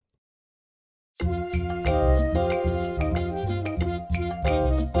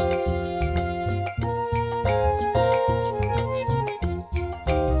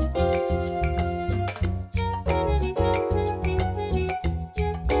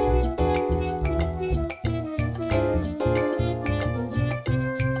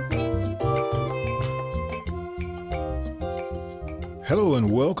Hello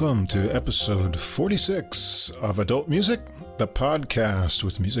and welcome to episode 46 of Adult Music, the podcast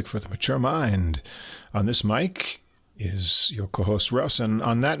with music for the mature mind. On this mic is your co-host Russ, and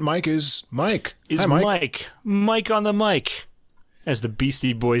on that mic is Mike. Hi, Mike. Mike on the mic, as the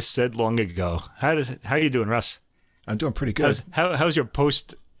Beastie Boys said long ago. How are you doing, Russ? I'm doing pretty good. How's your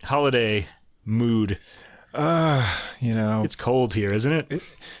post-holiday mood? It's cold here, isn't it?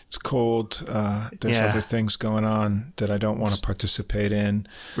 It's cold. There's other things going on that I don't want to participate in.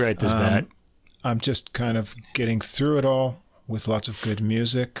 Right, there's that. I'm just kind of getting through it all with lots of good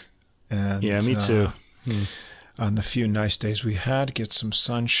music. And, yeah, me too. On the few nice days we had, get some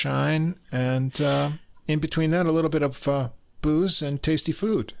sunshine. And in between that, a little bit of booze and tasty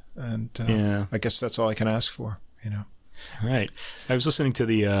food. And I guess that's all I can ask for, Right. I was listening to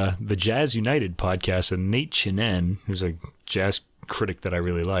the Jazz United podcast, and Nate Chinen, who's a jazz critic that I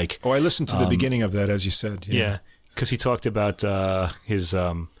really like. Oh, I listened to the beginning of that, as you said. Yeah, because he talked about his...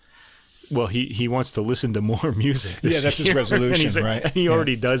 he wants to listen to more music this that's year. his resolution, right? And he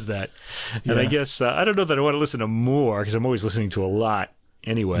already does that. And I guess, I don't know that I want to listen to more, because I'm always listening to a lot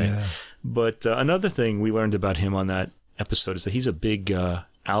anyway. Yeah. But another thing we learned about him on that episode is that he's a big...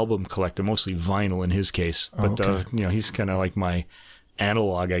 album collector, mostly vinyl in his case. But, he's kind of like my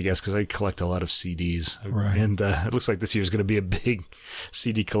analog, I guess, because I collect a lot of CDs. Right. And it looks like this year is going to be a big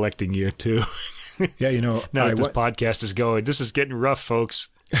CD collecting year, too. Yeah, now that this podcast is going, this is getting rough, folks.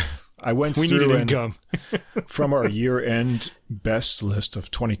 I went we through need an income. From our year-end best list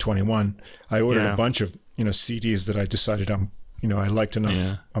of 2021, I ordered a bunch of, CDs that I decided I liked enough.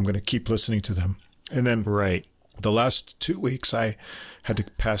 Yeah. I'm going to keep listening to them. And then the last 2 weeks, I had to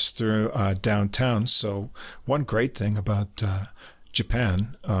pass through downtown. So one great thing about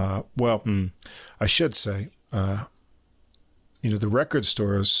Japan, I should say, the record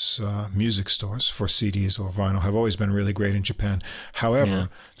stores, music stores for CDs or vinyl have always been really great in Japan. However,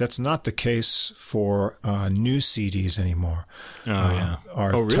 that's not the case for new CDs anymore.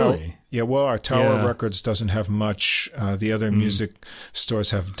 Really? Our Tower Records doesn't have much. The other music stores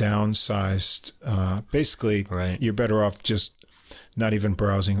have downsized. Basically, you're better off just not even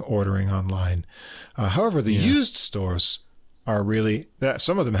browsing, ordering online. However, the used stores are really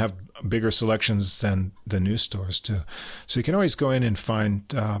some of them have bigger selections than the new stores too. So you can always go in and find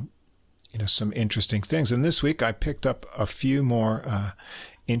some interesting things. And this week I picked up a few more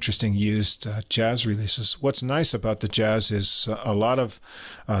interesting used jazz releases. What's nice about the jazz is a lot of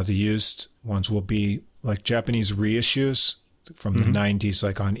the used ones will be like Japanese reissues from the 90s,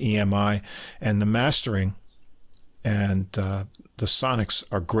 like on EMI, and the mastering and the sonics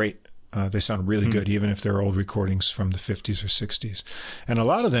are great. They sound really good, even if they're old recordings from the 50s or 60s. And a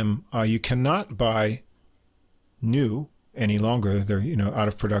lot of them you cannot buy new any longer. They're out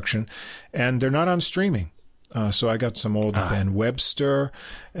of production, and they're not on streaming. So I got some old Ben Webster,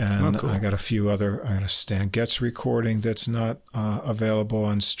 and I got a few other. I got a Stan Getz recording that's not available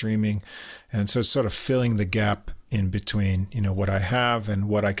on streaming, and so it's sort of filling the gap in between, what I have and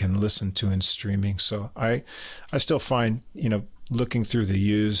what I can listen to in streaming. So I still find, looking through the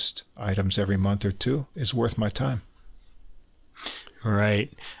used items every month or two is worth my time. Right.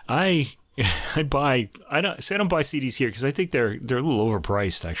 I don't buy CDs here because I think they're a little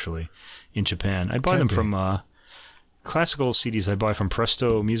overpriced actually in Japan. I buy them from classical CDs. I buy from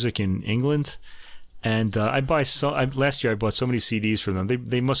Presto Music in England. And last year I bought so many CDs from them.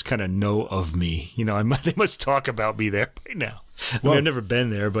 They must kind of know of me, they must talk about me there by now. I've never been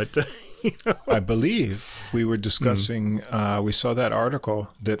there, but I believe we were discussing. We saw that article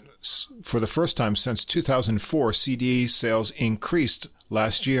that for the first time since 2004, CD sales increased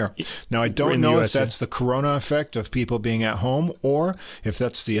last year. Now, I don't know if that's the corona effect of people being at home or if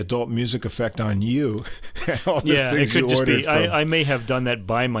that's the adult music effect on you. It could just be. I may have done that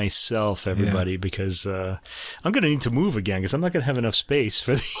by myself, everybody, because I'm going to need to move again because I'm not going to have enough space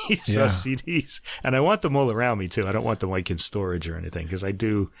for these CDs. And I want them all around me, too. I don't want them like in storage or anything because I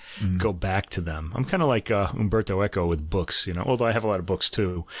do go back to them. I'm kind of like Umberto Eco with books, although I have a lot of books,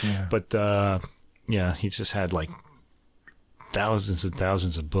 too. Yeah. But, he's just had like thousands and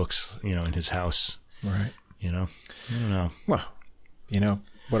thousands of books, in his house. Right. I don't know. Well,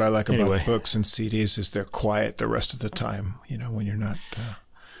 what I like about books and CDs is they're quiet the rest of the time, when you're not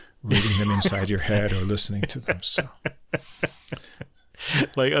reading them inside your head or listening to them. So,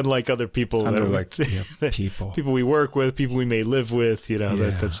 unlike other people, people we work with, people we may live with,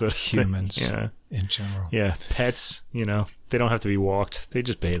 that sort of humans in general. Yeah. Pets, they don't have to be walked. They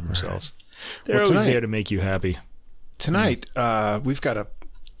just behave themselves. They're always there to make you happy. Tonight, we've got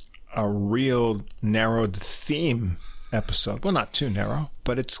a real narrowed theme episode. Well, not too narrow,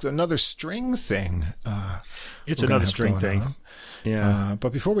 but it's another string thing. It's another string thing. Yeah.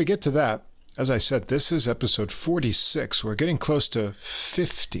 But before we get to that, as I said, this is episode 46. We're getting close to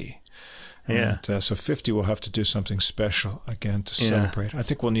 50. Yeah. And so 50, we'll have to do something special again to celebrate. I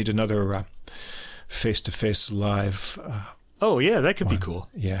think we'll need another face-to-face live. Oh, yeah, that could be cool.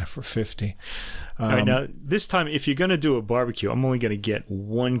 Yeah, for 50. All right, now, this time, if you're going to do a barbecue, I'm only going to get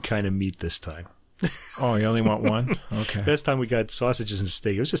one kind of meat this time. Oh, you only want one? Okay. Last time we got sausages and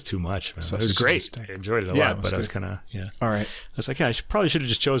steak. It was just too much, man. It was great. I enjoyed it a lot, but I was kind of, All right. I was like, yeah, probably should have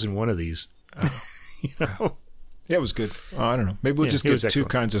just chosen one of these. You know? Yeah, it was good. I don't know. Maybe we'll just get two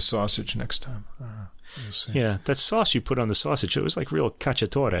kinds of sausage next time. We'll see. Yeah, that sauce you put on the sausage, it was like real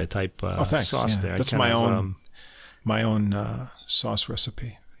cacciatore type sauce there. That's my own sauce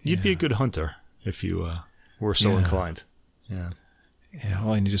recipe. You'd be a good hunter if you were so inclined. Yeah. Yeah,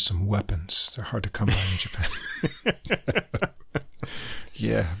 all I need is some weapons. They're hard to come by in Japan.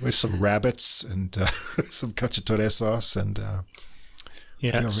 Yeah, with some rabbits and some cacciatore sauce and.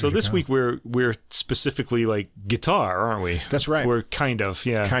 So this week we're specifically like guitar, aren't we? That's right. We're kind of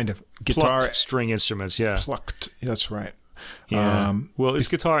guitar, plucked string instruments. Yeah, plucked. That's right. Yeah. Well, it's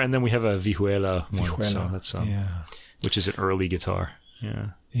guitar, and then we have a vihuela. So that's which is an early guitar.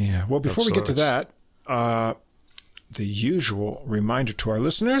 Yeah. Yeah. Well, before we get to that. The usual reminder to our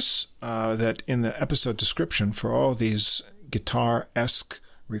listeners that in the episode description for all these guitar-esque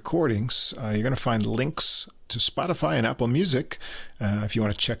recordings, you're going to find links to Spotify and Apple Music if you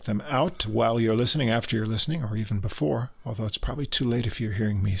want to check them out while you're listening, after you're listening, or even before, although it's probably too late if you're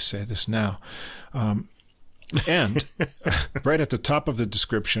hearing me say this now. And right at the top of the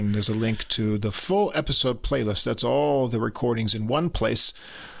description, there's a link to the full episode playlist. That's all the recordings in one place.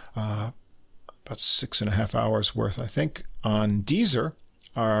 About 6.5 hours worth, I think, on Deezer,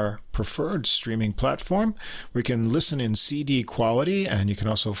 our preferred streaming platform. We can listen in CD quality, and you can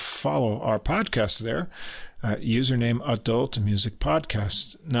also follow our podcast there at username Adult Music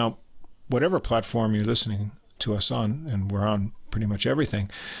Podcast. Now, whatever platform you're listening to us on, and we're on pretty much everything,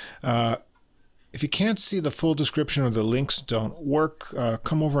 if you can't see the full description or the links don't work,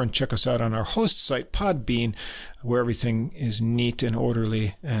 come over and check us out on our host site, Podbean, where everything is neat and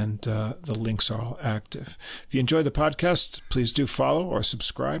orderly and the links are all active. If you enjoy the podcast, please do follow or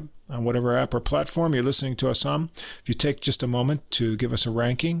subscribe on whatever app or platform you're listening to us on. If you take just a moment to give us a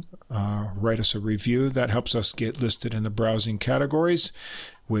ranking, write us a review, that helps us get listed in the browsing categories,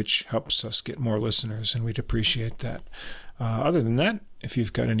 which helps us get more listeners, and we'd appreciate that. Other than that, if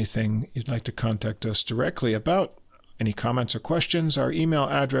you've got anything you'd like to contact us directly about, any comments or questions, our email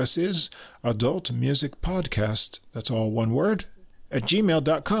address is adultmusicpodcast, that's all one word,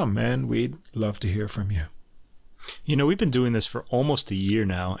 @gmail.com, and we'd love to hear from you. You know, we've been doing this for almost a year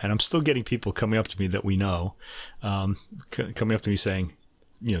now, and I'm still getting people coming up to me that we know, coming up to me saying,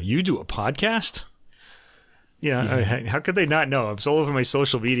 you do a podcast? How could they not know? It's all over my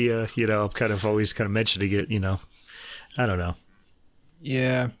social media, I'm kind of always mentioning it, I don't know.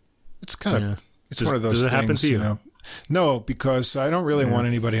 Yeah, it's kind of it's one of those things. Does it happen to you? No, because I don't really want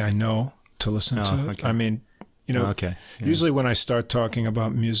anybody I know to listen to it. Okay. I mean, usually when I start talking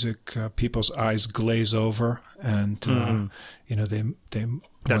about music, people's eyes glaze over, and they.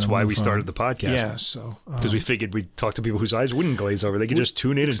 That's why we started the podcast. Yeah, so because we figured we'd talk to people whose eyes wouldn't glaze over. They could just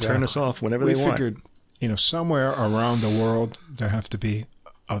tune in and turn us off whenever they want. We figured, somewhere around the world there have to be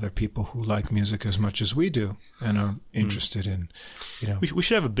other people who like music as much as we do and are interested in, We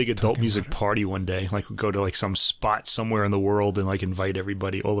should have a big adult music party one day. Like we go to some spot somewhere in the world and invite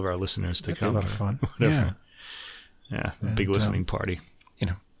everybody, all of our listeners to come. That'd be a lot of fun. Whatever. Yeah, a big listening party.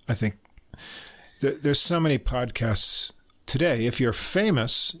 I think there's so many podcasts today. If you're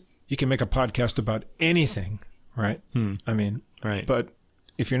famous, you can make a podcast about anything, right? I mean, right. But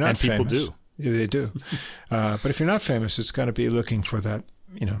if you're not famous, people do. Yeah, they do. But if you're not famous, it's got to be looking for that,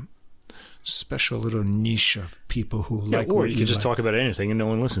 special little niche of people who like. Or you can just talk about anything and no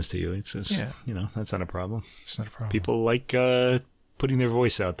one listens to you. It's just, that's not a problem. It's not a problem. People like putting their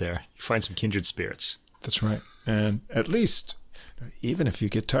voice out there. You find some kindred spirits. That's right. And at least, even if you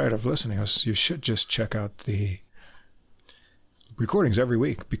get tired of listening to us, you should just check out the recordings every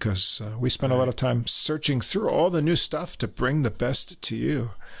week, because we spend a lot of time searching through all the new stuff to bring the best to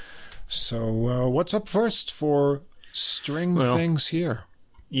you. So what's up first for string things here?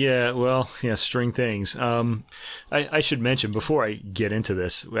 String things. I should mention before I get into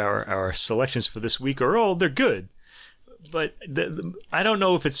this, our selections for this week they're good. But I don't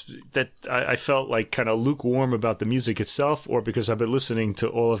know if it's that I felt kind of lukewarm about the music itself, or because I've been listening to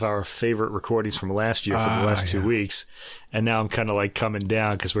all of our favorite recordings from last year for the last 2 weeks. And now I'm kind of coming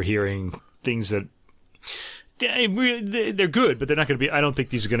down because we're hearing things that they're good, but they're not going to be. I don't think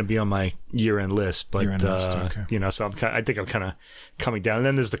these are going to be on my year-end list. But okay. So I think I'm kind of coming down. And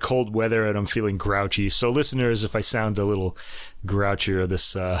then there's the cold weather, and I'm feeling grouchy. So, listeners, if I sound a little grouchier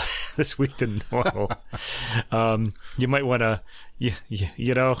this week than normal, you might want to.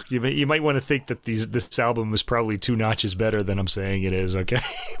 You might want to think that this album is probably 2 notches better than I'm saying it is. Okay,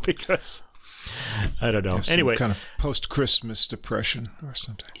 because. I don't know. Anyway, kind of post-Christmas depression or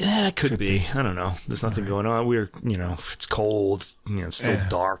something. Yeah, it could be. I don't know. There's nothing going on. It's cold. It's still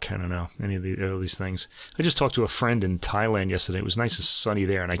dark. I don't know any of these things. I just talked to a friend in Thailand yesterday. It was nice and sunny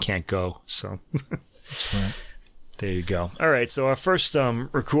there, and I can't go. So that's right. There you go. All right. So our first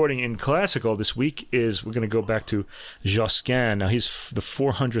recording in classical this week is we're going to go back to Josquin. Now he's the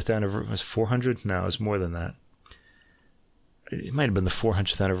 400th anniversary. Was 400? No, it's more than that. It might have been the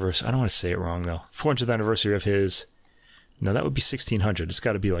 400th anniversary. I don't want to say it wrong, though. 400th anniversary of his... No, that would be 1600. It's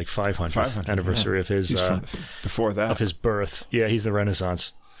got to be like 500th anniversary of his... before that. Of his birth. Yeah, he's the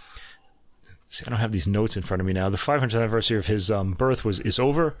Renaissance. See, I don't have these notes in front of me now. The 500th anniversary of his birth is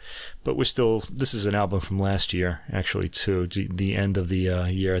over, but we're still... This is an album from last year, actually, too. The end of the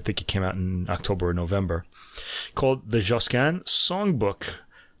year. I think it came out in October or November. Called the Josquin Songbook.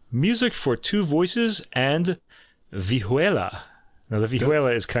 Music for 2 voices and... vihuela. Now the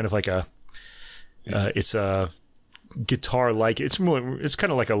vihuela is kind of like it's a guitar-like. It's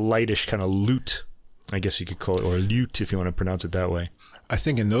kind of like a lightish kind of lute, I guess you could call it, or lute if you want to pronounce it that way. I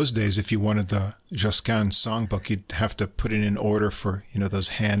think in those days, if you wanted the Josquin songbook, you'd have to put it in order for those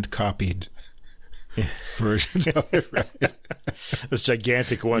hand-copied versions of it, right? Those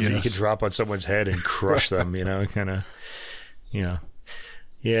gigantic ones that you could drop on someone's head and crush them. Kind of,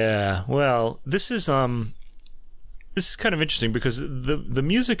 Yeah. Well, this is kind of interesting because the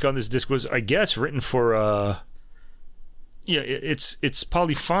music on this disc was, I guess, written for it's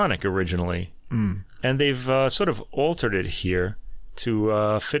polyphonic originally, and they've sort of altered it here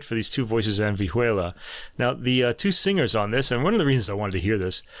to fit for these 2 voices and vihuela. Now the 2 singers on this, and one of the reasons I wanted to hear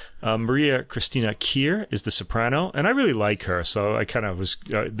this, Maria Cristina Kier is the soprano, and I really like her, so I kind of was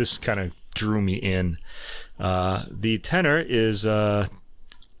this kind of drew me in. The tenor is.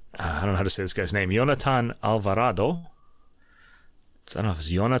 I don't know how to say this guy's name. Jonathan Alvarado. I don't know if it's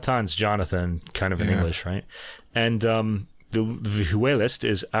Jonathan, it's Jonathan, kind of in English, right? And the vihuelist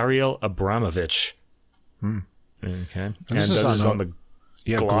is Ariel Abramovich. Okay. And this is on the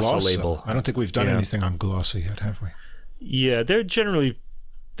Glossa label. I don't think we've done anything on Glossa yet, have we? Yeah, they're generally...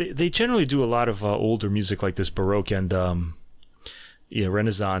 They generally do a lot of older music like this, Baroque and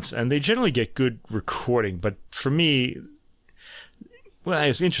Renaissance, and they generally get good recording. But for me... Well,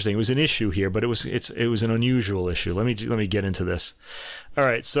 it's interesting. It was an issue here, but it was an unusual issue. Let me get into this. All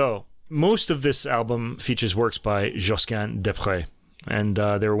right, so most of this album features works by Josquin des Près, and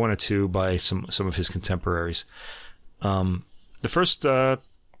there were 1 or 2 by some of his contemporaries. The first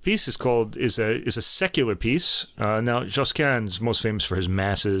piece is a secular piece. Now Josquin's most famous for his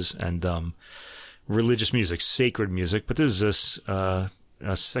masses and religious music, sacred music, but this is a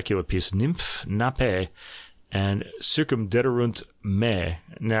secular piece, Nymphe Nape and Circumdederunt me.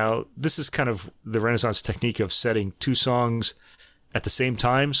 Now, this is kind of the Renaissance technique of setting 2 songs at the same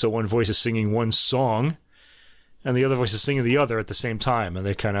time. So one voice is singing one song, and the other voice is singing the other at the same time. And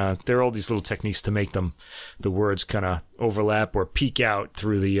there are all these little techniques to make the words kind of overlap or peek out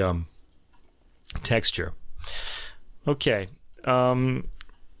through the texture. Okay.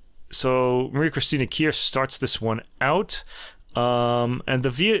 So Maria Cristina Kier starts this one out.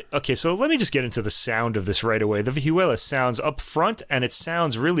 Okay, so let me just get into the sound of this right away. The vihuela sounds up front, and it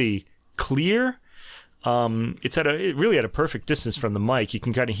sounds really clear. It's really at a perfect distance from the mic. You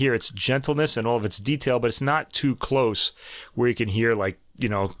can kind of hear its gentleness and all of its detail, but it's not too close where you can hear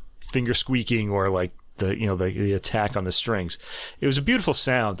finger squeaking or the attack on the strings. It was a beautiful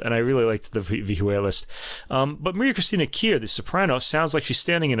sound, and I really liked the vihuelist. But Maria Cristina Kier, the soprano, sounds like she's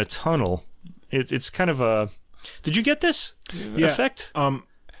standing in a tunnel. It's kind of a... Did you get this effect? Now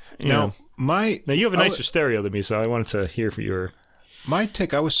you have a nicer stereo than me, so I wanted to hear for your... My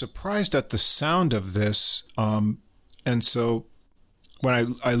take, I was surprised at the sound of this, and so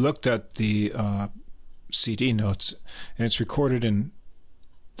when I looked at the CD notes, and it's recorded in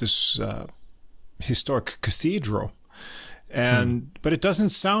this historic cathedral, but it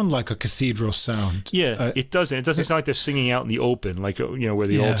doesn't sound like a cathedral sound. Yeah, it doesn't. It doesn't sound like they're singing out in the open, like where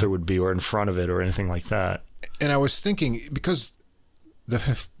the altar would be, or in front of it, or anything like that. And I was thinking, because the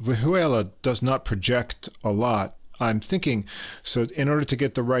vihuela does not project a lot, I'm thinking, so in order to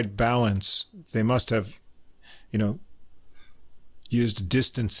get the right balance, they must have, used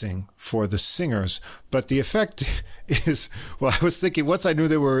distancing for the singers, but the effect is, well, I was thinking once I knew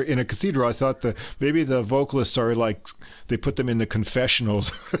they were in a cathedral, I thought that maybe the vocalists are like, they put them in the confessionals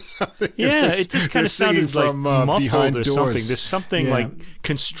or something. Yeah, it just kind of sounded like muffled or something. There's something like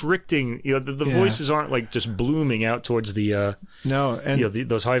constricting, the voices aren't like just blooming out towards the,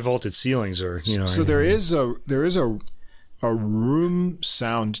 those high vaulted ceilings or, So there is a room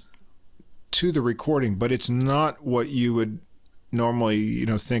sound to the recording, but it's not what you would normally,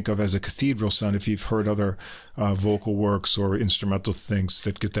 think of as a cathedral sound if you've heard other vocal works or instrumental things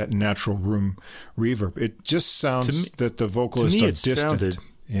that get that natural room reverb. It just sounds that the vocalists are distant.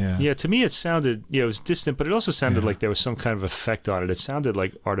 Yeah, to me it sounded, it was distant, but it also sounded like there was some kind of effect on it. It sounded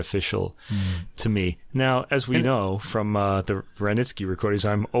like artificial to me. Now, as we know from the Wranitzky recordings,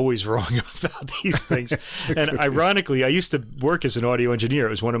 I'm always wrong about these things. And ironically, I used to work as an audio engineer. It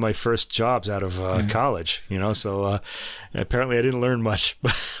was one of my first jobs out of college, so apparently I didn't learn much.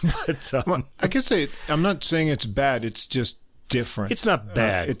 But well, I can say, I'm not saying it's bad, it's just different. It's not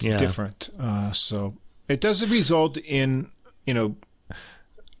bad. It's different. So it doesn't result in,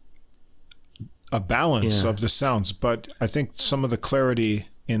 a balance of the sounds, but I think some of the clarity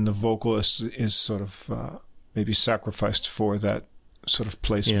in the vocalists is sort of maybe sacrificed for that sort of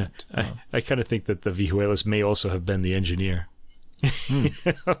placement. Yeah. I kind of think that the Vihuelas may also have been the engineer. We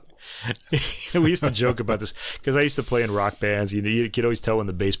used to joke about this because I used to play in rock bands. You could always tell when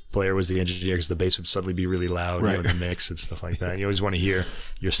the bass player was the engineer because the bass would suddenly be really loud in the mix and stuff like that. You always want to hear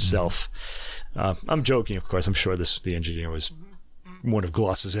yourself. I'm joking, of course. I'm sure the engineer was one of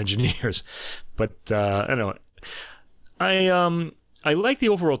Gloss's engineers, but I don't know. I like the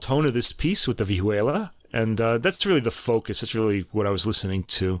overall tone of this piece with the vihuela, and that's really the focus. That's really what I was listening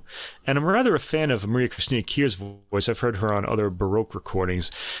to, and I'm rather a fan of Maria Cristina Kier's voice. I've heard her on other Baroque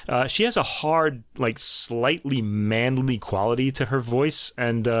recordings. She has a hard, like slightly manly quality to her voice,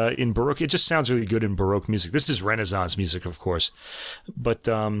 and in Baroque, it just sounds really good in Baroque music. This is Renaissance music, of course, but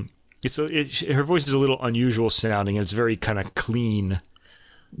her voice is a little unusual sounding, and it's very kind of clean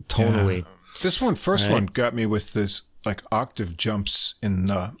tonally. Yeah. This first one got me with this like octave jumps in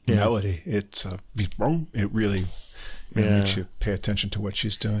the melody. It really makes you pay attention to what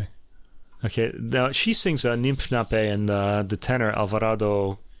she's doing. Okay, now she sings Nymph-Nape, and the tenor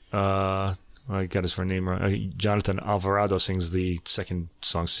Alvarado, I got his name right, Jonathan Alvarado sings the second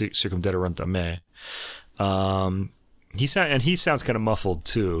song, Circumdederunt Me. He sounds kind of muffled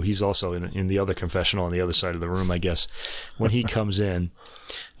too. He's also in the other confessional on the other side of the room, I guess, when he comes in.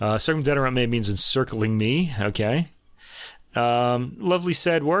 Circumdederunt Me means encircling me. Okay. Lovely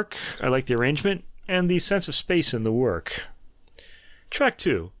sad work. I like the arrangement and the sense of space in the work. Track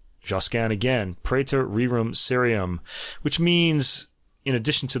 2, Josquin again, Praeter Rerum Serium, which means in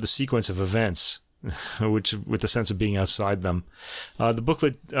addition to the sequence of events, which with the sense of being outside them. The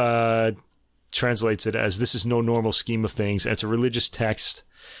booklet translates it as "This is no normal scheme of things," and it's a religious text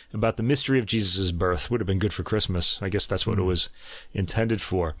about the mystery of Jesus' birth. Would have been good for Christmas. I guess that's what it was intended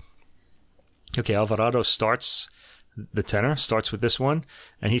for. Okay, Alvarado the tenor starts with this one,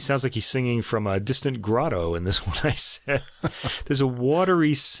 and he sounds like he's singing from a distant grotto in this one. I said there's a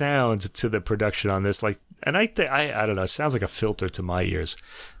watery sound to the production on this, and I don't know, it sounds like a filter to my ears.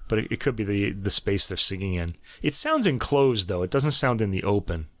 But it could be the space they're singing in. It sounds enclosed, though. It doesn't sound in the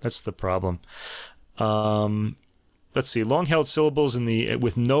open. That's the problem. Let's see. Long-held syllables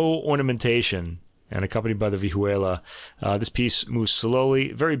with no ornamentation and accompanied by the vihuela. This piece moves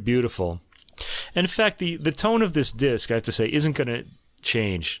slowly, very beautiful. And in fact, the tone of this disc, I have to say, isn't going to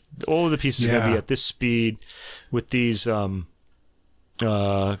change. All of the pieces are going to be at this speed with these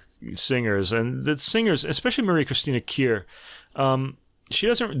singers. And the singers, especially Maria Cristina Kier, she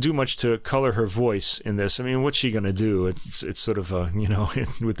doesn't do much to color her voice in this. I mean, what's she going to do? It's sort of,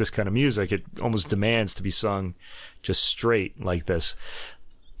 with this kind of music, it almost demands to be sung just straight like this.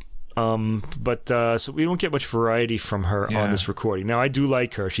 So we don't get much variety from her on this recording. Now, I do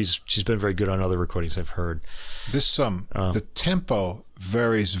like her. She's been very good on other recordings I've heard. This the tempo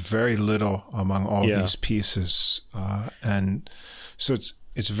varies very little among all these pieces, and so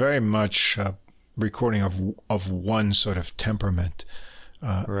it's very much a recording of one sort of temperament.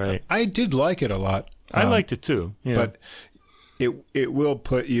 Right. I did like it a lot. I liked it too. Yeah. But it will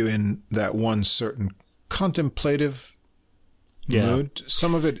put you in that one certain contemplative mood.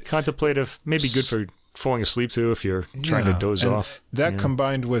 Some of it contemplative, maybe good for falling asleep to if you're trying to doze off. That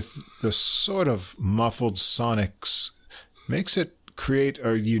combined with the sort of muffled sonics makes it create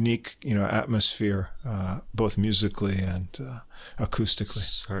a unique, atmosphere, both musically and acoustically.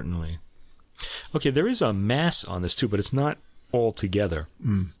 Certainly. Okay, there is a mass on this too, but it's not all together.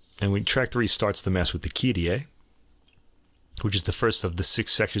 And track 3 starts the mass with the Kyrie. which is the first of the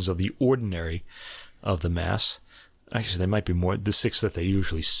 6 sections of the ordinary of the Mass. Actually, there might be more. The 6 that they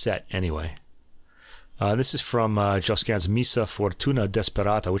usually set anyway. This is from Josquin's Missa Fortuna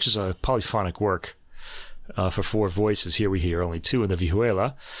Desperata, which is a polyphonic work for 4 voices. Here we hear only 2 in the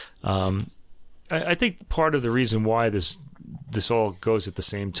vihuela. I think part of the reason why this all goes at the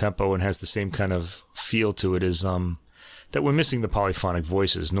same tempo and has the same kind of feel to it is that we're missing the polyphonic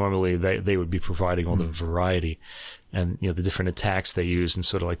voices. Normally, they would be providing all the variety and the different attacks they use and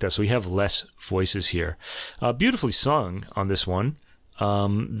sort of like that. So we have less voices here. Beautifully sung on this one.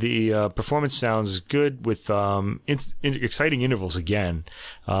 The performance sounds good with exciting intervals again.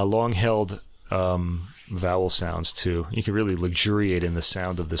 Long-held vowel sounds too. You can really luxuriate in the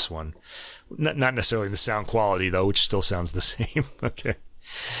sound of this one. Not necessarily the sound quality though, which still sounds the same. Okay.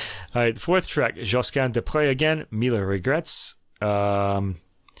 All right, the 4th track, Josquin des Prés again, Mille Regrets. This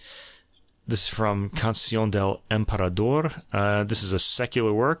is from Canción del Emperador. This is a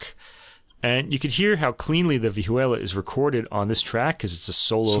secular work. And you could hear how cleanly the vihuela is recorded on this track because it's a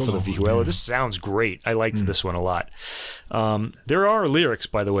solo for the vihuela. Yeah. This sounds great. I liked this one a lot. There are lyrics,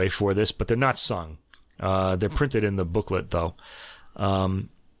 by the way, for this, but they're not sung. They're printed in the booklet, though.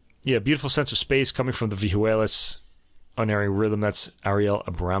 Beautiful sense of space coming from the vihuela's unerring rhythm. That's Ariel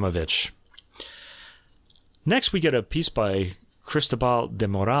Abramovich. Next, we get a piece by Cristobal de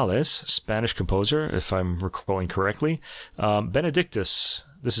Morales, Spanish composer, if I'm recalling correctly. Benedictus.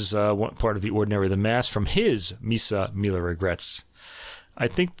 This is one part of the ordinary of the Mass from his Missa Mille Regrets. I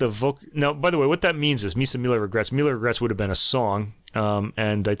think now, by the way, what that means is Missa Mille Regrets. Mille Regrets would have been a song,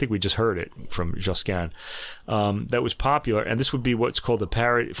 and I think we just heard it from Josquin. That was popular, and this would be what's called a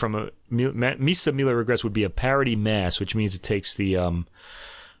parody. Missa Mille Regrets would be a parody Mass, which means it takes the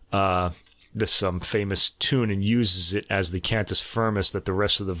this famous tune and uses it as the cantus firmus that the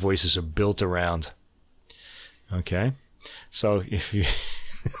rest of the voices are built around. Okay, so if you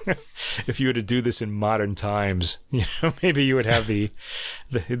if you were to do this in modern times, maybe you would have the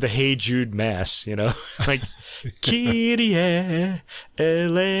Hey Jude Mass, like Kyrie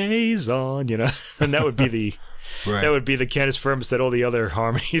eleison, and that would be the that would be the cantus firmus that all the other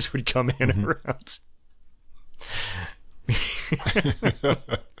harmonies would come in around.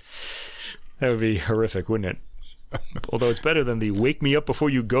 That would be horrific, wouldn't it? Although it's better than the Wake Me Up Before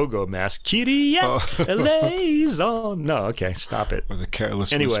You Go Mass. Kyrie eleison. No, okay, stop it. Or the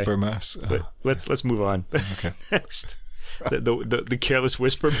Careless Whisper Mass. Let's move on. Okay. Next. The Careless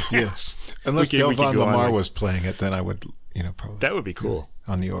Whisper Mass. Yes. Unless Delvon Lamar was playing it, then I would, probably. That would be cool.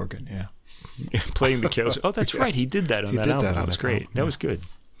 On the organ, yeah. Playing the Careless. Oh, that's right. He did that on that album. That was great. That was good.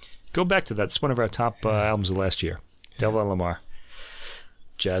 Go back to that. It's one of our top albums of last year. Delvon Lamar.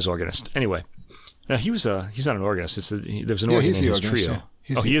 Jazz organist. Anyway. Now, he's not an organist. There's an organ in his trio.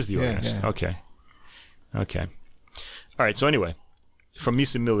 Yeah. He is the organist. Yeah. Okay. All right. So anyway, from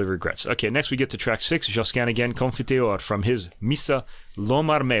Missa Mille Regrets. Okay, next we get to track 6, Josquin again, Confiteor, from his Missa L'Homme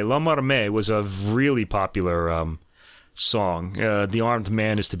Armé. L'Homme Armé was a really popular song. The armed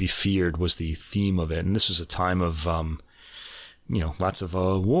man is to be feared was the theme of it, and this was a time of lots of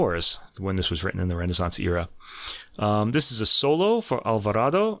wars when this was written in the Renaissance era. This is a solo for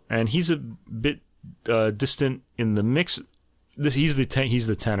Alvarado, and he's a bit distant in the mix. He's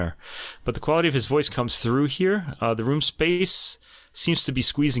the tenor, but the quality of his voice comes through here. The room space seems to be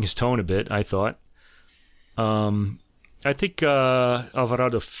squeezing his tone a bit, I thought. I think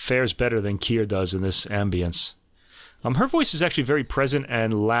Alvarado fares better than Kier does in this ambience. Her voice is actually very present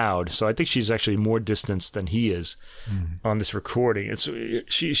and loud, so I think she's actually more distanced than he is on this recording.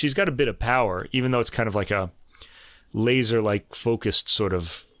 She's got a bit of power, even though it's kind of like a laser-like focused sort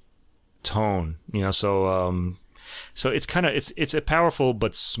of tone, so it's a powerful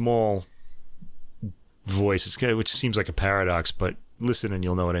but small voice, which seems like a paradox, but listen and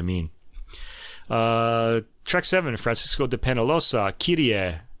you'll know what I mean. Track 7, Francisco de Peñalosa,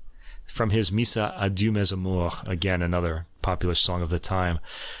 Kyrie, from his Missa Adieu mes amours, again another popular song of the time.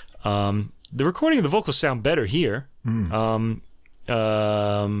 The recording of the vocals sound better here. They're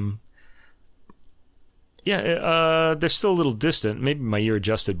still a little distant. Maybe my ear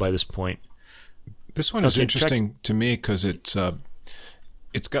adjusted by this point. This one is interesting to me because it's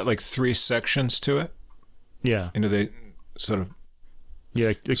got like 3 sections to it. Yeah. They sort of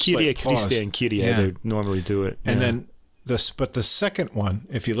the Kyrie Christe and Kyrie, they normally do it. And then but the second one,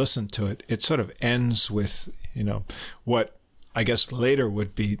 if you listen to it, it sort of ends with what I guess later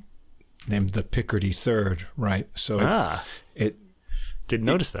would be named the Picardy Third, right? So it didn't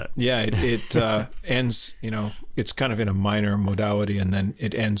notice that. Yeah, it ends, it's kind of in a minor modality, and then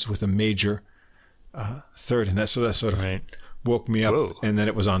it ends with a major third, and that's sort of woke me up. Whoa. And then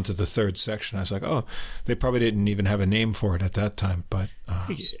it was on to the third section. I was like, oh, they probably didn't even have a name for it at that time. But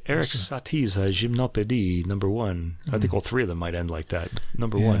Erik Satie's Gymnopédie, number 1. I think all 3 of them might end like that.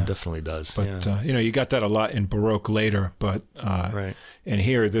 Number 1 definitely does. But, you got that a lot in Baroque later. But right. And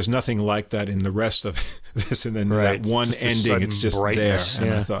here, there's nothing like that in the rest of this. And then that one ending, it's just brightness. There.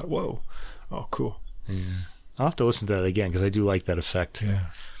 And I thought, whoa, oh, cool. Yeah. I'll have to listen to that again because I do like that effect. Yeah.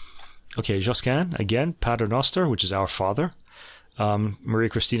 Okay, Josquin, again, Pater Noster, which is Our Father. Maria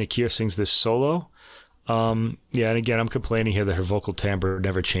Cristina Kier sings this solo. And again, I'm complaining here that her vocal timbre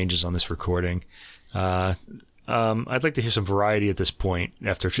never changes on this recording. I'd like to hear some variety at this point.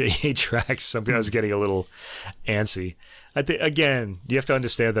 After 8 tracks, I was getting a little antsy. I think, again, you have to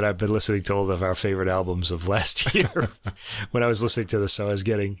understand that I've been listening to all of our favorite albums of last year. When I was listening to this, so I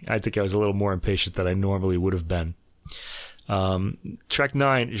think I was a little more impatient than I normally would have been. Track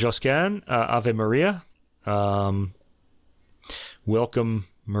 9, Josquin, Ave Maria. Welcome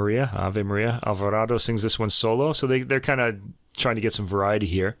Maria, Ave Maria. Alvarado sings this one solo, so they're kind of trying to get some variety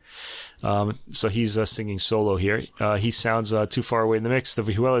here. So he's singing solo here. He sounds too far away in the mix. The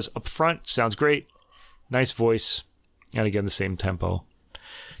vihuela's up front, sounds great. Nice voice. And again, the same tempo.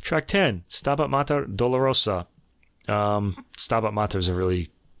 Track 10, Stabat Mater Dolorosa. Stabat Mater is a really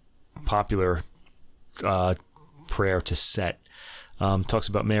popular prayer to set. Talks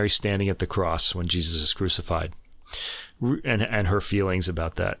about Mary standing at the cross when Jesus is crucified. And her feelings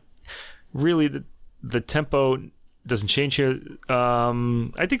about that. Really, the tempo doesn't change here.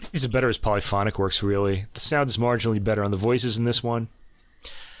 I think these are better as polyphonic works, really. The sound is marginally better on the voices in this one.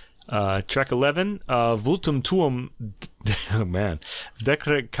 Track 11, Vultum Tuum, oh man,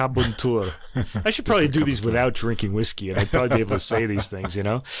 Decrecabuntur. I should probably do these without drinking whiskey, and I'd probably be able to say these things,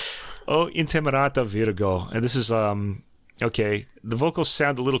 Oh, Intemerata Virgo. And this is, okay, the vocals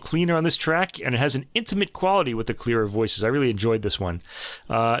sound a little cleaner on this track, and it has an intimate quality with the clearer voices. I really enjoyed this one.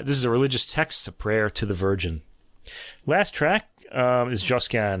 This is a religious text, a prayer to the Virgin. Last track is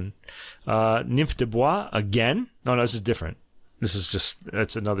Josquin, Nymphe de Bois, again. No, this is different. This is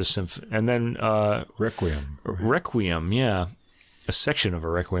that's another symphony. And then Requiem. Requiem, yeah. A section of a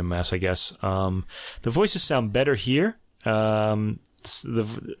Requiem Mass, I guess. The voices sound better here. I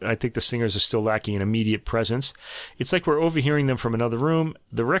think the singers are still lacking an immediate presence. It's like we're overhearing them from another room.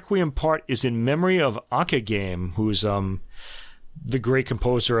 The Requiem part is in memory of Akagame, who's the great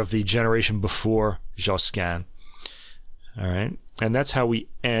composer of the generation before Josquin. All right. And that's how we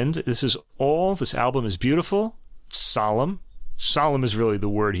end. This album is beautiful, solemn. Solemn is really the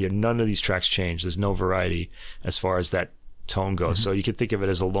word here. None of these tracks change. There's no variety as far as that tone goes. Mm-hmm. So you could think of it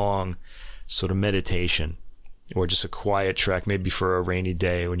as a long sort of meditation, or just a quiet track, maybe for a rainy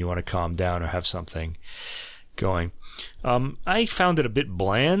day when you want to calm down or have something going. I found it a bit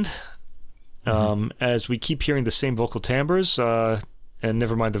bland, as we keep hearing the same vocal timbres, and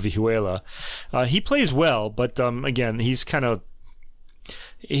never mind the vihuela. He plays well, but again, he's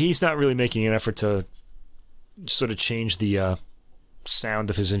not really making an effort to sort of change the sound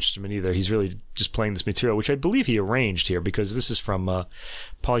of his instrument either. He's really just playing this material, which I believe he arranged here, because this is from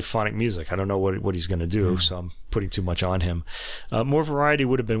polyphonic music. I don't know what he's going to do, so I'm putting too much on him. More variety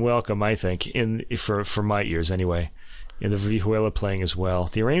would have been welcome, I think, for my ears anyway, in the vihuela playing as well.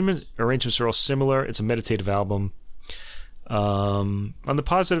 The arrangements are all similar. It's a meditative album. On the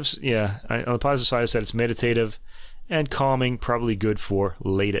positives, on the positive side, I said it's meditative and calming, probably good for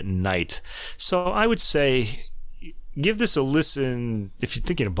late at night. So I would say give this a listen. If you're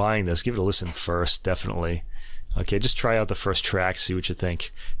thinking of buying this, give it a listen first, definitely. Okay, just try out the first track, see what you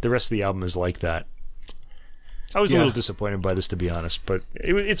think. The rest of the album is like that. I was a little disappointed by this, to be honest, but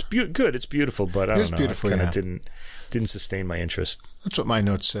it's good. It's beautiful, but I don't know. It kind of didn't sustain my interest. That's what my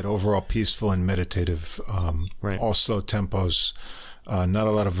notes said. Overall, peaceful and meditative. Right. All slow tempos. Not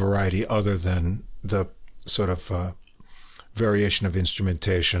a lot of variety other than the sort of variation of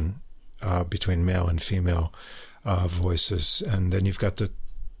instrumentation between male and female voices, and then you've got the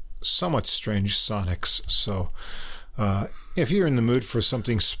somewhat strange sonics. So if you're in the mood for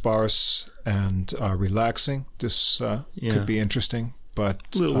something sparse and relaxing, this could be interesting. But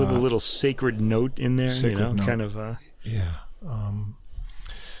with a little sacred note in there, note. Kind of. I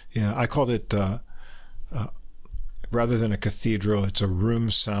called it. Rather than a cathedral, it's a room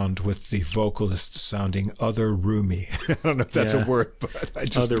sound with the vocalist sounding other roomy. I don't know if that's a word, but I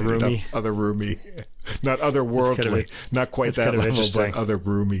just other roomy. Other roomy. Not otherworldly. Not quite that level, but other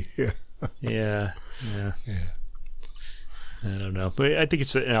roomy. Yeah. I don't know. But I think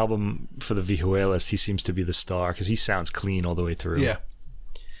it's an album for the vihuelist. He seems to be the star because he sounds clean all the way through. Yeah.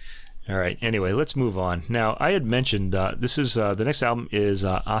 All right. Anyway, let's move on. Now, I had mentioned this is the next album is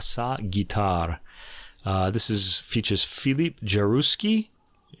Asa Guitar. This features Philippe Jarouski,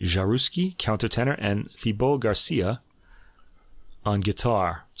 countertenor, and Thibaut Garcia on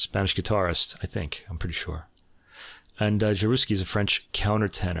guitar, Spanish guitarist, I think. I'm pretty sure. And Jarouski is a French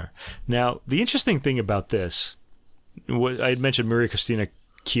countertenor. Now, the interesting thing about this, I had mentioned Maria Cristina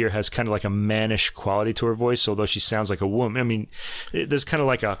Keir has kind of like a mannish quality to her voice, although she sounds like a woman. I mean, there's kind of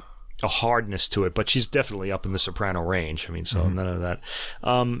like a hardness to it, but she's definitely up in the soprano range. I mean, so none of that.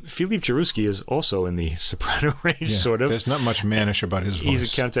 Philippe Jarouski is also in the soprano range, sort of. There's not much mannish about his voice.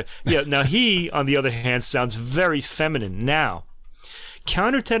 He's a countertenor. Yeah, now he, on the other hand, sounds very feminine. Now,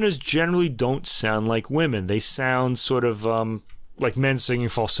 countertenors generally don't sound like women. They sound sort of like men singing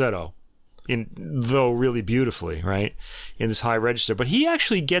falsetto, though really beautifully, right, in this high register. But he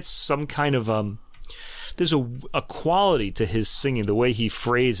actually gets some kind of there's a quality to his singing, the way he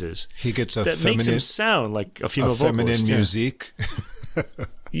phrases. He gets a that feminine, makes him sound like a female vocalist. Feminine musique.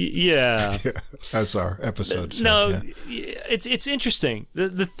 Yeah. That's our episode. So, no, it's interesting.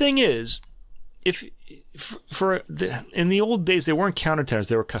 The thing is, in the old days, they weren't countertenors;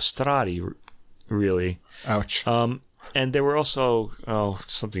 they were castrati, really. Ouch. And there were also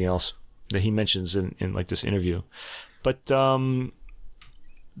something else that he mentions in like this interview, but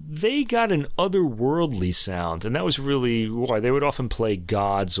they got an otherworldly sound, and that was really why they would often play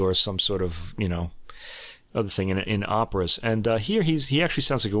gods or some sort of other thing in operas. And here he actually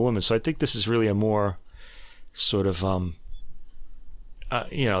sounds like a woman, so I think this is really a more sort of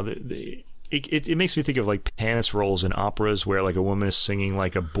It makes me think of like Panis roles in operas where like a woman is singing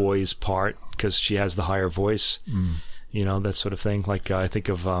like a boy's part because she has the higher voice, that sort of thing. Like I think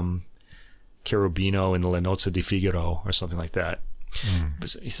of Cherubino in Le Nozze di Figaro or something like that.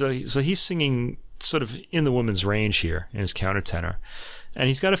 So he's singing sort of in the woman's range here in his countertenor, and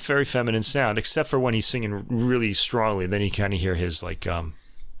he's got a very feminine sound, except for when he's singing really strongly. Then you kind of hear his like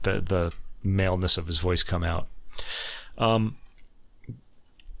the maleness of his voice come out.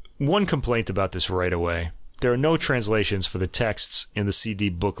 One complaint about this right away: there are no translations for the texts in the CD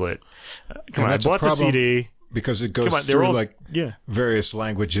booklet. I bought the CD because it goes through various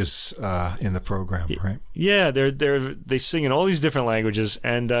languages in the program, right? Yeah, they sing in all these different languages,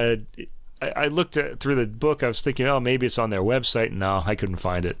 and I looked through the book. I was thinking, maybe it's on their website. No, I couldn't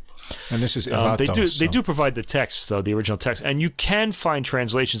find it. And this is Erato, they do provide the text, though, the original text, and you can find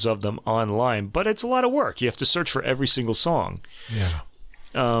translations of them online, but it's a lot of work. You have to search for every single song. Yeah.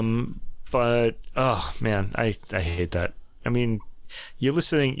 But oh man, I hate that. I mean, you're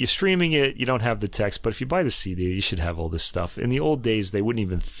streaming it, you don't have the text, but if you buy the CD, you should have all this stuff. In the old days, they wouldn't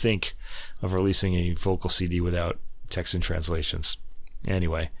even think of releasing a vocal CD without text and translations.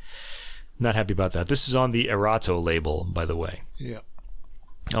 Anyway, not happy about that. This is on the Erato label, by the way. Yeah.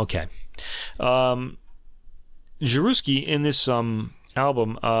 Okay. Jarouski in this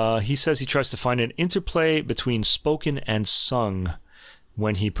album, he says he tries to find an interplay between spoken and sung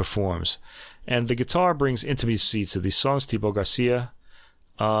when he performs, and the guitar brings intimacy to these songs. Thibaut Garcia,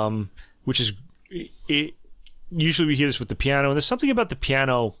 which is usually we hear this with the piano, and there's something about the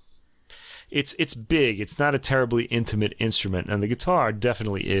piano. It's big. It's not a terribly intimate instrument, and the guitar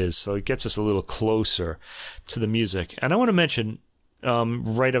definitely is. So it gets us a little closer to the music. And I want to mention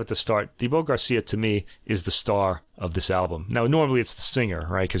right up at the start, Thibaut Garcia to me is the star of this album. Now, normally it's the singer,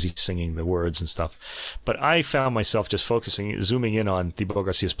 right, because he's singing the words and stuff. But I found myself just zooming in on Thibaut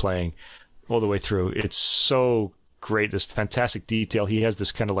Garcia's playing all the way through. It's so great, this fantastic detail. He has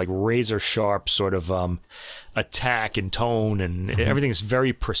this kind of like razor sharp sort of attack and tone, and everything is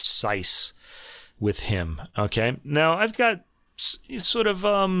very precise with him. Okay, now I've got sort of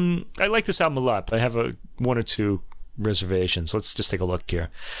I like this album a lot, but I have one or two reservations. Let's just take a look here.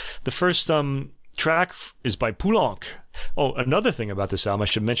 The first track is by Poulenc. Oh, another thing about this album I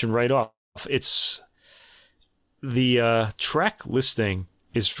should mention right off, it's the track listing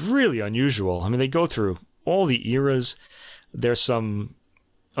is really unusual. I mean, they go through all the eras. There's some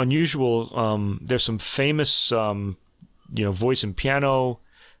unusual there's some famous voice and piano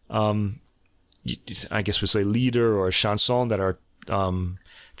I guess we say lieder or chanson that are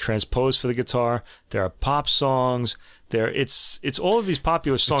transposed for the guitar. There are pop songs. It's all of these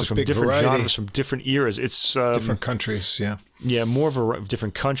popular songs from different genres, from different eras. It's different countries, yeah, more of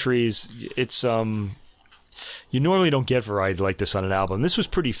different countries. It's you normally don't get variety like this on an album. This was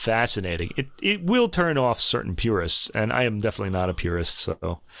pretty fascinating. It will turn off certain purists, and I am definitely not a purist,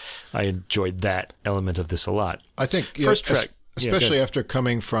 so I enjoyed that element of this a lot. I think first track, especially after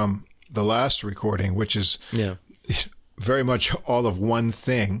coming from the last recording, which is very much all of one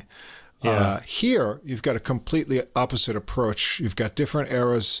thing. Here, you've got a completely opposite approach. You've got different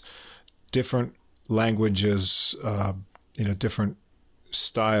eras, different languages, different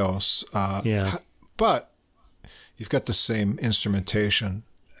styles. but you've got the same instrumentation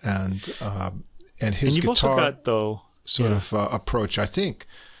and his and you've guitar also got, though, sort of approach. I think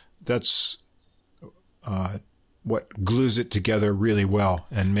that's what glues it together really well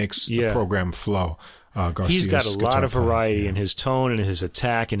and makes the program flow. He's got a lot of variety in his tone and his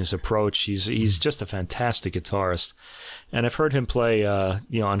attack and his approach. He's just a fantastic guitarist, and I've heard him play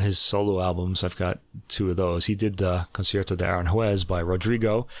on his solo albums. I've got 2 of those. He did Concierto de Aranjuez by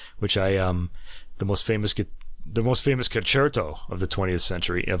Rodrigo, which the most famous concerto of the 20th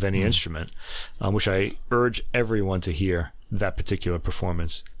century of any instrument, which I urge everyone to hear that particular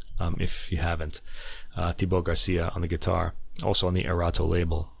performance if you haven't. Thibaut Garcia on the guitar, also on the Erato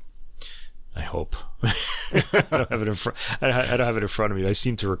label. I hope. I don't have it in front. I don't have it in front of me. I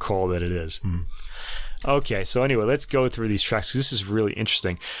seem to recall that it is. Okay, so anyway, let's go through these tracks because this is really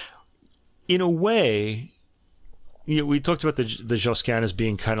interesting. In a way, we talked about the Josquin as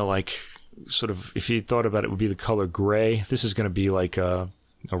being kind of like, sort of, if you thought about it, would be the color gray. This is going to be like a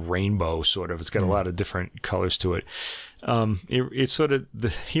rainbow, sort of. It's got a lot of different colors to it. It's sort of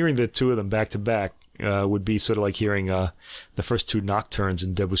hearing the 2 of them back to back. Would be sort of like hearing the first 2 nocturnes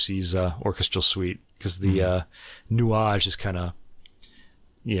in Debussy's orchestral suite, because the nuage is kind of,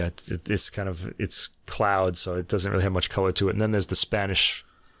 it's clouds, so it doesn't really have much color to it. And then there's the Spanish,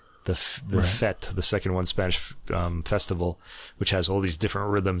 the Fête, the second one, Spanish festival, which has all these different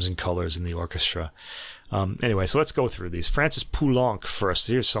rhythms and colors in the orchestra. Anyway, so let's go through these. Francis Poulenc first.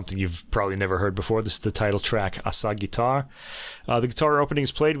 Here's something you've probably never heard before. This is the title track, À sa guitare. The guitar opening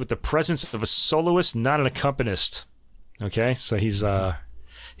is played with the presence of a soloist, not an accompanist. Okay, so he's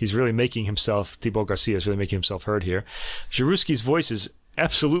really making himself, Thibaut Garcia is really making himself heard here. Jaruski's voice is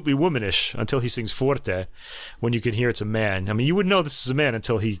absolutely womanish until he sings forte, when you can hear it's a man. I mean, you wouldn't know this is a man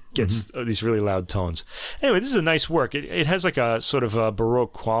until he gets these really loud tones. Anyway, this is a nice work. It has like a sort of a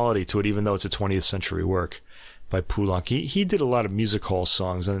Baroque quality to it, even though it's a 20th century work by Poulenc. He did a lot of music hall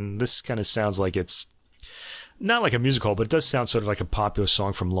songs, and this kind of sounds like it's not like a music hall, but it does sound sort of like a popular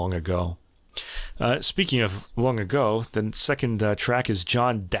song from long ago. Speaking of long ago, the second track is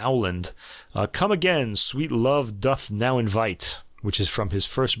John Dowland. Come Again, Sweet Love Doth Now Invite, which is from his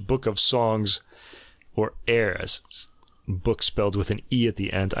first book of songs, or airs. Book spelled with an E at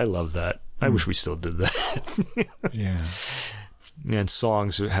the end. I love that. I wish we still did that. Yeah. And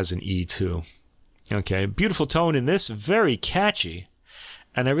songs has an E too. Okay. Beautiful tone in this. Very catchy.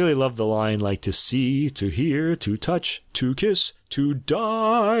 And I really love the line like, to see, to hear, to touch, to kiss, to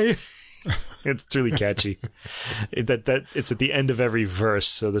die. It's really catchy. It's at the end of every verse,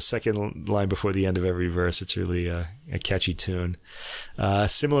 so the second line before the end of every verse. It's really a catchy tune.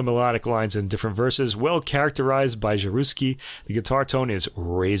 Similar melodic lines in different verses, well characterized by Jaruski. The guitar tone is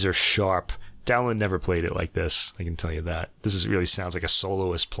razor sharp. Dowland never played it like this, I can tell you that. This really sounds like a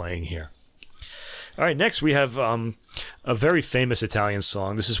soloist playing here. All right, next we have a very famous Italian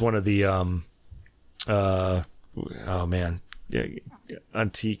song. This is one of the Arie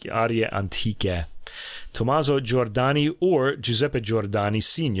Antiche. Tommaso Giordani or Giuseppe Giordani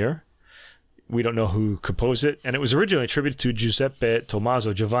Sr. We don't know who composed it, and it was originally attributed to Giuseppe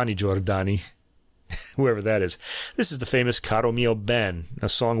Tommaso Giovanni Giordani, whoever that is. This is the famous Caro Mio Ben, a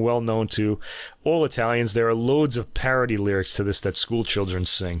song well known to all Italians. There are loads of parody lyrics to this that school children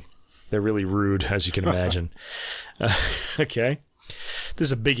sing. They're really rude, as you can imagine. Okay. This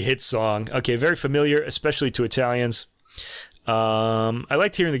is a big hit song. Okay, very familiar, especially to Italians. I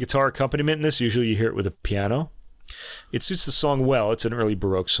liked hearing the guitar accompaniment in this. Usually you hear it with a piano. It suits the song well. It's an early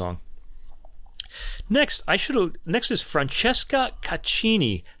Baroque song. Next is Francesca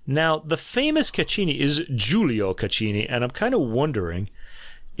Caccini. Now, the famous Caccini is Giulio Caccini, and I'm kind of wondering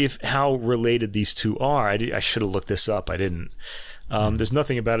how related these two are. I should have looked this up. I didn't. There's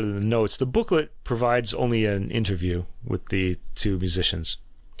nothing about it in the notes. The booklet provides only an interview with the two musicians.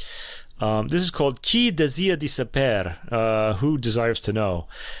 This is called Chi Desia di Saper, Who Desires to Know.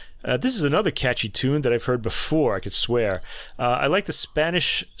 This is another catchy tune that I've heard before, I could swear. I like the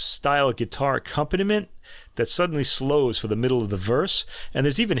Spanish-style guitar accompaniment that suddenly slows for the middle of the verse, and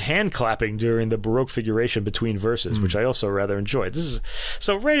there's even hand clapping during the Baroque figuration between verses, which I also rather enjoy.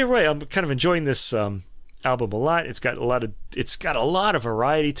 So right away, I'm kind of enjoying this album a lot. It's got a lot of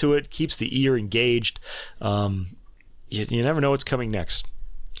variety to it. Keeps the ear engaged. You never know what's coming next.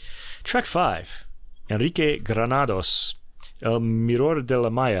 Track 5, Enrique Granados, El Mirror de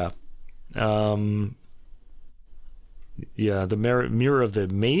la Maya. The Mirror of the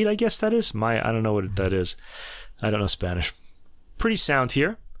Maid, I guess that is. Maya, I don't know what that is. I don't know Spanish. Pretty sound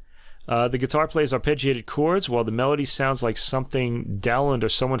here. The guitar plays arpeggiated chords, while the melody sounds like something Dowland or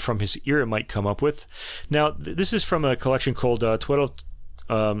someone from his era might come up with. Now, this is from a collection called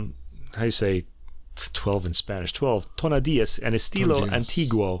 12 in Spanish. 12. Tonadillas en estilo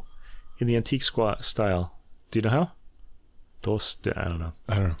antiguo, in the antique style. Do you know how? I don't know.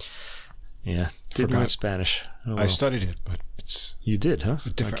 Yeah, didn't learn Spanish. Oh, well. I studied it, but it's... You did, huh? A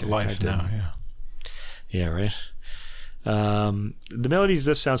different life now, yeah. Yeah, right. The melodies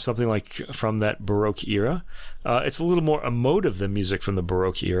does sound something like from that Baroque era. It's a little more emotive than music from the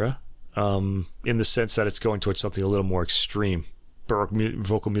Baroque era, in the sense that it's going towards something a little more extreme. Baroque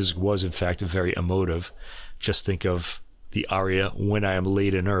vocal music was, in fact, very emotive. Just think of the aria "When I Am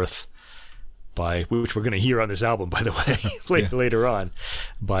Laid in Earth," which we're going to hear on this album, by the way, later on,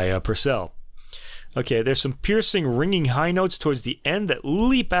 by Purcell. Okay, there's some piercing, ringing high notes towards the end that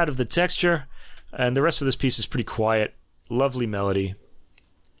leap out of the texture, and the rest of this piece is pretty quiet. Lovely melody.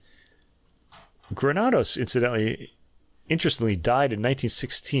 Granados, incidentally, interestingly, died in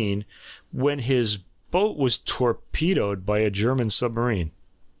 1916 when his boat was torpedoed by a German submarine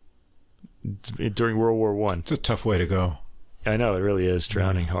during World War I. It's a tough way to go. I know, it really is.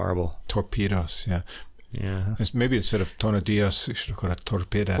 Drowning, horrible. Torpedoes, yeah. Yeah. Maybe instead of tonadillas, you should have called it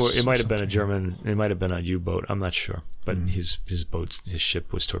torpedas. Or it might have been a German, it might have been a U-boat, I'm not sure. But his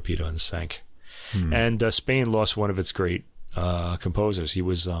ship was torpedoed and sank. And Spain lost one of its great composers. He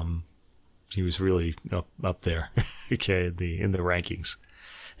was really up there, okay, in the rankings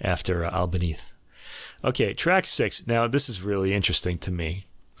after Albéniz. Okay, track 6. Now this is really interesting to me.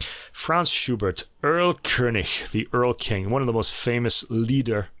 Franz Schubert, Erlkönig, the Earl King, one of the most famous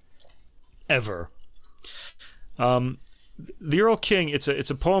lieder ever. The Earl King, it's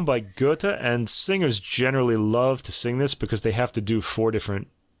a poem by Goethe, and singers generally love to sing this because they have to do 4 different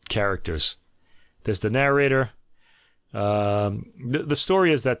characters. There's the narrator. The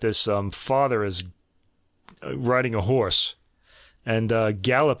story is that this father is riding a horse and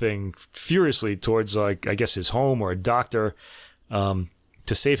galloping furiously towards, I guess, his home or a doctor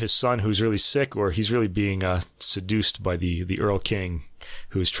to save his son who's really sick, or he's really being seduced by the Earl King,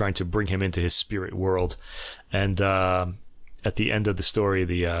 who is trying to bring him into his spirit world. And at the end of the story,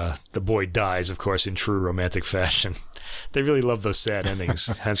 the boy dies, of course, in true romantic fashion. They really love those sad endings.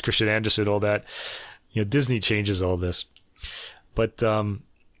 Hans Christian Andersen, all that. Disney changes all this. But there's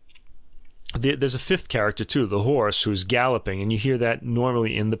a 5th character, too, the horse, who's galloping, and you hear that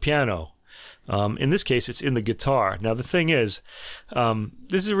normally in the piano. In this case, it's in the guitar. Now, the thing is,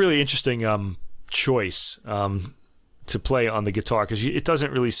 this is a really interesting choice to play on the guitar, because it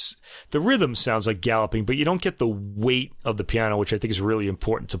doesn't really... The rhythm sounds like galloping, but you don't get the weight of the piano, which I think is really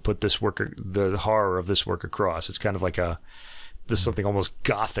important to put the horror of this work across. It's kind of like there's something almost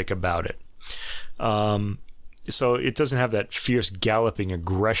gothic about it. So it doesn't have that fierce galloping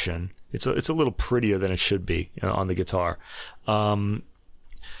aggression. It's a little prettier than it should be on the guitar.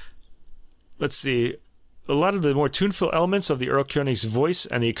 Let's see. A lot of the more tuneful elements of the Erlkönig's voice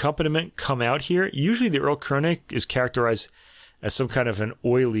and the accompaniment come out here. Usually the Erlkönig is characterized as some kind of an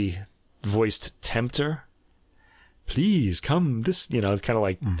oily voiced tempter. Please come, it's kind of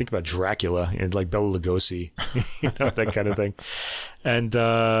like, think about Dracula and like Bela Lugosi, that kind of thing. And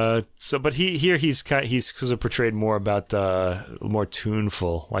but he's sort of portrayed more about more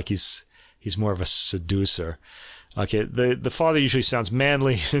tuneful, like he's more of a seducer. Okay, the father usually sounds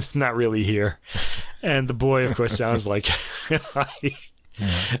manly, not really here, and the boy, of course, sounds like a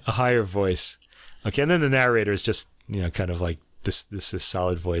higher voice. Okay, and then the narrator is just kind of like this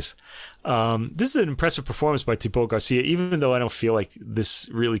solid voice. This is an impressive performance by Thibaut Garcia, even though I don't feel like this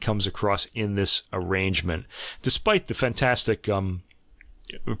really comes across in this arrangement, despite the fantastic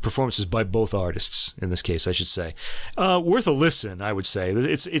performances by both artists, in this case, I should say. Worth a listen, I would say.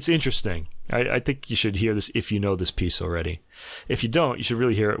 It's interesting. I think you should hear this if you know this piece already. If you don't, you should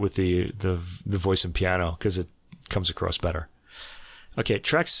really hear it with the voice and piano, because it comes across better. Okay,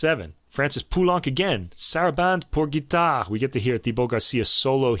 track 7. Francis Poulenc again. Sarabande pour guitare. We get to hear Thibaut Garcia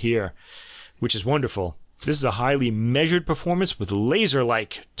solo here, which is wonderful. This is a highly measured performance with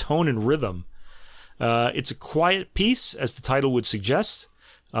laser-like tone and rhythm. It's a quiet piece, as the title would suggest.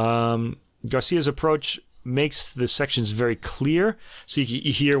 Garcia's approach makes the sections very clear, so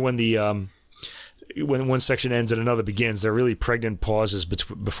you hear when when one section ends and another begins. They're really pregnant pauses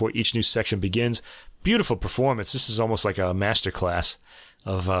before each new section begins. Beautiful performance. This is almost like a masterclass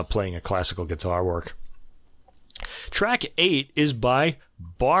of playing a classical guitar work. Track 8 is by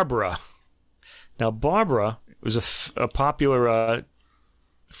Barbara. Now, Barbara was a popular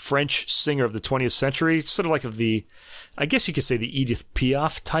French singer of the 20th century, sort of like I guess you could say the Edith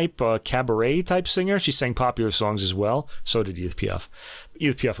Piaf type, cabaret type singer. She sang popular songs as well. So did Edith Piaf.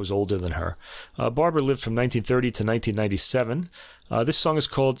 Edith Piaf was older than her. Barbara lived from 1930 to 1997. This song is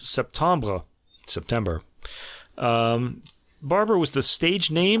called Septembre. Barbara was the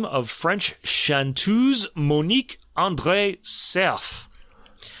stage name of French chanteuse Monique André Cerf.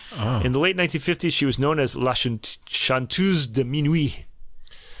 Oh. In the late 1950s, she was known as La Chanteuse de Minuit,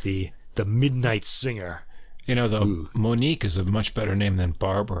 the midnight singer. You know, though, Monique is a much better name than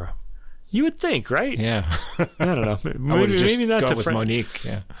Barbara. You would think, right? Yeah. I don't know. Maybe not to Monique.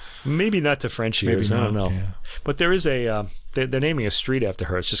 Yeah. Maybe not to French ears. I don't know. Yeah. But there is they're naming a street after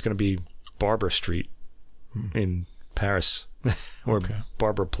her. It's just going to be Barbara Street in Paris. Or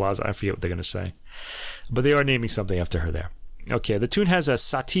Barbara Plaza. I forget what they're going to say. But they are naming something after her there. Okay, the tune has a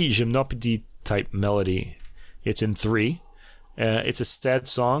Satie Gymnopédie type melody. It's in 3. It's a sad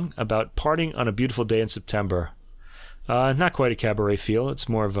song about parting on a beautiful day in September. Not quite a cabaret feel. It's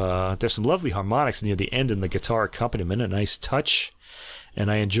more of there's some lovely harmonics near the end in the guitar accompaniment, a nice touch. And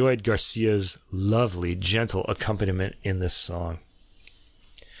I enjoyed Garcia's lovely, gentle accompaniment in this song.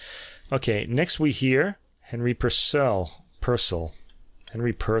 Okay, next we hear Henry Purcell.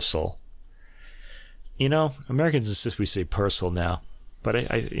 Henry Purcell. You know, Americans insist we say Purcell now.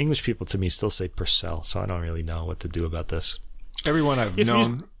 But English people to me still say Purcell, so I don't really know what to do about this. Everyone I've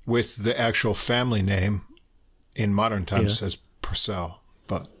known with the actual family name in modern times says Purcell,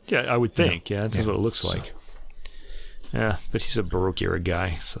 but yeah, I would think. That's what it looks like. Yeah, but he's a Baroque era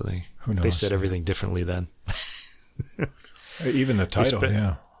guy, so they said everything differently then. Even the title,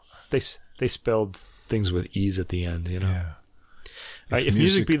 they spelled things with E's at the end, you know. Yeah. If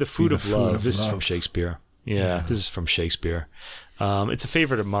music be the food of love, this is from Shakespeare. Yeah, this is from Shakespeare. It's a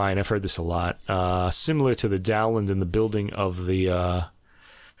favorite of mine. I've heard this a lot. Similar to the Dowland in the building of the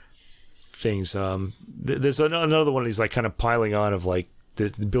things. There's another one of these like kind of piling on of like the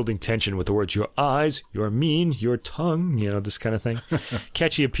building tension with the words your eyes, your mean, your tongue, you know, this kind of thing.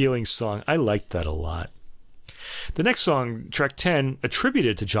 Catchy, appealing song. I liked that a lot. The next song, track 10,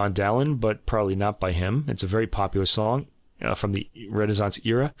 attributed to John Dowland, but probably not by him. It's a very popular song from the Renaissance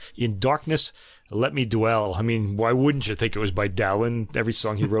era. In Darkness, Let Me Dwell. I mean, why wouldn't you think it was by Dowland? Every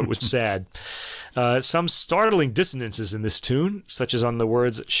song he wrote was sad. Some startling dissonances in this tune, such as on the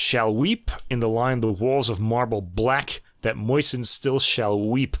words shall weep in the line the walls of marble black that moisten still shall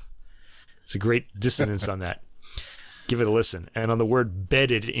weep. It's a great dissonance on that. Give it a listen. And on the word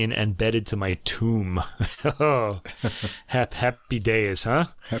bedded in and bedded to my tomb. Oh, happy days, huh?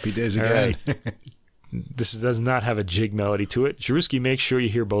 Happy days again. Right. This does not have a jig melody to it. Jaruski, make sure you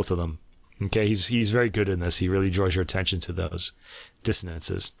hear both of them. Okay, he's very good in this. He really draws your attention to those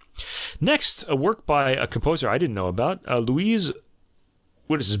dissonances. Next, a work by a composer I didn't know about, Louise,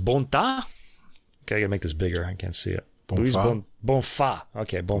 what is this, Bonta? Okay, I gotta make this bigger. I can't see it. Louise Bonfa.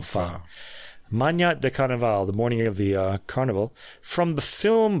 Okay, Bonfa. Magna de Carnaval, the morning of the carnival, from the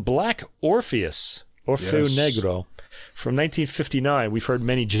film Black Orpheus, Orfeo Negro, from 1959. We've heard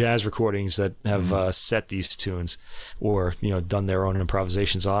many jazz recordings that have set these tunes or, you know, done their own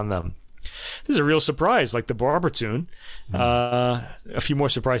improvisations on them. This is a real surprise, like the Barbara tune. A few more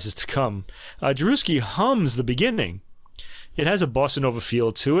surprises to come. Jaruski hums the beginning. It has a bossa nova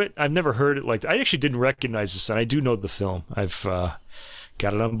feel to it. I've never heard it like that. I actually didn't recognize this, and I do know the film. I've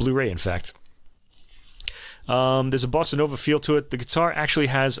got it on Blu-ray, in fact. There's a bossa nova feel to it. The guitar actually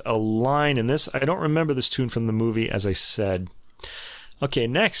has a line in this. I don't remember this tune from the movie, as I said. Okay,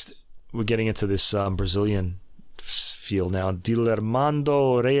 next, we're getting into this Brazilian feel now.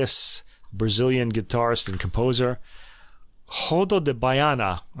 Dilermando Reyes, Brazilian guitarist and composer. Rodo de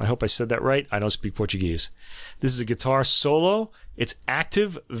Baiana. I hope I said that right. I don't speak Portuguese. This is a guitar solo. It's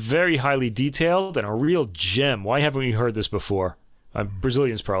active, very highly detailed, and a real gem. Why haven't we heard this before?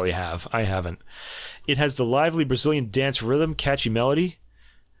 Brazilians probably have. I haven't. It has the lively Brazilian dance rhythm, catchy melody,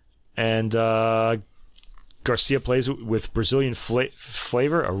 and Garcia plays with Brazilian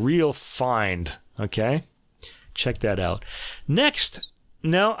flavor. A real find. Okay? Check that out. Next,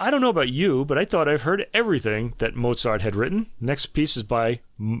 now, I don't know about you, but I thought I've heard everything that Mozart had written. Next piece is by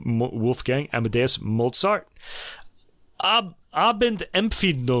Wolfgang Amadeus Mozart.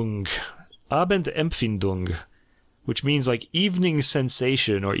 Abendempfindung. Abendempfindung, which means like evening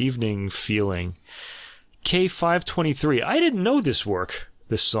sensation or evening feeling. K523. I didn't know this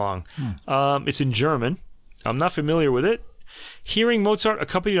song. It's in German. I'm not familiar with it. Hearing Mozart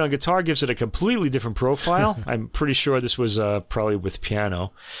accompanied on guitar gives it a completely different profile. I'm pretty sure this was probably with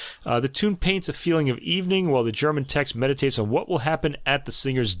piano. The tune paints a feeling of evening while the German text meditates on what will happen at the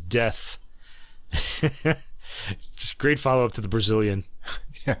singer's death. It's a great follow-up to the Brazilian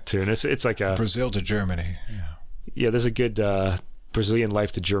tune. It's like a... Brazil to Germany. Yeah, there's a good Brazilian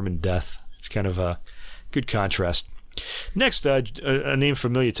life to German death. It's kind of a good contrast. Next, a name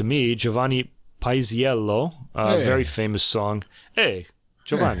familiar to me, Giovanni Paisiello, very famous song. Hey,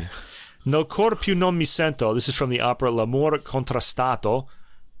 Giovanni. Nel cor più non mi sento. This is from the opera L'amor contrastato,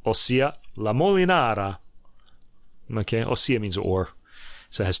 ossia La Molinara. Okay, ossia means or,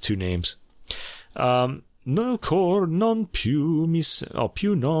 so it has two names. Nel cor non più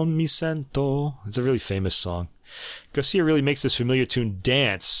non mi sento. It's a really famous song. Garcia really makes this familiar tune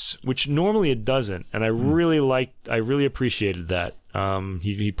dance, which normally it doesn't, and I really appreciated that.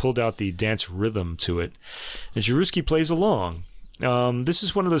 He pulled out the dance rhythm to it, and Jaruski plays along. This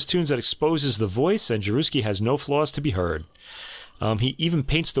is one of those tunes that exposes the voice, and Jaruski has no flaws to be heard. He even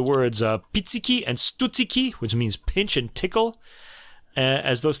paints the words pizzichi and stutziki, which means pinch and tickle,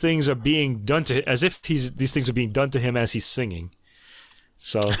 as those things are being done to, as if these things are being done to him as he's singing.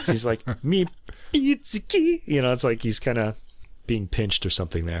 So he's like, me pizzichi, it's like he's kind of being pinched or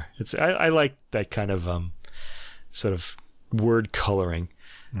something there. I like that kind of sort of word coloring.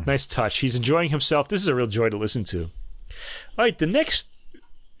 Nice touch. He's enjoying himself. This is a real joy to listen to. All right, the next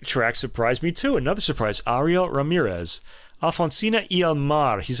track surprised me too. Another surprise, Ariel Ramirez. Alfonsina y el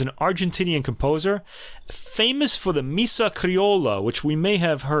Mar. He's an Argentinian composer, famous for the Misa Criolla, which we may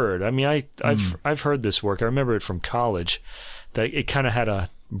have heard. I mean, I've heard this work. I remember it from college. That it kind of had a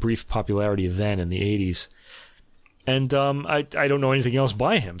brief popularity then in the 80s. And I don't know anything else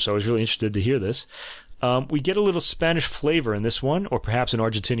by him, so I was really interested to hear this. We get a little Spanish flavor in this one, or perhaps an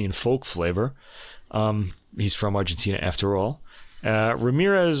Argentinian folk flavor. He's from Argentina after all.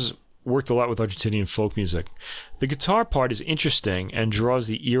 Ramirez worked a lot with Argentinian folk music. The guitar part is interesting and draws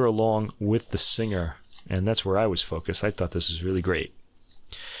the ear along with the singer, and that's where I was focused. I thought this was really great.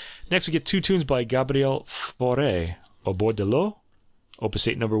 Next, we get two tunes by Gabriel Fauré. Au bord de l'eau, Opus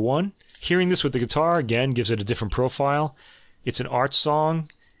 8 number 1. Hearing this with the guitar, again, gives it a different profile. It's an art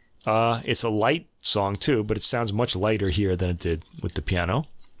song. It's a light song, too, but it sounds much lighter here than it did with the piano.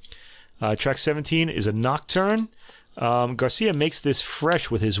 Track 17 is a nocturne. Garcia makes this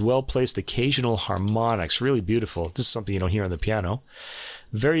fresh with his well-placed occasional harmonics. Really beautiful. This is something you don't hear on the piano.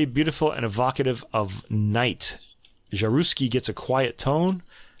 Very beautiful and evocative of night. Jaruski gets a quiet tone,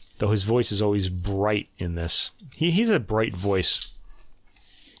 though his voice is always bright in this. He's a bright voice.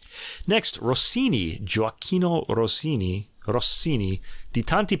 Next, Rossini, Gioacchino Rossini, Di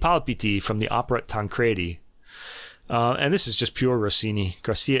Tanti Palpiti from the opera Tancredi. And this is just pure Rossini.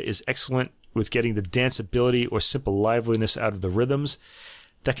 Garcia is excellent with getting the danceability or simple liveliness out of the rhythms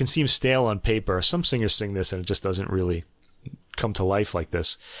that can seem stale on paper. Some singers sing this and it just doesn't really come to life like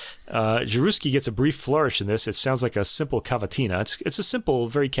this. Jaruski gets a brief flourish in this. It sounds like a simple cavatina. It's a simple,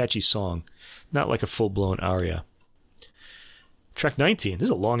 very catchy song, not like a full-blown aria. Track 19. This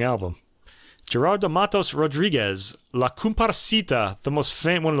is a long album. Gerardo Matos Rodriguez, La Comparsita,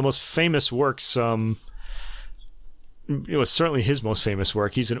 one of the most famous works. It was certainly his most famous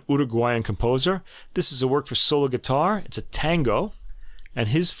work. He's an Uruguayan composer. This is a work for solo guitar. It's a tango. And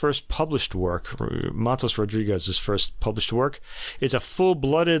his first published work, Matos Rodriguez's first published work, is a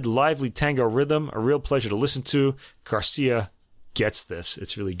full-blooded, lively tango rhythm, a real pleasure to listen to. Garcia gets this.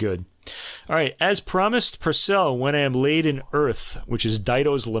 It's really good. All right, as promised, Purcell, When I Am Laid in Earth, which is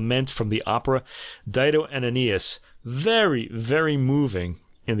Dido's lament from the opera Dido and Aeneas. Very, very moving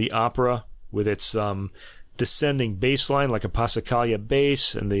in the opera with its descending bass line like a Passacaglia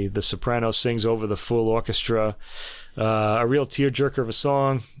bass, and the soprano sings over the full orchestra. A real tearjerker of a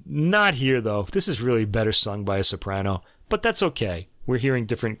song. Not here, though. This is really better sung by a soprano, but that's okay. We're hearing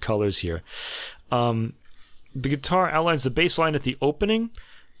different colors here. The guitar outlines the bass line at the opening,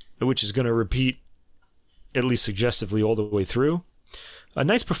 which is going to repeat, at least suggestively, all the way through. A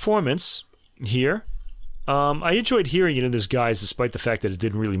nice performance here. I enjoyed hearing it in this guise, despite the fact that it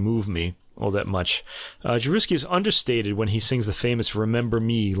didn't really move me all that much. Jaruski is understated when he sings the famous "Remember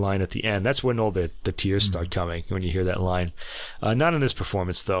Me" line at the end. That's when all the tears start coming, when you hear that line. Not in this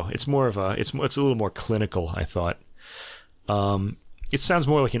performance, though. It's more of it's a little more clinical, I thought. It sounds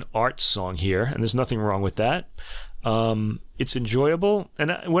more like an art song here, and there's nothing wrong with that. It's enjoyable,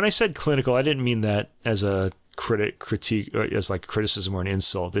 and when I said clinical, I didn't mean that as a critique, or as like criticism or an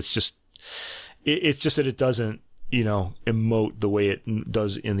insult. It's just that it doesn't, emote the way it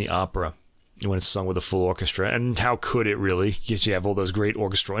does in the opera when it's sung with a full orchestra. And how could it really? You have all those great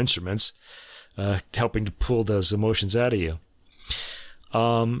orchestral instruments helping to pull those emotions out of you.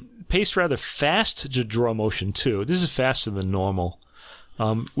 Paced rather fast to draw emotion too. This is faster than normal,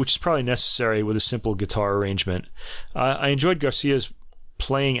 which is probably necessary with a simple guitar arrangement. I enjoyed Garcia's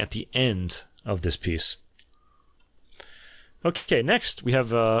playing at the end of this piece. Okay, next we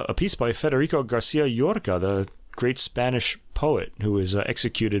have a piece by Federico Garcia Lorca, the great Spanish poet who was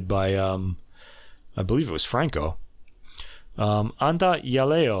executed by, I believe it was Franco. Anda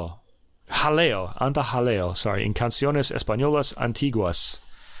Jaleo, in Canciones Españolas Antiguas.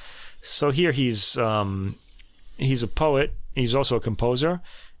 So here he's a poet. He's also a composer,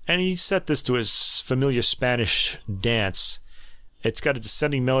 and he set this to his familiar Spanish dance. It's got a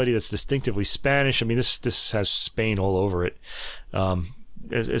descending melody that's distinctively Spanish. I mean, this has Spain all over it,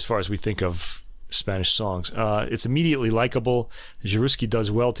 as far as we think of Spanish songs. It's immediately likable. Jaruski does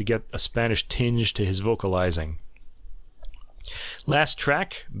well to get a Spanish tinge to his vocalizing. Last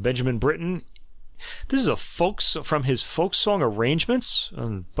track, Benjamin Britten. This is from his folk song arrangements,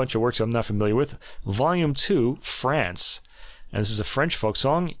 a bunch of works I'm not familiar with. Volume 2, France. And this is a French folk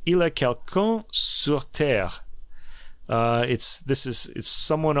song, Il est quelqu'un sur terre. There's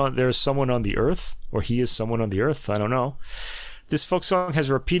someone on the earth, or he is someone on the earth. I don't know. This folk song has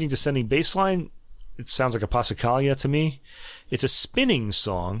a repeating descending bass line. It sounds like a Passacaglia to me. It's a spinning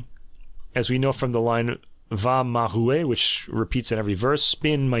song, as we know from the line Va ma roue, which repeats in every verse,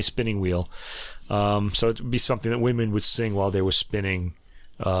 spin my spinning wheel. So it would be something that women would sing while they were spinning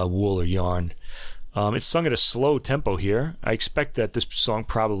wool or yarn. It's sung at a slow tempo here. I expect that this song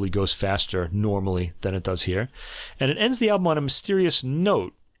probably goes faster normally than it does here. And it ends the album on a mysterious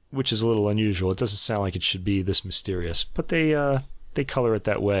note, which is a little unusual. It doesn't sound like it should be this mysterious, but they color it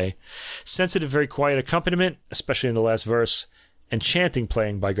that way. Sensitive, very quiet accompaniment, especially in the last verse, and chanting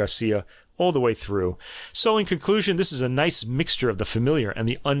playing by Garcia all the way through. So in conclusion, this is a nice mixture of the familiar and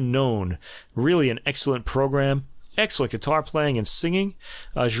the unknown. Really an excellent program. Excellent guitar playing and singing.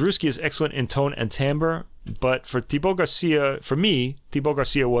 Jaruski is excellent in tone and timbre, but for me, Thibaut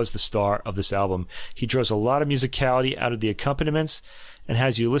Garcia was the star of this album. He draws a lot of musicality out of the accompaniments and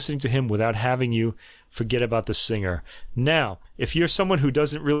has you listening to him without having you forget about the singer. Now, if you're someone who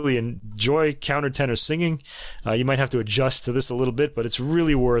doesn't really enjoy countertenor singing, you might have to adjust to this a little bit, but it's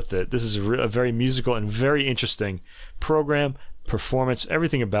really worth it. This is a very musical and very interesting program, performance.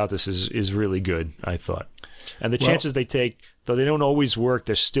 Everything about this is really good, I thought. And the chances they take, though they don't always work,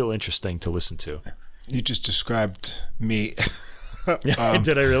 they're still interesting to listen to. You just described me.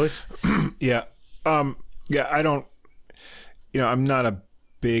 Did I really? Yeah. I don't, I'm not a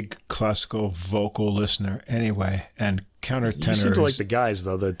big classical vocal listener anyway, and countertenor. You seem to like the guys,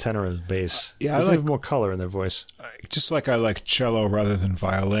 though, the tenor and bass. Yeah, they have more color in their voice. Just like I like cello rather than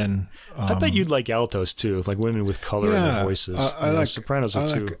violin. I bet you'd like altos, too, like women with color in their voices. I like sopranos,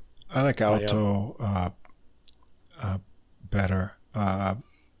 too. I like alto better.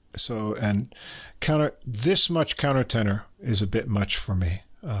 And this much countertenor is a bit much for me.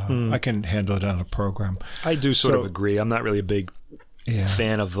 I can handle it on a program. I do sort of agree. I'm not really a big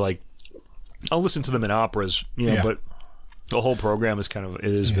fan of I'll listen to them in operas, but the whole program is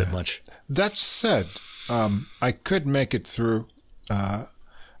a bit much. That said, I could make it through. I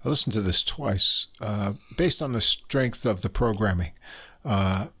listened to this twice, based on the strength of the programming.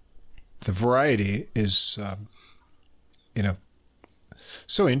 The variety is,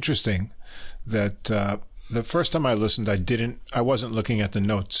 so interesting that the first time I listened, I wasn't looking at the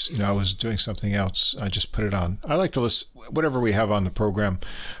notes. I was doing something else. I just put it on. I like to listen, whatever we have on the program,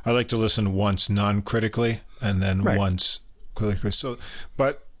 I like to listen once non-critically and then once critically. So,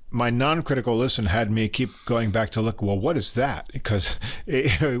 but my non-critical listen had me keep going back to look, well, what is that? Because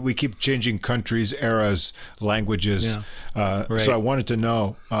we keep changing countries, eras, languages. So I wanted to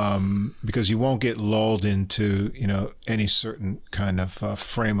know, because you won't get lulled into, any certain kind of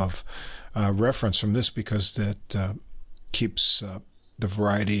frame of reference from this, because that keeps the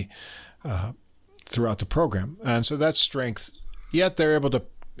variety throughout the program. And so that's strength. Yet they're able to,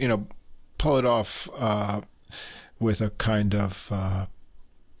 pull it off with a kind of, how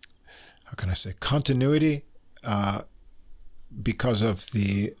can I say, continuity, because of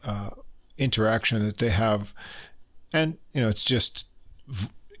the interaction that they have. And, it's just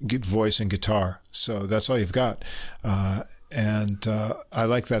voice and guitar. So that's all you've got. And I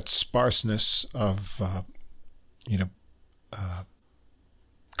like that sparseness of,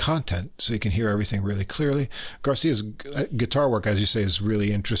 content, so you can hear everything really clearly. Garcia's guitar work, as you say, is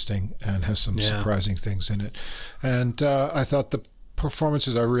really interesting and has some surprising things in it. And I thought the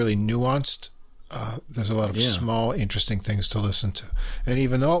performances are really nuanced. There's a lot of small, interesting things to listen to. And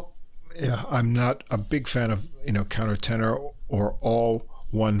even though I'm not a big fan of, countertenor or all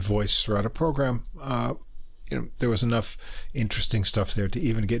one voice throughout a program, there was enough interesting stuff there to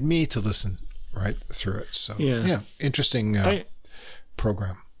even get me to listen right through it. So, interesting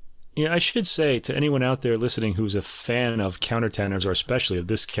program. Yeah, I should say to anyone out there listening who's a fan of countertenors, or especially of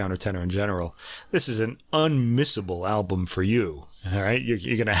this countertenor in general, this is an unmissable album for you. All right,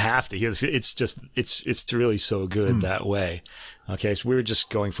 you're going to have to hear this. It's really so good that way. Okay, so we're just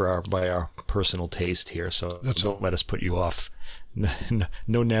going by our personal taste here, so don't let us put you off.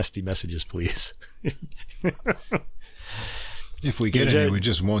 No nasty messages, please. If we get any, we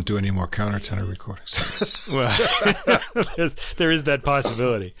just won't do any more countertenor recordings. Well, there is that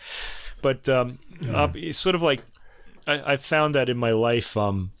possibility. But it's sort of like I've found that in my life,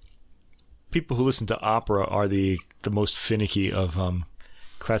 people who listen to opera are the most finicky of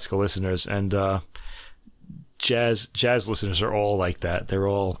classical listeners, and jazz listeners are all like that. They're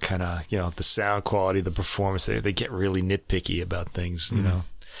all kind of, the sound quality, the performance. They get really nitpicky about things, you know.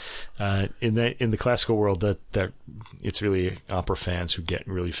 In the classical world, that it's really opera fans who get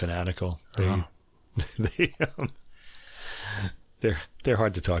really fanatical. They're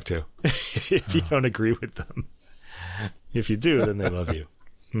hard to talk to if you don't agree with them. If you do, then they love you.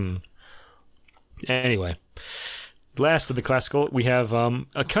 Anyway, last of the classical, we have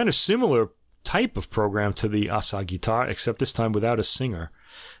a kind of similar type of program to the Assa guitar, except this time without a singer.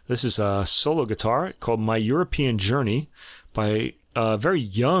 This is a solo guitar called My European Journey by a very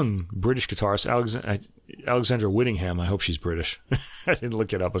young British guitarist, Alexandra Whittingham. I hope she's British. I didn't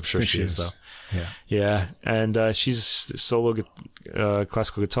look it up. I'm sure she is, though. Yeah. And she's solo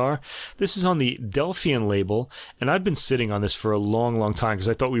classical guitar. This is on the Delphian label, and I've been sitting on this for a long, long time because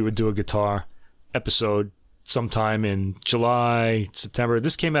I thought we would do a guitar episode sometime in July, September.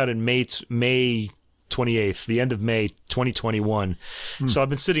 This came out in May 28th, the end of May 2021. So I've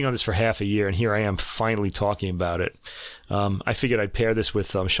been sitting on this for half a year, and here I am finally talking about it. I figured I'd pair this with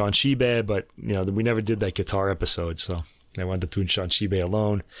Sean Shibe, but we never did that guitar episode, so I wound up doing Sean Shibe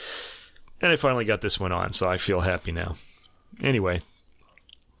alone. And I finally got this one on, so I feel happy now. Anyway,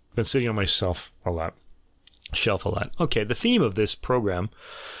 been sitting on my shelf a lot. Okay, the theme of this program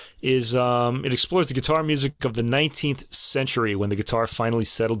is it explores the guitar music of the 19th century when the guitar finally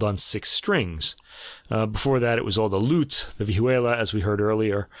settled on 6 strings. Before that, it was all the lute, the vihuela, as we heard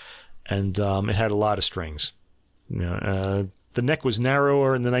earlier, and it had a lot of strings. The neck was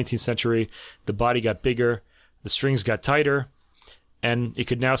narrower in the 19th century, the body got bigger, the strings got tighter, and it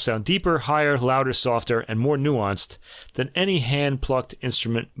could now sound deeper, higher, louder, softer, and more nuanced than any hand-plucked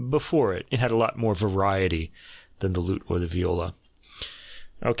instrument before it. It had a lot more variety than the lute or the viola.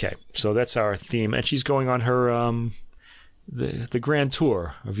 Okay, so that's our theme, and she's going on her the grand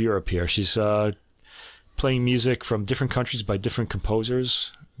tour of Europe here. She's playing music from different countries by different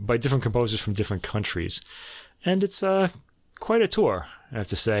composers from different countries, and it's quite a tour, I have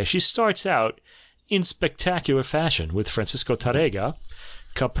to say. She starts out in spectacular fashion with Francisco Tárrega,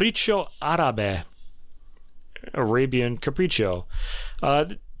 Capriccio Árabe, Arabian Capriccio.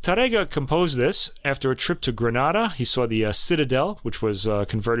 Tárrega composed this after a trip to Granada. He saw the citadel, which was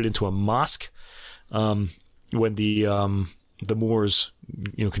converted into a mosque when the Moors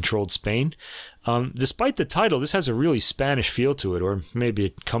controlled Spain. Despite the title, this has a really Spanish feel to it, or maybe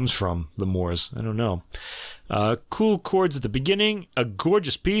it comes from the Moors. I don't know. Cool chords at the beginning, a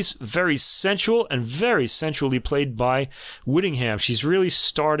gorgeous piece, very sensual and very sensually played by Whittingham. She's really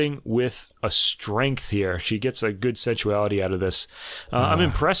starting with a strength here. She gets a good sensuality out of this. I'm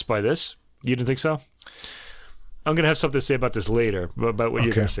impressed by this. You didn't think so? I'm going to have something to say about this later, about what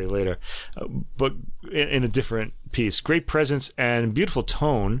you're going to say later, but in a different piece. Great presence and beautiful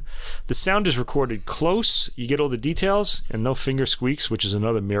tone. The sound is recorded close. You get all the details and no finger squeaks, which is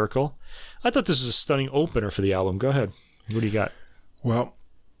another miracle. I thought this was a stunning opener for the album. Go ahead. What do you got? Well,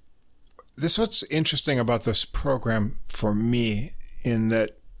 this is what's interesting about this program for me, in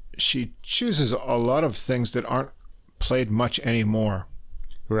that she chooses a lot of things that aren't played much anymore.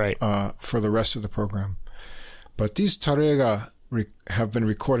 Right. For the rest of the program. But these Tárrega have been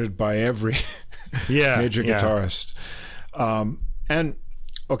recorded by every major guitarist. And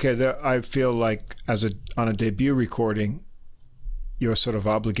okay, I feel like on a debut recording, you're sort of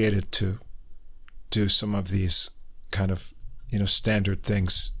obligated to do some of these kind of standard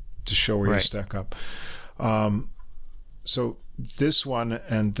things to show where you stack up. So this one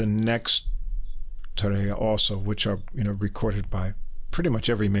and the next Tárrega also, which are recorded by pretty much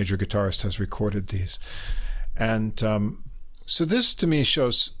every major guitarist, has recorded these. And so this to me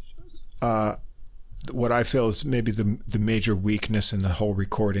shows what I feel is maybe the major weakness in the whole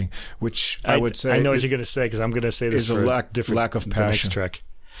recording, which I would say. I know what you're going to say, because I'm going to say this is a lack of passion. The next track.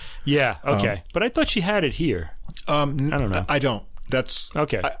 Yeah, okay. But I thought she had it here. I don't know. I don't. That's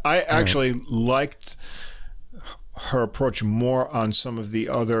okay. I actually liked her approach more on some of the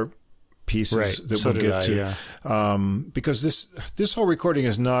other pieces that we'll get to. Because this whole recording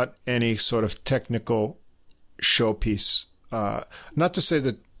is not any sort of technical showpiece. Not to say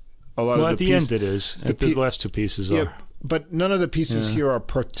that a lot of the at the end it is. The last two pieces are. But none of the pieces here are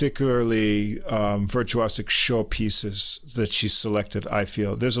particularly virtuosic showpieces that she selected, I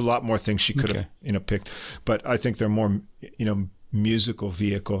feel. There's a lot more things she could have picked, but I think they're more musical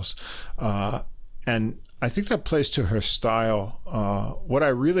vehicles. And I think that plays to her style. What I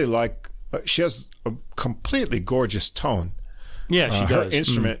really like, she has a completely gorgeous tone. Yeah, she does. Her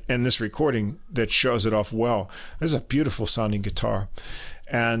instrument in this recording that shows it off well. There's a beautiful sounding guitar.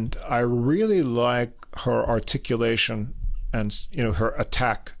 And I really like her articulation and, her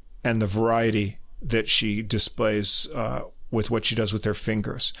attack and the variety that she displays with what she does with her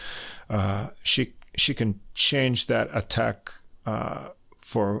fingers. She can change that attack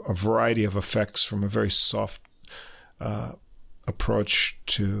for a variety of effects, from a very soft approach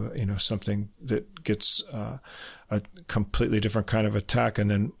to something that gets a completely different kind of attack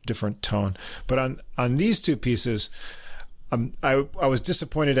and then different tone. But on these two pieces, I was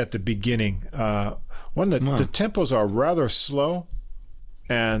disappointed at the beginning. The tempos are rather slow,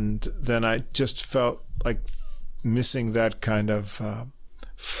 and then I just felt like missing that kind of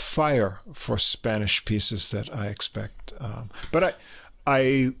fire for Spanish pieces that I expect. But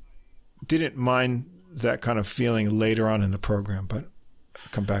I didn't mind that kind of feeling later on in the program, but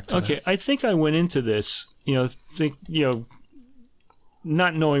I'll come back to that. Okay, I think I went into this,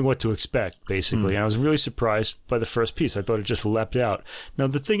 not knowing what to expect, basically. And I was really surprised by the first piece. I thought it just leapt out. Now,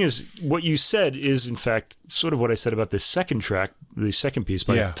 the thing is, what you said is, in fact, sort of what I said about this second track, the second piece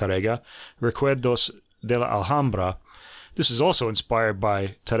by Tárrega, Recuerdos de la Alhambra. This is also inspired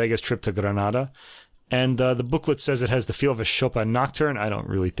by Tárrega's trip to Granada. And the booklet says it has the feel of a Chopin nocturne. I don't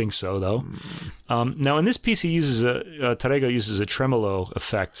really think so, though. Now, in this piece, Tárrega uses a tremolo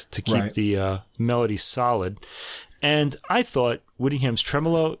effect to keep the melody solid. And I thought Whittingham's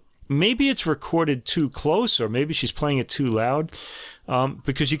tremolo, maybe it's recorded too close, or maybe she's playing it too loud,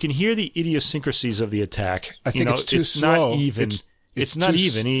 because you can hear the idiosyncrasies of the attack. I think it's too slow. Not even. It's not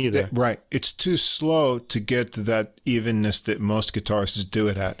even either. Right. It's too slow to get to that evenness that most guitarists do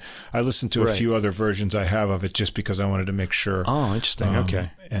it at. I listened to a few other versions I have of it just because I wanted to make sure. Oh, interesting. Okay.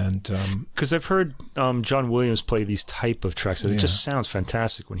 And because I've heard John Williams play these type of tracks, and it just sounds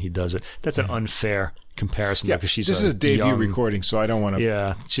fantastic when he does it. that's an unfair comparison, because this is a debut recording, so I don't want to.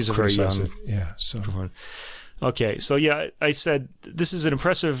 Yeah, she's a very young. So. Okay, so I said this is an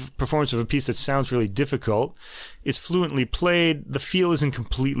impressive performance of a piece that sounds really difficult. It's fluently played. The feel isn't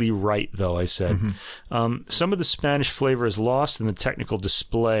completely right, though, I said. Some of the Spanish flavor is lost in the technical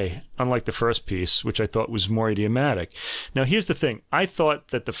display, unlike the first piece, which I thought was more idiomatic. Now, here's the thing. I thought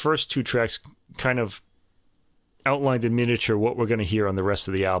that the first two tracks kind of outlined in miniature what we're going to hear on the rest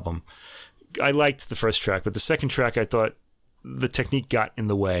of the album. I liked the first track, but the second track I thought the technique got in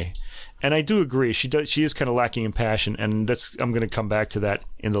the way. And I do agree. She is kind of lacking in passion, and I'm going to come back to that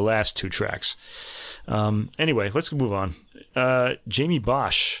in the last two tracks. Anyway, let's move on. Jamie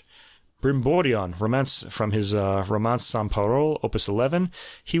Bosch, Brimborion, romance from his Romance sans parole, Opus 11.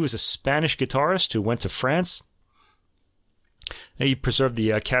 He was a Spanish guitarist who went to France. He preserved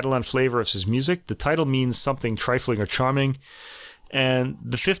the Catalan flavor of his music. The title means something trifling or charming. And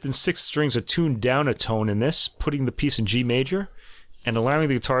the fifth and sixth strings are tuned down a tone in this, putting the piece in G major and allowing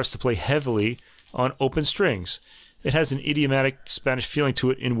the guitarist to play heavily on open strings. It has an idiomatic Spanish feeling to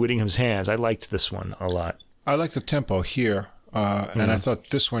it in Whittingham's hands. I liked this one a lot. I like the tempo here, and I thought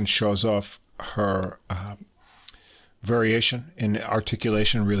this one shows off her variation in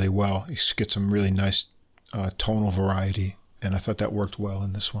articulation really well. You get some really nice tonal variety, and I thought that worked well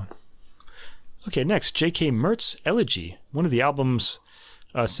in this one. Okay, next, J.K. Mertz, Elegy, one of the album's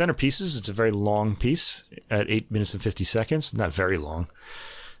centerpieces. It's a very long piece at 8 minutes and 50 seconds. Not very long.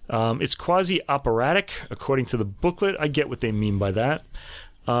 It's quasi-operatic, according to the booklet. I get what they mean by that.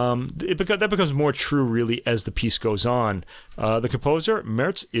 That becomes more true, really, as the piece goes on. The composer,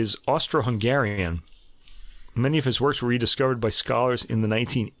 Mertz, is Austro-Hungarian. Many of his works were rediscovered by scholars in the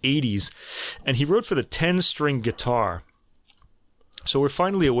 1980s, and he wrote for the 10-string guitar. So we're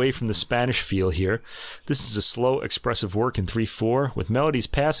finally away from the Spanish feel here. This is a slow, expressive work in 3/4, with melodies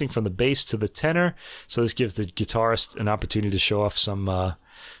passing from the bass to the tenor. So this gives the guitarist an opportunity to show off some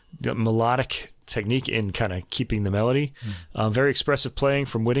melodic technique in kind of keeping the melody. Very expressive playing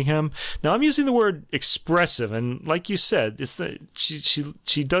from Whittingham. Now, I'm using the word expressive, and like you said,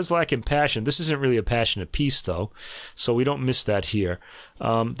 she does lack in passion. This isn't really a passionate piece, though, so we don't miss that here.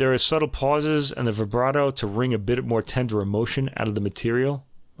 There are subtle pauses and the vibrato to wring a bit more tender emotion out of the material.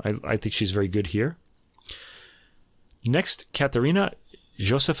 I think she's very good here. Next, Katharina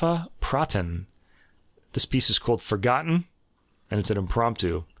Josefa Praten. This piece is called Forgotten, and it's an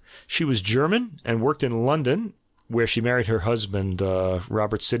impromptu. She was German and worked in London, where she married her husband,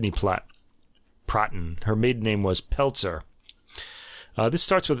 Robert Sidney Praten. Her maiden name was Peltzer. This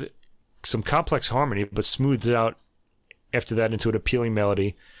starts with some complex harmony, but smooths out after that into an appealing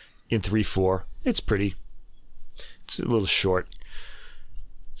melody in 3/4. It's pretty. It's a little short.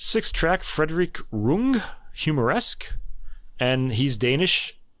 Sixth track, Frederick Rung, Humoresque. And he's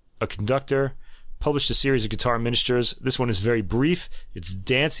Danish, a conductor, published a series of guitar miniatures. This one is very brief. It's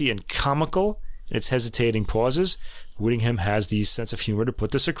dancey and comical in its hesitating pauses. Whittingham has the sense of humor to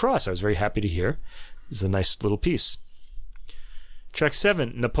put this across. I was very happy to hear. This is a nice little piece. Track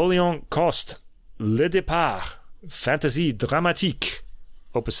 7, Napoleon Coste, Le Départ, Fantaisie Dramatique,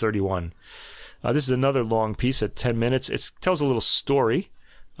 Opus 31. This is another long piece at 10 minutes. It tells a little story.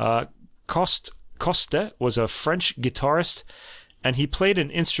 Coste was a French guitarist, and he played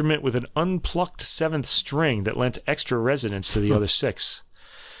an instrument with an unplucked seventh string that lent extra resonance to the other six.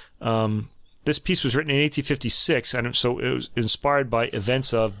 This piece was written in 1856, and so it was inspired by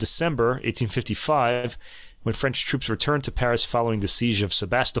events of December 1855, when French troops returned to Paris following the siege of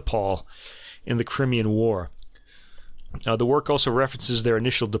Sebastopol in the Crimean War. The work also references their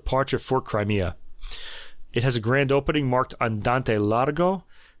initial departure for Crimea. It has a grand opening marked Andante Largo,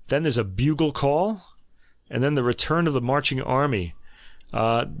 then there's a bugle call, and then the return of the marching army.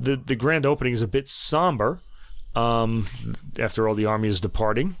 The grand opening is a bit somber, after all the army is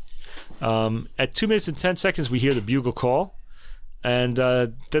departing. At 2 minutes and 10 seconds, we hear the bugle call. And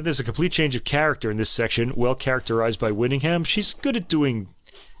then there's a complete change of character in this section, well characterized by Whittingham. She's good at doing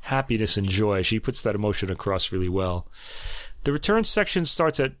happiness and joy. She puts that emotion across really well. The return section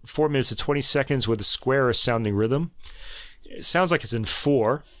starts at 4 minutes and 20 seconds with a square sounding rhythm. It sounds like it's in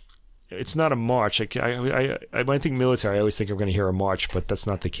 4. It's not a march. I might think military. I always think I'm going to hear a march, but that's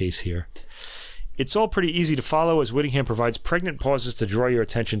not the case here. It's all pretty easy to follow as Whittingham provides pregnant pauses to draw your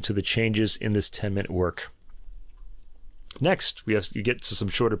attention to the changes in this 10-minute work. Next, you get to some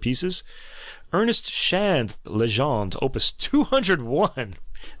shorter pieces. Ernest Shand, Legende, Opus 201.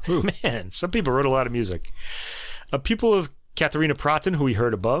 Ooh. Man, some people wrote a lot of music. A pupil of Katharina Praten, who we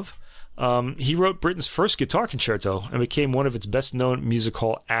heard above. He wrote Britain's first guitar concerto and became one of its best-known music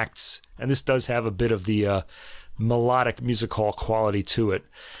hall acts. And this does have a bit of the melodic music hall quality to it.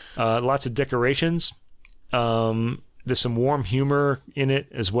 Lots of decorations. There's some warm humor in it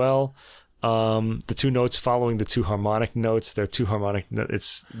as well. The two notes following the two harmonic notes. They're two harmonic. And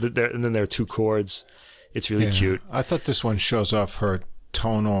then there are two chords. It's really cute. I thought this one shows off her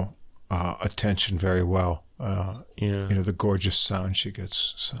tonal attention very well. The gorgeous sound she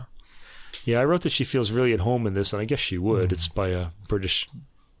gets. So. Yeah, I wrote that she feels really at home in this, and I guess she would. Mm. It's by a British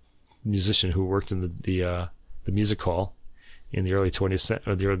musician who worked in the music hall in the early 20th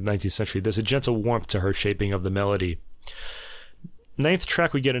or the early 19th century. There's a gentle warmth to her shaping of the melody. Ninth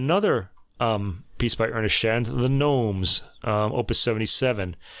track, we get another piece by Ernest Shand, The Gnomes, Opus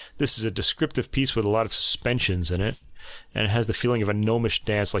 77. This is a descriptive piece with a lot of suspensions in it, and it has the feeling of a gnomish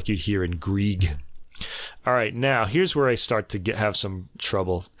dance like you'd hear in Grieg. All right, now here's where I start to have some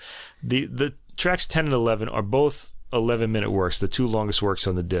trouble. The tracks 10 and 11 are both 11-minute works, the two longest works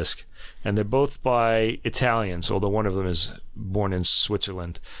on the disc, and they're both by Italians, although one of them is born in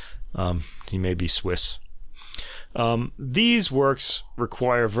Switzerland. He may be Swiss. These works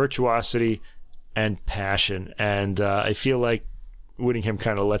require virtuosity and passion, and I feel like Whittingham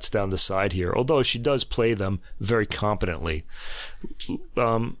kind of lets down the side here, although she does play them very competently.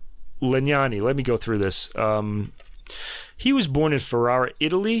 Legnani, let me go through this. He was born in Ferrara,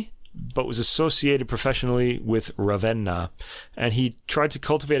 Italy, but was associated professionally with Ravenna, and he tried to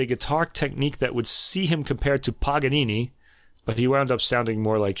cultivate a guitar technique that would see him compared to Paganini, but he wound up sounding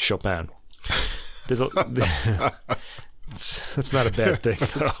more like Chopin. That's not a bad thing,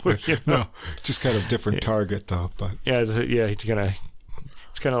 though. No, just kind of different target, though. But it's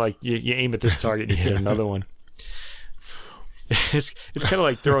kind of like you aim at this target and you hit another one. It's kind of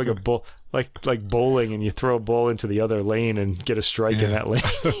like throwing a ball, like bowling, and you throw a ball into the other lane and get a strike in that lane.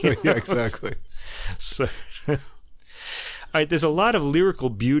 Yeah, exactly. So, all right, there's a lot of lyrical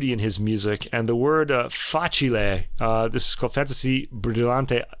beauty in his music, and the word facile, this is called Fantaisie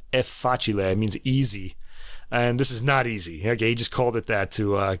Brillante e Facile. It means easy, and this is not easy. Okay, he just called it that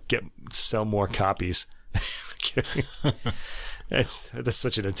to sell more copies. That's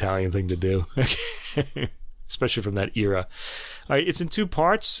such an Italian thing to do. Especially from that era. All right, it's in two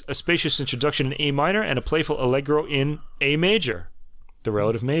parts, a spacious introduction in A minor and a playful allegro in A major. The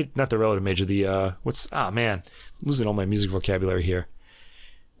relative major, not the relative major, losing all my music vocabulary here.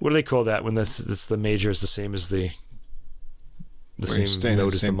 What do they call that when the major is the same as the same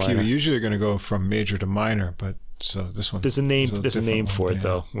note as the minor? Key. Usually you're going to go from major to minor, but so this one. There's a name for it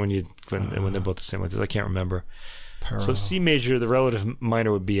though when they're both the same. I can't remember. Parallel. So C major, the relative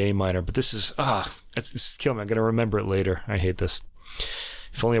minor would be A minor, but this is it's killing me. I'm going to remember it later. I hate this.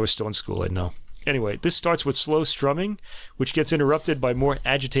 If only I was still in school, I'd know. Anyway, this starts with slow strumming, which gets interrupted by more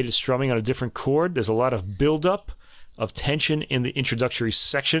agitated strumming on a different chord. There's a lot of build-up of tension in the introductory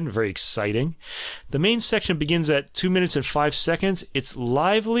section. Very exciting. The main section begins at 2 minutes and 5 seconds. It's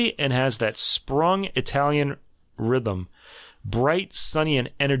lively and has that sprung Italian rhythm. Bright, sunny, and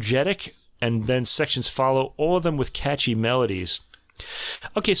energetic. And then sections follow, all of them with catchy melodies.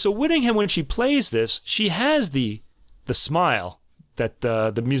 Okay, so Whittingham, when she plays this, she has the smile that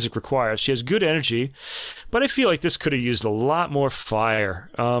the music requires. She has good energy, but I feel like this could have used a lot more fire.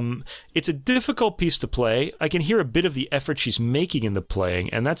 It's a difficult piece to play. I can hear a bit of the effort she's making in the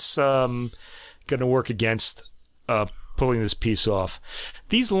playing, and that's going to work against pulling this piece off.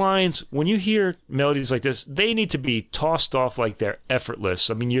 These lines, when you hear melodies like this, they need to be tossed off like they're effortless.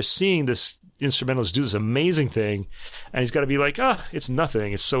 I mean, you're seeing this instrumentalist do this amazing thing, and he's got to be like, it's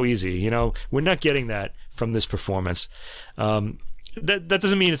nothing. It's so easy. You know, we're not getting that from this performance. That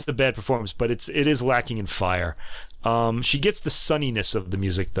doesn't mean it's a bad performance, but it is lacking in fire. She gets the sunniness of the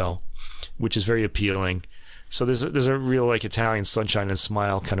music, though, which is very appealing. So there's a real like Italian sunshine and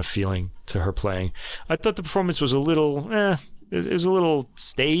smile kind of feeling to her playing. I thought the performance was a little, it was a little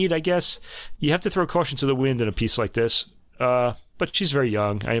staid, I guess. You have to throw caution to the wind in a piece like this. But she's very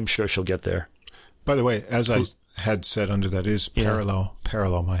young. I am sure she'll get there. By the way, as I had said under that, is parallel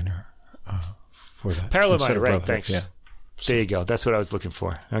minor for that. Parallel minor, right? Thanks. Yeah. There you go. That's what I was looking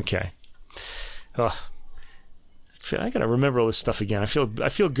for. Okay. Oh, I gotta remember all this stuff again. I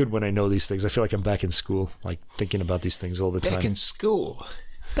feel good when I know these things. I feel like I'm back in school, like thinking about these things all the time. Back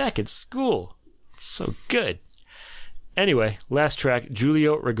in school. It's so good. Anyway, last track,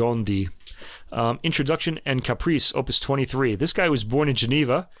 Giulio Ragondi. Introduction and Caprice, Opus 23. This guy was born in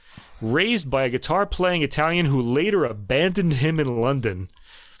Geneva, raised by a guitar-playing Italian who later abandoned him in London.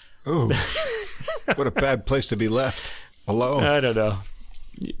 Ooh, what a bad place to be left alone. I don't know.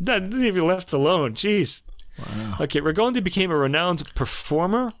 Not even left alone. Jeez. Wow. Okay, Ragondi became a renowned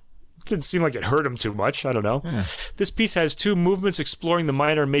performer. Didn't seem like it hurt him too much. I don't know. Yeah. This piece has two movements exploring the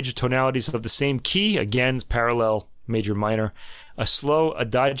minor and major tonalities of the same key. Again, parallel major minor. A slow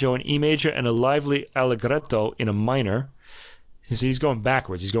adagio in E major and a lively allegretto in a minor. He's going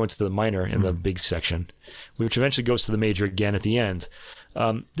backwards. He's going to the minor in the big section, which eventually goes to the major again at the end.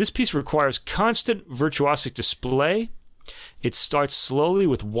 This piece requires constant virtuosic display. It starts slowly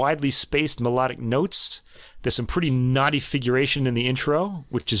with widely spaced melodic notes. There's some pretty naughty figuration in the intro,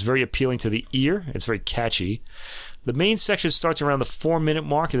 which is very appealing to the ear. It's very catchy. The main section starts around the 4-minute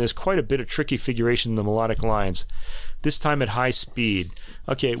mark, and there's quite a bit of tricky figuration in the melodic lines, this time at high speed.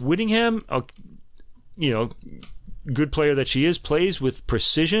 Okay, Whittingham, good player that she is, plays with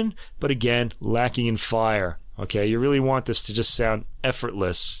precision, but again, lacking in fire. Okay, you really want this to just sound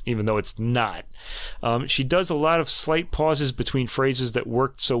effortless, even though it's not. She does a lot of slight pauses between phrases that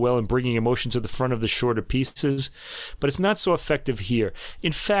worked so well in bringing emotion to the front of the shorter pieces, but it's not so effective here.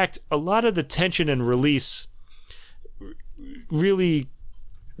 In fact, a lot of the tension and release really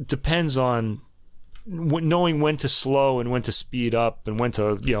depends on knowing when to slow and when to speed up and when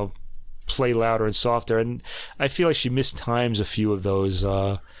to, play louder and softer. And I feel like she mistimes a few of those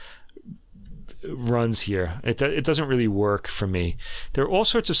runs here. It doesn't really work for me. There are all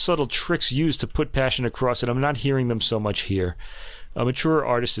sorts of subtle tricks used to put passion across, and I'm not hearing them so much here. A mature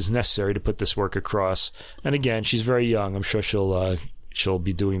artist is necessary to put this work across. And again, she's very young. I'm sure she'll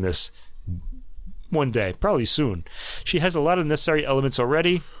be doing this one day, probably soon. She has a lot of necessary elements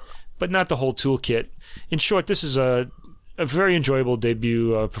already, but not the whole toolkit. In short, this is a very enjoyable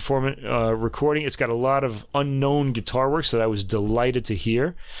debut performance recording. It's got a lot of unknown guitar works that I was delighted to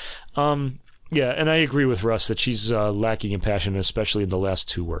hear. Yeah, and I agree with Russ that she's lacking in passion, especially in the last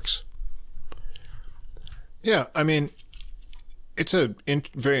two works. Yeah, I mean, it's a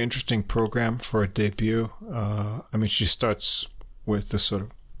very interesting program for a debut. She starts with the sort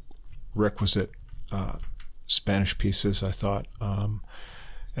of requisite Spanish pieces, I thought,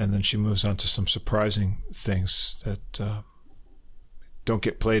 and then she moves on to some surprising things that don't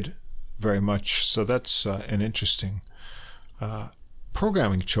get played very much. So that's an interesting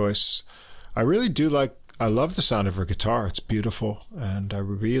programming choice. I really do I love the sound of her guitar. It's beautiful, and I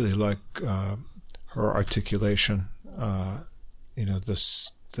really like her articulation.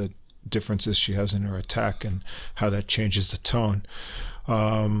 The differences she has in her attack and how that changes the tone.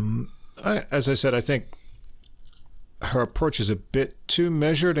 As I said, I think her approach is a bit too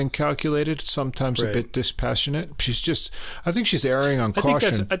measured and calculated, sometimes a bit dispassionate. I think she's erring on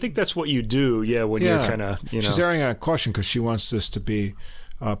caution. I think that's what you do, when you're kind of, She's erring on caution because she wants this to be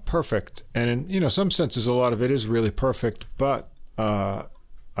perfect. And in, some senses, a lot of it is really perfect, but I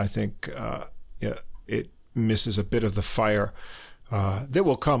think, it misses a bit of the fire that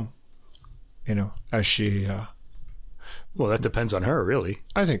will come, as she Well, that depends on her, really.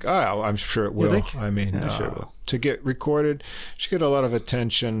 I think. I'm sure it will. I mean, sure it will. To get recorded, she get a lot of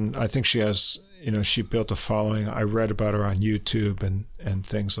attention. I think she has. She built a following. I read about her on YouTube and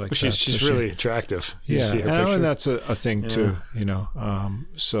things like that. She's really attractive. You see her picture. And that's a thing too.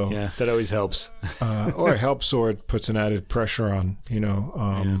 So yeah, that always helps. Or it helps, or it puts an added pressure on.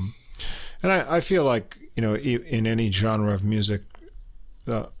 And I feel like in any genre of music,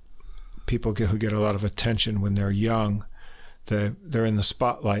 people who get a lot of attention when they're young, they're in the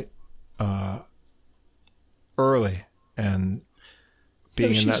spotlight early, and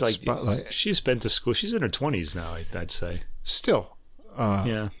being in that spotlight. She's been to school. She's in her 20s now, I'd say. Still,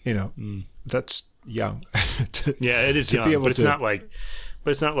 that's young. Yeah, it is young, but it's not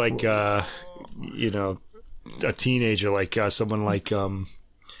like a teenager, like someone like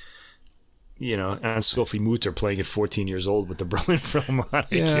Anne-Sophie Mutter playing at 14 years old with the Berlin Philharmonic.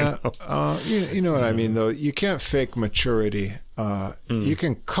 Yeah, you know what I mean, though. You can't fake maturity. You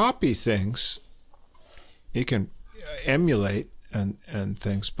can copy things. You can emulate and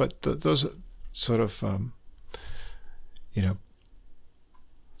things, but those sort of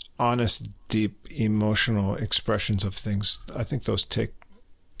honest, deep, emotional expressions of things, I think those take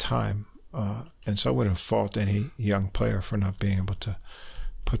time, and so I wouldn't fault any young player for not being able to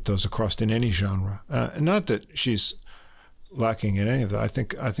put those across in any genre. Not that she's lacking in any of that. I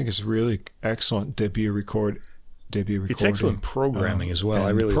think it's really excellent debut recording. It's excellent programming as well. I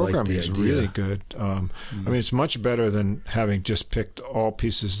really like the idea. Programming is really good. I mean, it's much better than having just picked all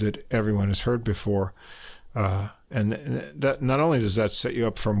pieces that everyone has heard before. And that not only does that set you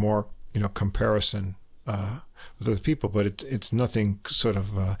up for more, comparison with other people, but it's nothing sort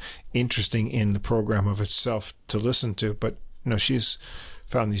of interesting in the program of itself to listen to. But she's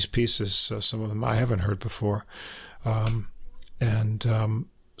found these pieces, some of them I haven't heard before, so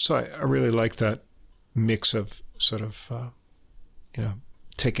I really like that mix of sort of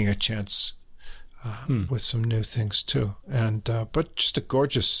taking a chance with some new things too, and but just a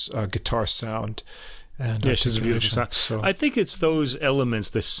gorgeous guitar sound. And yeah, she's a beautiful sound. So I think it's those elements,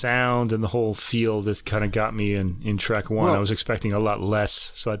 the sound and the whole feel, that kind of got me in track one. I was expecting a lot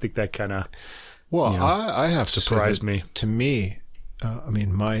less, so I think that kind of I have surprised me. To me, I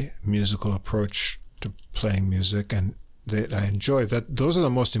mean, my musical approach to playing music and that I enjoy, those are the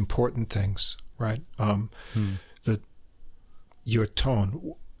most important things, right? Your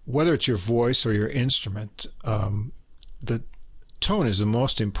tone, whether it's your voice or your instrument, the tone is the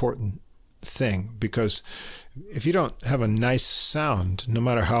most important thing, because if you don't have a nice sound, no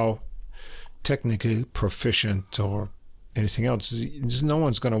matter how technically proficient or anything else, no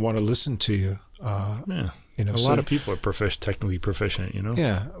one's going to want to listen to you. A lot of people are technically proficient,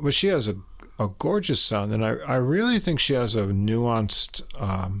 Yeah, but she has a gorgeous sound, and I really think she has a nuanced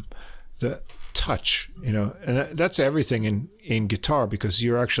the touch, and that's everything in guitar, because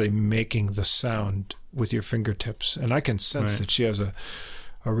you're actually making the sound with your fingertips, and I can sense that she has a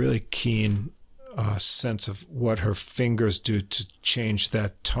really keen sense of what her fingers do to change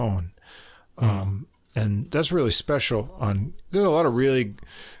that tone. And that's really special. There's a lot of really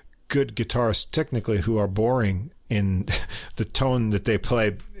good guitarists technically who are boring in the tone that they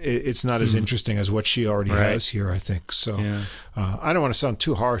play. It's not as interesting as what she already has here, I think. So I don't want to sound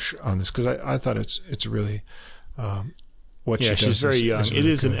too harsh on this, because I thought it's really what she does. She's very young. Really it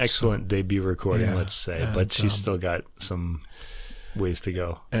is an excellent debut recording, let's say, but she's still got some ways to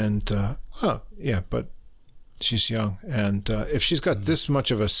go. And but she's young, and if she's got this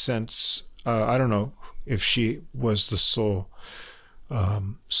much of a sense, I don't know if she was the sole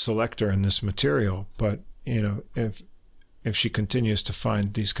selector in this material, but if she continues to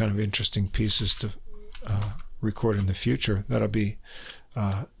find these kind of interesting pieces to record in the future, that'll be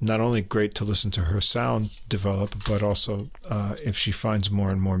not only great to listen to her sound develop, but also if she finds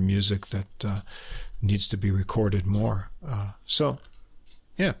more and more music that needs to be recorded more. So,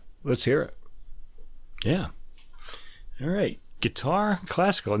 let's hear it. Yeah. All right. Guitar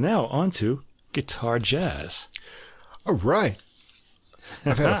classical. Now on to guitar jazz. All right.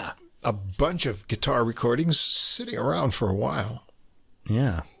 I've had a bunch of guitar recordings sitting around for a while.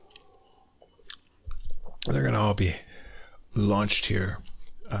 Yeah. They're going to all be launched here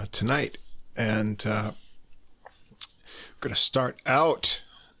tonight. And we're going to start out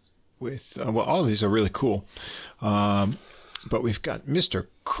with, all of these are really cool. But we've got Mr.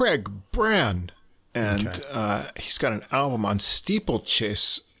 Craig Brand, and he's got an album on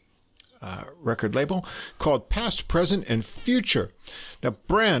Steeplechase record label called Past, Present, and Future. Now,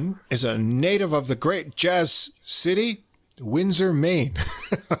 Brand is a native of the great jazz city Windsor, Maine.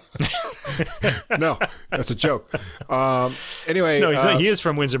 No, that's a joke. Anyway, no, he is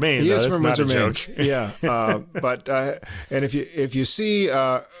from Windsor, Maine. He is from Windsor, Maine. Yeah, but and if you see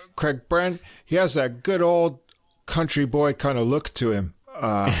Craig Brandt, he has that good old country boy kind of look to him,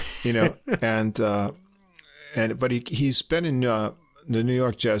 but he's been in the New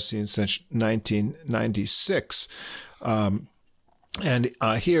York jazz scene since 1996, and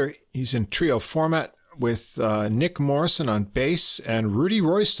here he's in trio format with Nick Morrison on bass and Rudy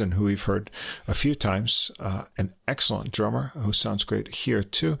Royston, who we've heard a few times, an excellent drummer who sounds great here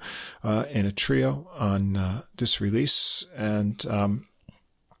too, in a trio on this release. And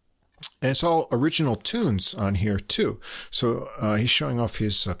it's all original tunes on here too. So he's showing off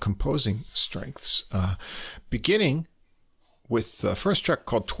his composing strengths, beginning with the first track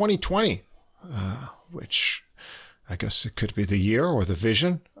called 2020, which I guess it could be the year or the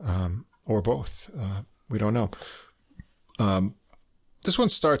vision, or both. We don't know. This one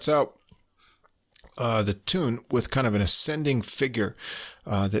starts out the tune with kind of an ascending figure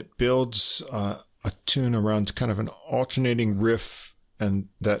that builds a tune around kind of an alternating riff and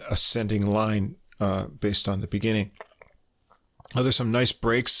that ascending line based on the beginning. There's some nice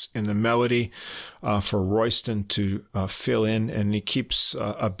breaks in the melody for Royston to fill in, and he keeps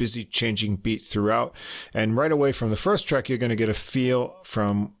a busy changing beat throughout. And right away from the first track, you're going to get a feel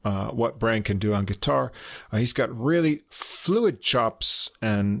from what Brandt can do on guitar. He's got really fluid chops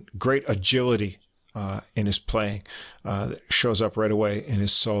and great agility in his playing that shows up right away in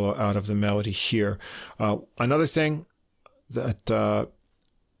his solo out of the melody here. Another thing that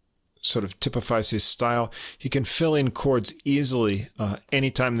sort of typifies his style, he can fill in chords easily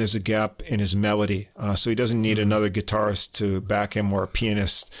anytime there's a gap in his melody. So he doesn't need another guitarist to back him or a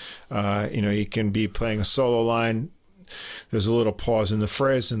pianist. He can be playing a solo line. There's a little pause in the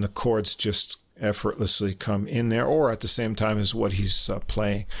phrase and the chords just effortlessly come in there, or at the same time as what he's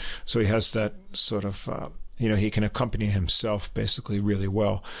playing. So he has that sort of he can accompany himself basically really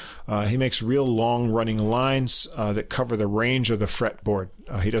well. He makes real long running lines that cover the range of the fretboard.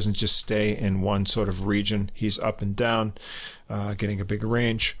 He doesn't just stay in one sort of region. He's up and down, getting a big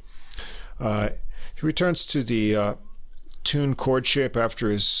range. He returns to the tune chord shape after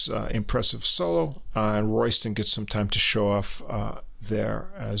his impressive solo, and Royston gets some time to show off there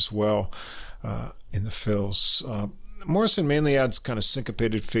as well in the fills. Morrison mainly adds kind of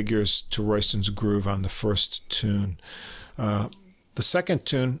syncopated figures to Royston's groove on the first tune. The second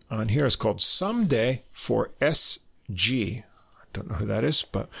tune on here is called Someday for SG. I don't know who that is,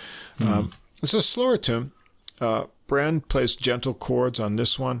 but it's a slower tune. Brandt plays gentle chords on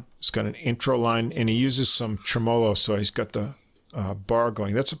this one. He's got an intro line, and he uses some tremolo, so he's got the bar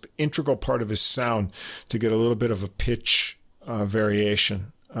going. That's an integral part of his sound to get a little bit of a pitch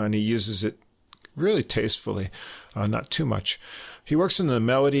variation, and he uses it really tastefully, not too much. He works in the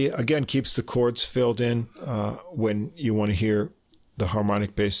melody, again, keeps the chords filled in when you want to hear the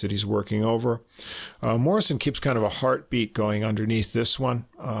harmonic bass that he's working over. Morrison keeps kind of a heartbeat going underneath this one.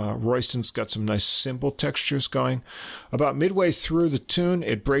 Royston's got some nice cymbal textures going. About midway through the tune,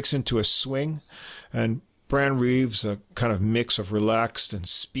 it breaks into a swing, and Brandt weaves a kind of mix of relaxed and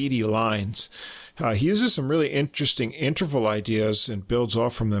speedy lines. He uses some really interesting interval ideas and builds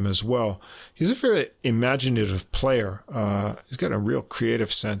off from them as well. He's a very imaginative player. He's got a real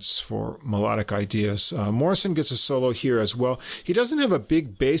creative sense for melodic ideas. Morrison gets a solo here as well. He doesn't have a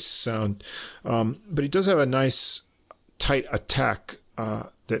big bass sound, but he does have a nice tight attack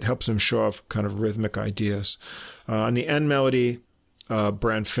that helps him show off kind of rhythmic ideas. On the end melody,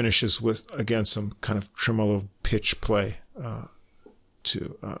 Brandt finishes with, again, some kind of tremolo pitch play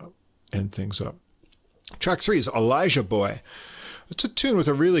to end things up. Track 3 is Elijah Boy. It's a tune with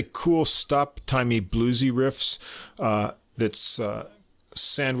a really cool stop-timey bluesy riffs that's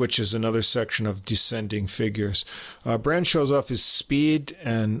sandwiches another section of descending figures. Brandt shows off his speed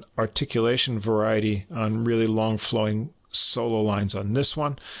and articulation variety on really long-flowing solo lines on this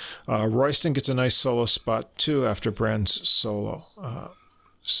one. Royston gets a nice solo spot too after Brandt's solo.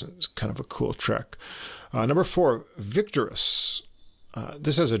 So it's kind of a cool track. Number 4, Victorous.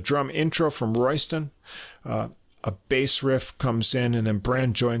 This has a drum intro from Royston. A bass riff comes in, and then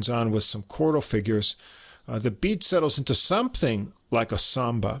Brandt joins on with some chordal figures. The beat settles into something like a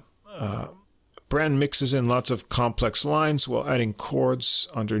samba. Brandt mixes in lots of complex lines while adding chords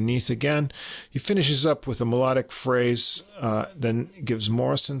underneath again. He finishes up with a melodic phrase, then gives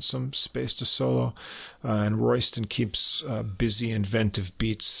Morrison some space to solo, and Royston keeps busy, inventive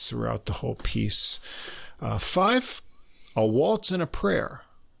beats throughout the whole piece. 5, A Waltz and a Prayer.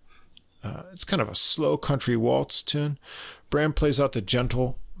 It's kind of a slow country waltz tune. Brandt plays out the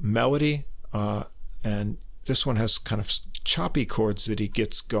gentle melody, and this one has kind of choppy chords that he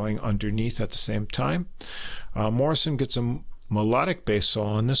gets going underneath at the same time. Morrison gets a melodic bass solo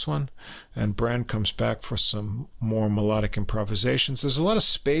on this one, and Brand comes back for some more melodic improvisations. There's a lot of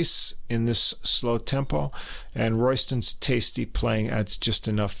space in this slow tempo, and Royston's tasty playing adds just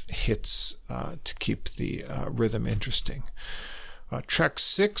enough hits to keep the rhythm interesting. Track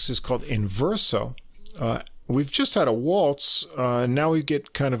 6 is called Inverso. We've just had a waltz. Now we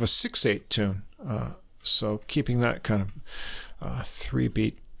get kind of a 6/8 tune. So keeping that kind of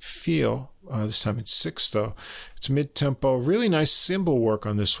 3-beat feel. This time it's 6, though. It's mid-tempo. Really nice cymbal work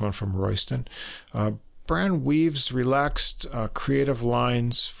on this one from Royston. Brand weaves relaxed, creative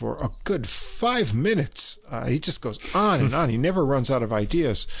lines for a good 5 minutes. He just goes on and on. He never runs out of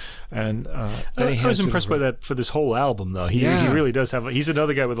ideas. And then I was impressed by that for this whole album, though. He really does have. He's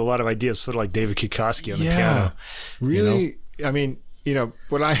another guy with a lot of ideas, sort of like David Kikoski on the piano. Really, I mean,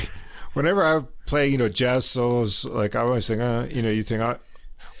 whenever I play, jazz solos, like I always think, you think,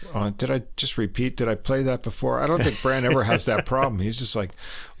 did I just repeat? Did I play that before? I don't think Brand ever has that problem. He's just like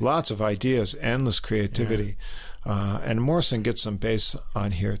lots of ideas, endless creativity. And Morrison gets some bass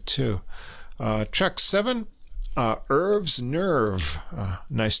on here too. Track 7, Irv's Nerve.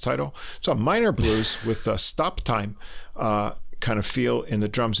 Nice title. It's a minor blues with a stop time kind of feel in the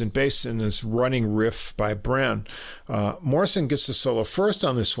drums and bass in this running riff by Brand. Morrison gets the solo first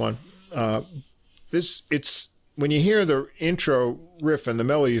on this one. It's when you hear the intro riff and the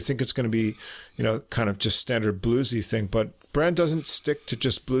melody, you think it's going to be, kind of just standard bluesy thing. But Brand doesn't stick to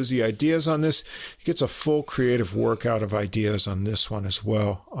just bluesy ideas on this. He gets a full creative workout of ideas on this one as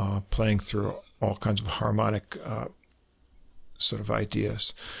well, playing through all kinds of harmonic sort of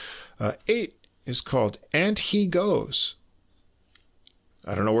ideas. 8 is called And He Goes.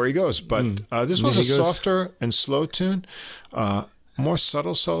 I don't know where he goes, but this one's a softer and slow tune. More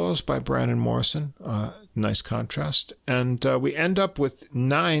subtle solos by Brand and Morrison. Nice contrast. And we end up with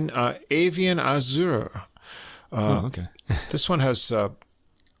 9, Avian Azur. Okay. This one has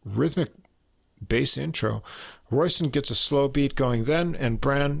rhythmic bass intro. Royston gets a slow beat going then, and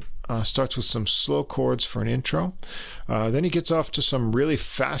Brand starts with some slow chords for an intro. Then he gets off to some really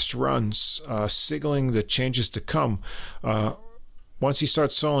fast runs, signaling the changes to come. Once he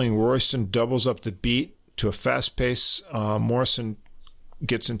starts soloing, Royston doubles up the beat to a fast pace. Morrison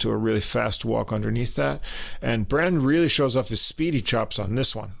gets into a really fast walk underneath that. And Brand really shows off his speedy chops on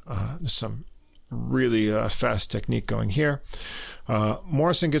this one. There's some really fast technique going here.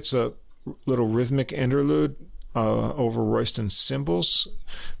 Morrison gets a little rhythmic interlude over Royston's cymbals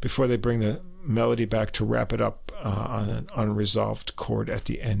before they bring the melody back to wrap it up on an unresolved chord at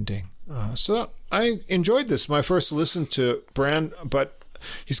the ending. So I enjoyed this. My first listen to Brand, but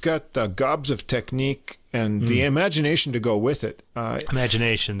he's got gobs of technique and the imagination to go with it.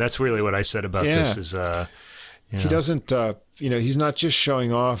 Imagination. That's really what I said about this. Is he doesn't. He's not just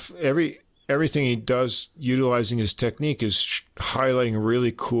showing off. Everything he does, utilizing his technique, is highlighting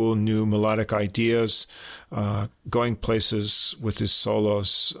really cool new melodic ideas, going places with his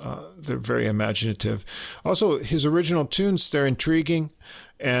solos. They're very imaginative. Also, his original tunes, they're intriguing.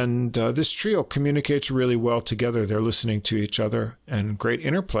 And this trio communicates really well together. They're listening to each other and great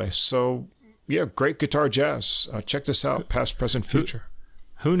interplay. So, great guitar jazz. Check this out, past, present, future.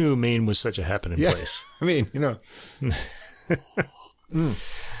 Who knew Maine was such a happening place? I mean,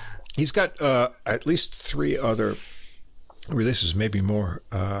 He's got at least 3 other releases, maybe more,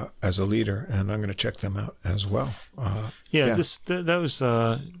 as a leader, and I'm going to check them out as well. That was...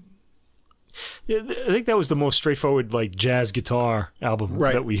 I think that was the most straightforward jazz guitar album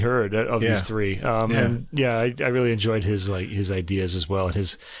that we heard of these 3. And I really enjoyed his ideas as well, and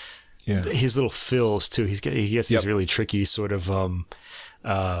his little fills too. He gets these really tricky sort of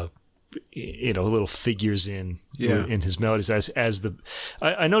little figures in his melodies as the.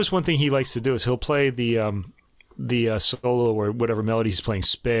 I noticed one thing he likes to do is he'll play the solo or whatever melody he's playing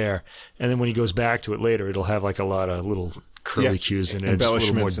spare, and then when he goes back to it later, it'll have a lot of little curly cues in it, just a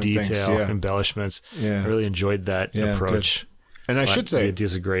little more detail, embellishments. I really enjoyed that approach. Good. And I should say, the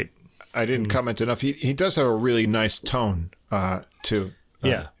ideas are great. I didn't comment enough. He does have a really nice tone too.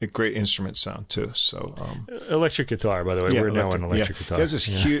 A great instrument sound too. So electric guitar, by the way, we're now on electric guitar. There's this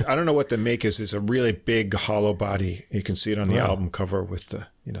huge. I don't know what the make is. It's a really big hollow body. You can see it on the album cover with the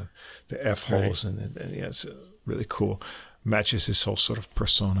the F holes, and it's really cool. Matches his whole sort of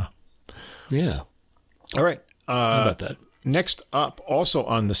persona. Yeah. All right. How about that? Next up, also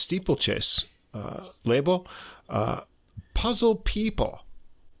on the Steeplechase label, Puzzle People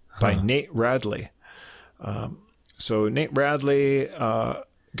by Nate Radley. So Nate Radley,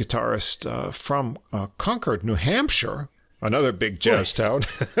 guitarist from Concord, New Hampshire, another big jazz town.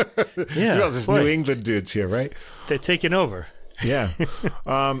 Yeah, there's New England dudes here, right? They're taking over. Yeah.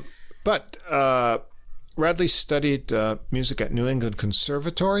 But Radley studied music at New England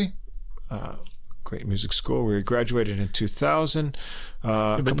Conservatory, great music school, where he graduated in 2000.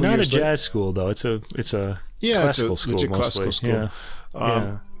 But not a jazz school, though. It's a classical school, mostly. Classical school.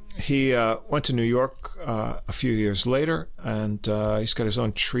 He went to New York a few years later, and he's got his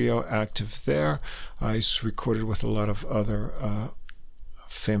own trio active there. He's recorded with a lot of other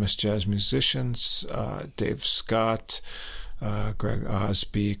famous jazz musicians, Dave Scott, Greg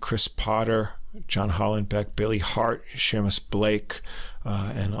Osby, Chris Potter, John Hollenbeck, Billy Hart, Seamus Blake,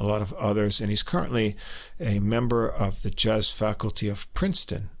 and a lot of others. And he's currently a member of the jazz faculty of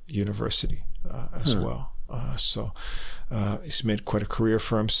Princeton University as well. So he's made quite a career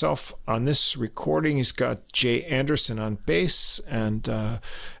for himself. On this recording, he's got Jay Anderson on bass and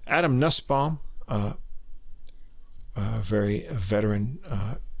Adam Nussbaum, a very veteran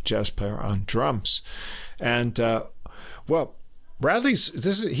jazz player, on drums. And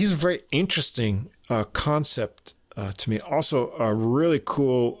he's a very interesting concept to me. Also, a really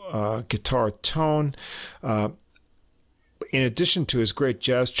cool guitar tone. In addition to his great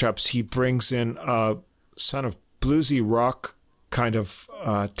jazz chops, he brings in sort of bluesy rock kind of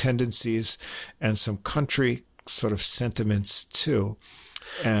tendencies and some country sort of sentiments too.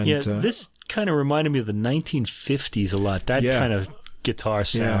 And this kind of reminded me of the 1950s a lot. That kind of guitar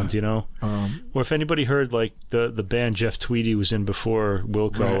sound, or if anybody heard like the band Jeff Tweedy was in before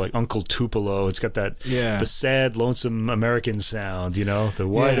Wilco, like Uncle Tupelo, it's got that the sad, lonesome American sound, the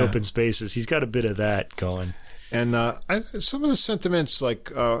wide open spaces. He's got a bit of that going. And some of the sentiments,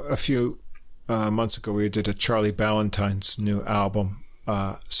 like a few months ago, we did a Charlie Ballantyne's new album.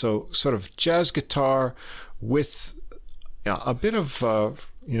 So sort of jazz guitar with a bit of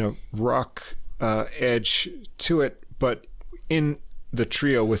rock edge to it, but in the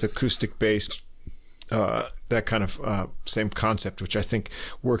trio with acoustic bass, that kind of same concept, which I think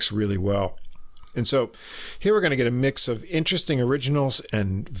works really well. And so here we're going to get a mix of interesting originals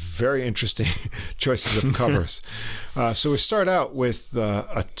and very interesting choices of covers. So we start out with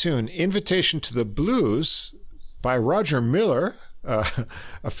a tune, Invitation to the Blues by Roger Miller,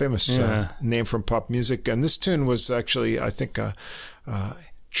 a famous name from pop music. And this tune was actually, I think, a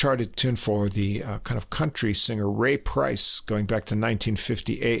charted tune for the kind of country singer Ray Price going back to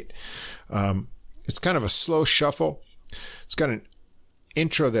 1958. It's kind of a slow shuffle. It's got an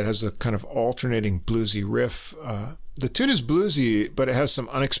intro that has a kind of alternating bluesy riff. The tune is bluesy, but it has some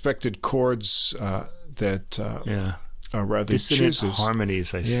unexpected chords that Radley chooses.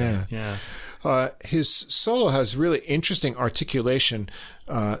 Harmonies, I say. Yeah. His solo has really interesting articulation.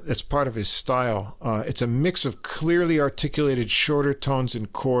 That's part of his style. It's a mix of clearly articulated shorter tones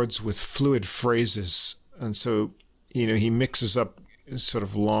and chords with fluid phrases. And so, he mixes up sort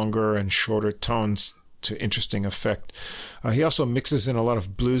of longer and shorter tones to interesting effect. He also mixes in a lot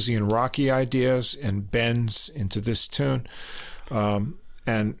of bluesy and rocky ideas and bends into this tune.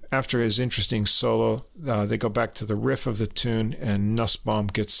 And after his interesting solo, they go back to the riff of the tune, and Nussbaum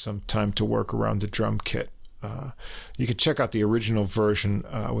gets some time to work around the drum kit. You can check out the original version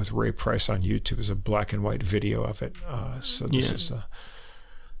with Ray Price on YouTube. There's a black and white video of it. So this is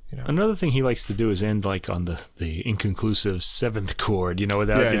Another thing he likes to do is end like on the inconclusive seventh chord,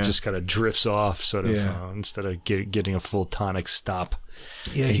 without it just kind of drifts off sort of instead of getting a full tonic stop.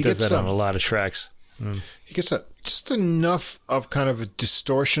 Yeah, he does that on a lot of tracks. He gets just enough of kind of a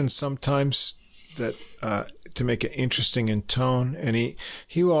distortion sometimes that to make it interesting in tone, and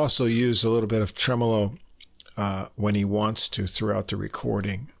he will also use a little bit of tremolo when he wants to throughout the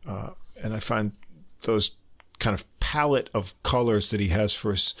recording, and I find those kind of palette of colors that he has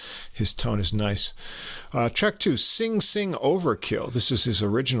for his tone is nice. Track 2, Sing Sing Overkill. This is his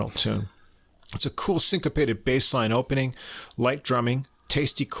original tune. It's a cool syncopated bass line opening, light drumming,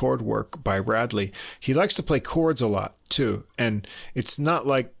 tasty chord work by Radley. He likes to play chords a lot too, and it's not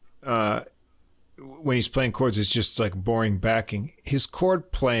like when he's playing chords it's just like boring backing. His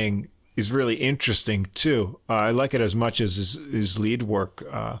chord playing is really interesting too. I like it as much as his lead work.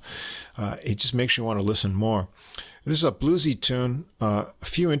 It just makes you want to listen more. This is a bluesy tune, a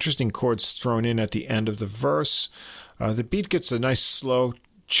few interesting chords thrown in at the end of the verse. The beat gets a nice slow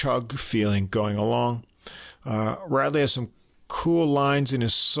chug feeling going along. Radley has some cool lines in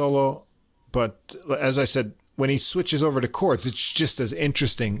his solo, but as I said, when he switches over to chords, it's just as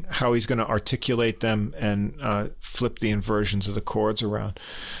interesting how he's going to articulate them and flip the inversions of the chords around.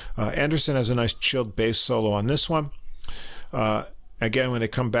 Anderson has a nice chilled bass solo on this one. Again, when they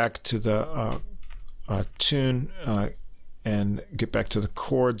come back to the tune, and get back to the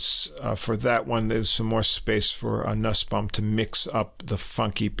chords. For that one, there's some more space for Nussbaum to mix up the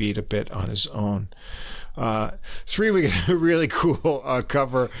funky beat a bit on his own. 3, we get a really cool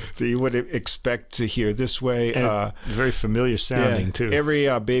cover that you would expect to hear this way. Very familiar sounding, too. Every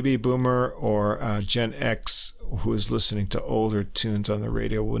baby boomer or Gen X who is listening to older tunes on the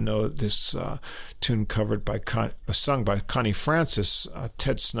radio will know this tune covered by sung by Connie Francis,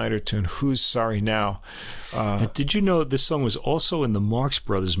 Ted Snyder tune, Who's Sorry Now? Did you know this song was also in the Marx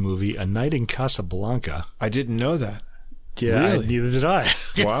Brothers movie, A Night in Casablanca? I didn't know that. Yeah, really? Neither did I.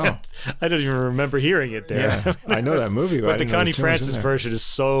 Wow. I don't even remember hearing it there. Yeah, I know that movie, but the Connie Francis version is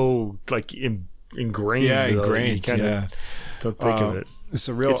so like ingrained. Yeah, ingrained. Don't think of it. It's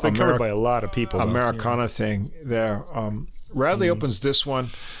a real. It's been covered by a lot of people. Americana thing there. Radley opens this one,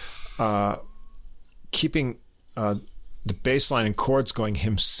 keeping the bass line and chords going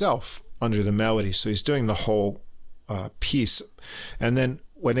himself under the melody. So he's doing the whole piece, and then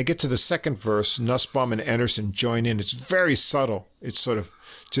when they get to the second verse, Nussbaum and Anderson join in. It's very subtle. It sort of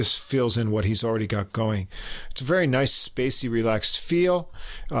just fills in what he's already got going. It's a very nice, spacey, relaxed feel.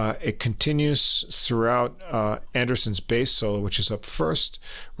 It continues throughout Anderson's bass solo, which is up first.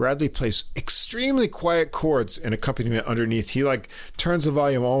 Radley plays extremely quiet chords and accompaniment underneath. He turns the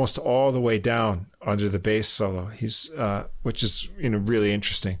volume almost all the way down under the bass solo. Which is really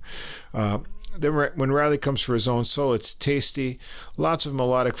interesting. Then when Radley comes for his own solo, it's tasty, lots of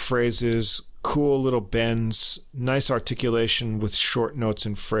melodic phrases, cool little bends, nice articulation with short notes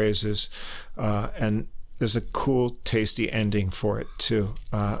and phrases, and there's a cool, tasty ending for it too.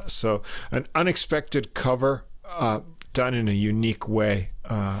 So an unexpected cover done in a unique way.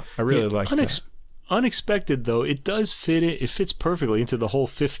 I really like that. Unexpected, though, it does fit. It fits perfectly into the whole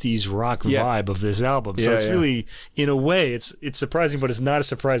 50s rock vibe of this album. So it's really, in a way, it's surprising, but it's not a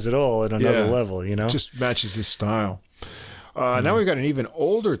surprise at all at another level, It just matches his style. Now we've got an even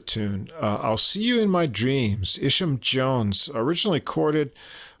older tune, I'll See You in My Dreams, Isham Jones, originally recorded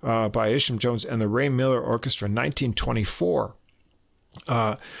by Isham Jones and the Ray Miller Orchestra in 1924.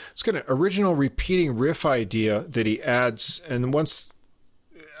 It's got an original repeating riff idea that he adds, and that's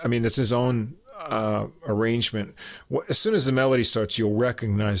his own arrangement. As soon as the melody starts, you'll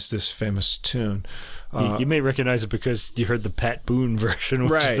recognize this famous tune. You may recognize it because you heard the Pat Boone version,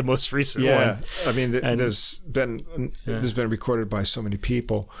 which is the most recent one. I mean, there's been recorded by so many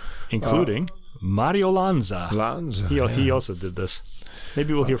people, including Mario Lanza. He also also did this.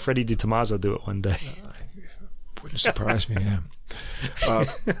 Maybe we'll hear Freddie DiTommaso do it one day. Wouldn't surprise me.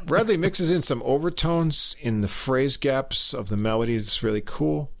 Radley mixes in some overtones in the phrase gaps of the melody. It's really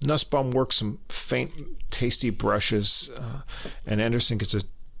cool. Nussbaum works some faint, tasty brushes, and Anderson gets a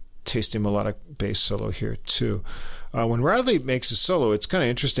tasty melodic bass solo here too. When Radley makes a solo, it's kind of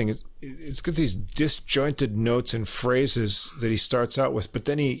interesting. It's got these disjointed notes and phrases that he starts out with, but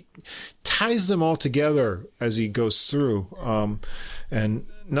then he ties them all together as he goes through. And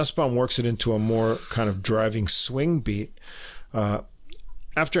Nussbaum works it into a more kind of driving swing beat.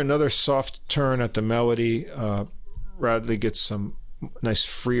 After another soft turn at the melody, Radley gets some nice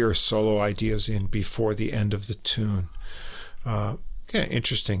freer solo ideas in before the end of the tune.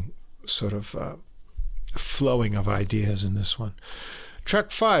 Interesting sort of flowing of ideas in this one.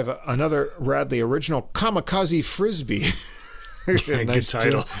 Track 5, another Radley original, Kamikaze Frisbee. Nice good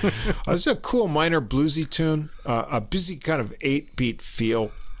title. It's a cool minor bluesy tune, a busy kind of 8-beat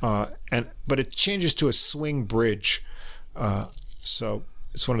feel, but it changes to a swing bridge. So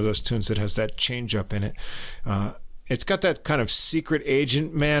it's one of those tunes that has that change up in it. It's got that kind of secret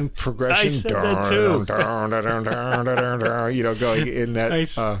agent man progression. I said that too. Going in that.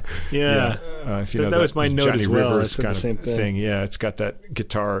 If you know that was my note Johnny as well. Rivers kind of thing. Yeah, it's got that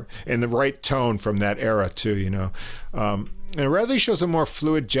guitar in the right tone from that era too. And Radley shows a more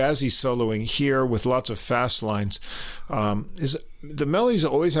fluid, jazzy soloing here with lots of fast lines. The melodies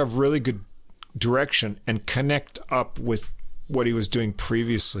always have really good direction and connect up with what he was doing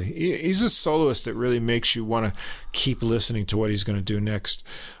previously. He's a soloist that really makes you want to keep listening to what he's going to do next.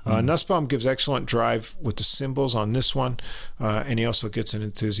 Nussbaum gives excellent drive with the cymbals on this one, and he also gets an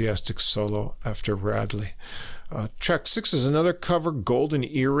enthusiastic solo after Radley. Track 6 is another cover, Golden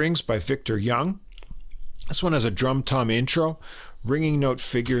Earrings by Victor Young. This one has a drum tom intro, ringing note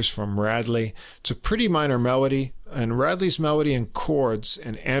figures from Radley. It's a pretty minor melody, and Radley's melody and chords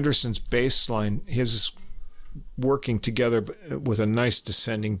and Anderson's bass line, his working together with a nice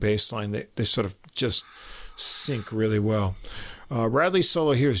descending bass line. They sort of just sync really well. Radley's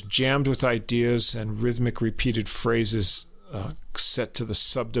solo here is jammed with ideas and rhythmic repeated phrases set to the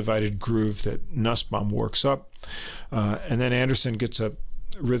subdivided groove that Nussbaum works up. And then Anderson gets a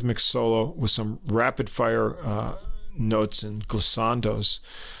rhythmic solo with some rapid fire notes and glissandos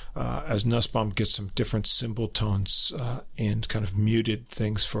as Nussbaum gets some different cymbal tones and kind of muted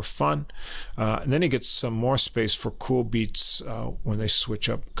things for fun. And then he gets some more space for cool beats when they switch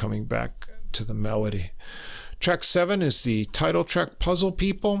up, coming back to the melody. Track 7 is the title track, Puzzle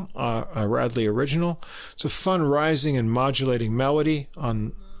People, a Radley original. It's a fun rising and modulating melody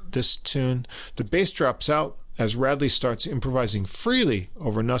on this tune. The bass drops out as Radley starts improvising freely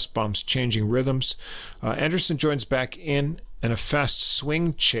over Nussbaum's changing rhythms. Anderson joins back in, and a fast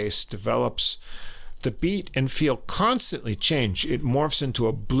swing chase develops. The beat and feel constantly change. It morphs into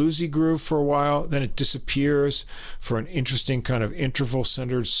a bluesy groove for a while, then it disappears for an interesting kind of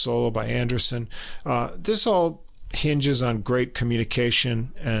interval-centered solo by Anderson. This all hinges on great communication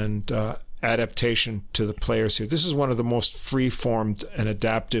and adaptation to the players here. This is one of the most free-formed and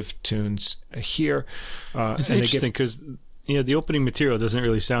adaptive tunes here. It's interesting because the opening material doesn't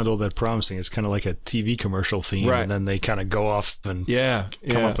really sound all that promising. It's kind of like a TV commercial theme, right. And then they kind of go off and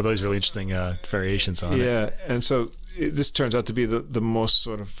come up with those really interesting variations on it. Yeah, and so this turns out to be the most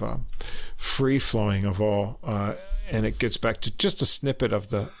sort of free-flowing of all, and it gets back to just a snippet of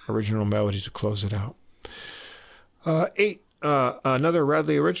the original melody to close it out. 8, another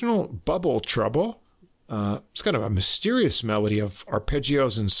Radley original, Bubble Trouble. It's kind of a mysterious melody of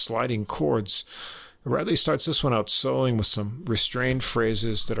arpeggios and sliding chords. Radley starts this one out soloing with some restrained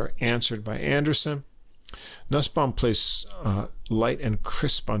phrases that are answered by Anderson. Nussbaum plays light and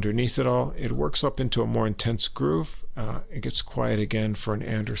crisp underneath it all. It works up into a more intense groove. It gets quiet again for an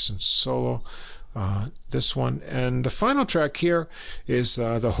Anderson solo. This one. And the final track here is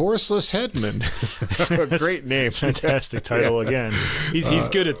The Horseless Headman. A great name. Fantastic title again. He's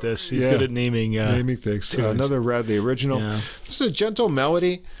good at this. He's good at naming things. Another Radley original. Yeah. This is a gentle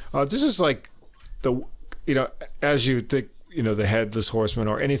melody. This is like as you think, the Headless Horseman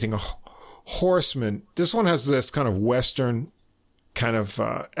or anything, a horseman. This one has this kind of Western kind of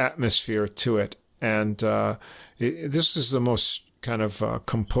atmosphere to it. And this is the most kind of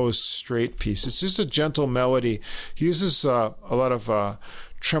composed straight piece. It's just a gentle melody. He uses a lot of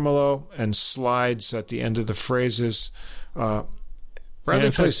tremolo and slides at the end of the phrases.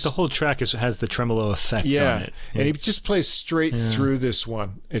 In fact, the whole track has the tremolo effect on it. And he just plays straight through this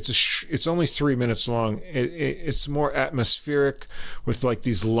one. It's only 3 minutes long. It's more atmospheric with like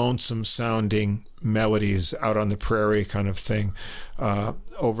these lonesome sounding melodies out on the prairie kind of thing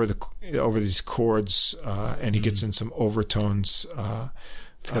over these chords, and he gets in some overtones.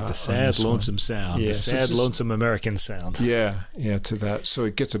 It's got the sad, lonesome sound, the sad, lonesome American sound. Yeah, to that. So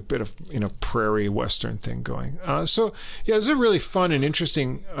it gets a bit of, prairie Western thing going. It's a really fun and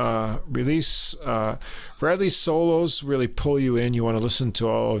interesting release. Radley's solos really pull you in. You want to listen to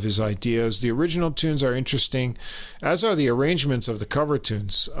all of his ideas. The original tunes are interesting, as are the arrangements of the cover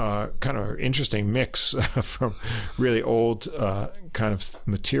tunes. Kind of an interesting mix from really old kind of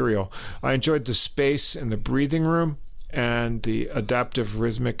material. I enjoyed the space and the breathing room and the adaptive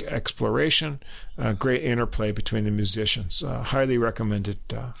rhythmic exploration. Great interplay between the musicians. Highly recommended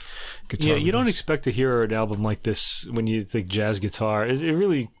guitar. Yeah, you don't expect to hear an album like this when you think jazz guitar. It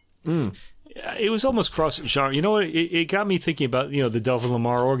really... It was almost cross-genre. You know what? It got me thinking about, the Delvin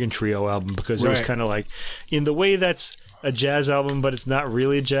Lamar Organ Trio album, because it was kind of like, in the way that's a jazz album, but it's not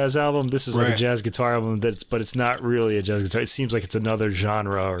really a jazz album. This is like a jazz guitar album, but it's not really a jazz guitar. It seems like it's another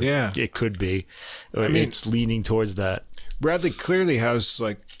genre, or it could be. It's leaning towards that. Radley clearly has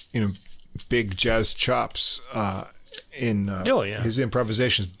big jazz chops in his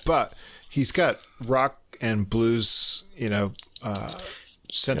improvisations, but he's got rock and blues,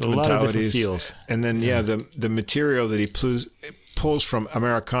 sentimentalities, a lot of different feels. And then the material that he pulls from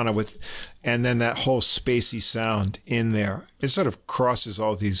Americana and then that whole spacey sound in there, it sort of crosses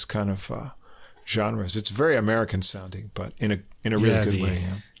all these kind of genres. It's very American sounding, but in a really good way.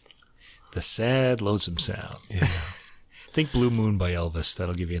 Yeah. The sad, lonesome sound. Yeah. Think Blue Moon by Elvis.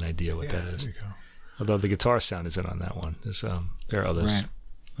 That'll give you an idea what that is. There you go. Although the guitar sound isn't on that one. There are others.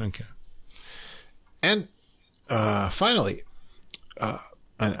 Right. Okay. And finally,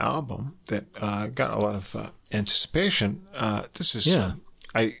 an album that got a lot of anticipation. This is,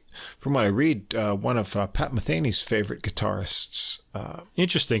 from what I read, one of Pat Metheny's favorite guitarists.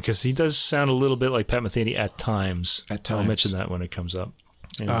 Interesting, because he does sound a little bit like Pat Metheny at times. I'll mention that when it comes up.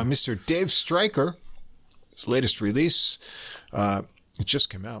 Mr. Dave Stryker, his latest release, it just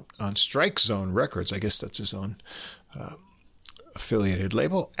came out on Strike Zone Records. I guess that's his own affiliated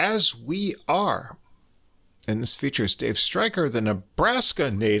label. As We Are. And this features Dave Stryker, the Nebraska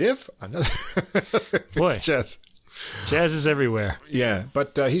native. Another boy, jazz is everywhere. Yeah,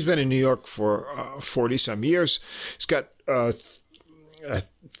 but he's been in New York for 40-some years. He's got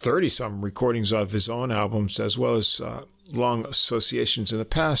 30-some recordings of his own albums, as well as long associations in the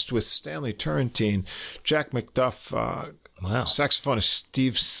past with Stanley Turrentine, Jack McDuff, saxophonist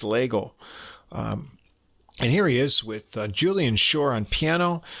Steve Slagle. And here he is with Julian Shore on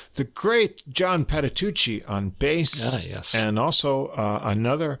piano, the great John Patitucci on bass, and also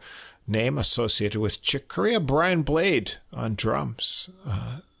another name associated with Chick Corea, Brian Blade on drums.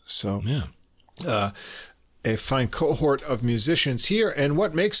 A fine cohort of musicians here. And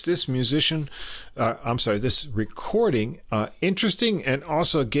what makes this this recording interesting and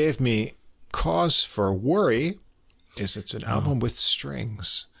also gave me cause for worry is it's an album with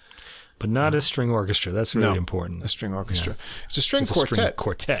strings. But not a string orchestra. That's really important. A string orchestra. Yeah. It's a string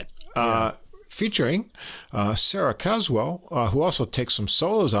quartet. Featuring Sarah Caswell, who also takes some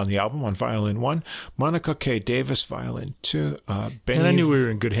solos on the album on violin 1, Monica K. Davis, violin 2, Benny... And I knew we were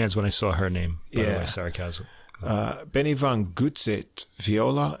in good hands when I saw her name, by the way, Sarah Caswell. Benny Van Gutzet,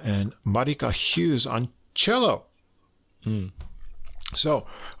 viola, and Marika Hughes on cello. So,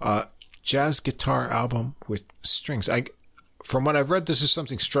 jazz guitar album with strings. From what I've read, this is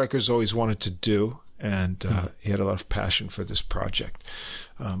something Stryker's always wanted to do, and he had a lot of passion for this project.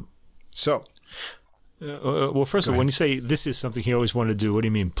 Well, first of all, when you say this is something he always wanted to do, what do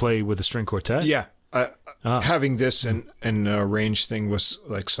you mean, play with a string quartet? Yeah. Having this and arrange thing was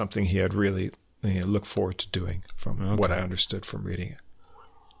like something he had really looked forward to doing from what I understood from reading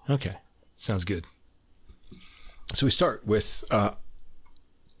it. Okay. Sounds good. So we start with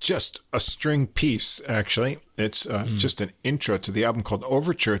just a string piece, actually. It's just an intro to the album called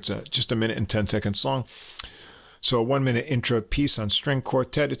Overture. It's just 1 minute and 10 seconds long. So a 1 minute intro piece on string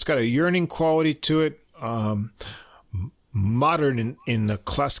quartet. It's got a yearning quality to it, modern in the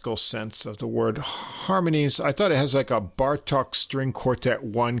classical sense of the word. Harmonies, I thought it has like a Bartók string quartet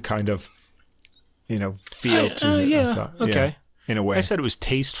 1 kind of, feel to it. Yeah, okay. In a way. I said it was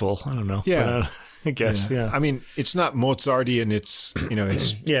tasteful. I don't know. Yeah. But, I guess, yeah. I mean, it's not Mozartian. It's,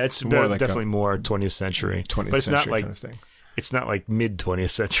 it's... it's more definitely more 20th century. 20th but it's century not like, kind of thing. It's not like mid-20th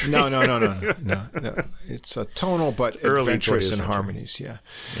century. No. It's a tonal but adventurous in harmonies, yeah.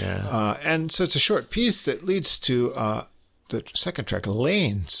 And so it's a short piece that leads to the second track,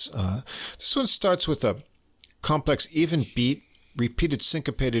 Lanes. This one starts with a complex even beat, repeated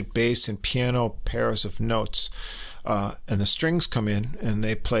syncopated bass and piano pairs of notes. And the strings come in and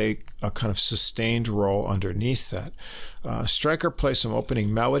they play a kind of sustained role underneath that. Stryker plays some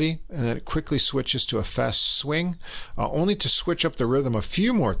opening melody and then it quickly switches to a fast swing, only to switch up the rhythm a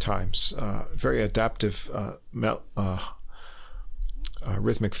few more times. Very adaptive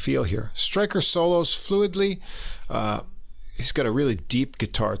rhythmic feel here. Stryker solos fluidly. He's got a really deep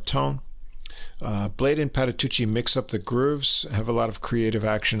guitar tone. Blade and Patitucci mix up the grooves, have a lot of creative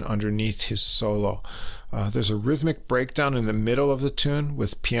action underneath his solo. There's a rhythmic breakdown in the middle of the tune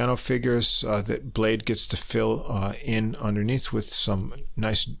with piano figures that Blade gets to fill in underneath with some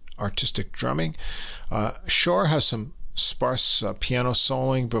nice artistic drumming. Shore has some sparse piano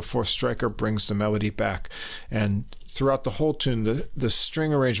soloing before Stryker brings the melody back. And throughout the whole tune, the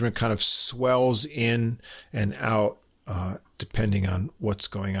string arrangement kind of swells in and out depending on what's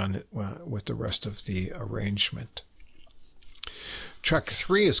going on with the rest of the arrangement. Track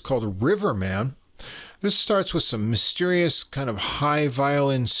 3 is called Riverman. This starts with some mysterious kind of high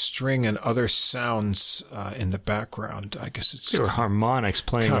violin string and other sounds in the background. I guess it's harmonics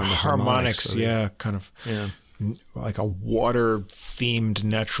playing on the harmonics. Kind of like a water-themed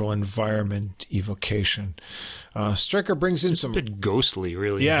natural environment evocation. Stryker brings in some... a bit ghostly,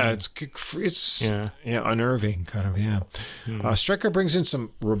 really. Yeah, it's unnerving, kind of, Stryker brings in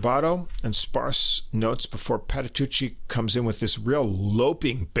some rubato and sparse notes before Patitucci comes in with this real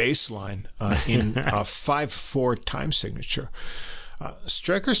loping bass line in a 5/4 time signature.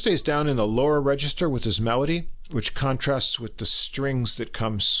 Stryker stays down in the lower register with his melody, which contrasts with the strings that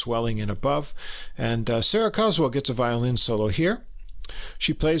come swelling in above. And Sarah Caswell gets a violin solo here.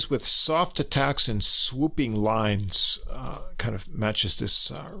 She plays with soft attacks and swooping lines, kind of matches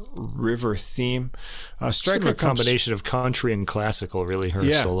this river theme. Stryker a combination of country and classical, really, her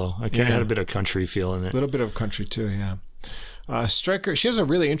solo. I had a bit of country feel in it. A little bit of country, too, yeah. Stryker, she has a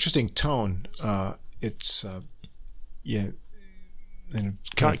really interesting tone. Caswell, you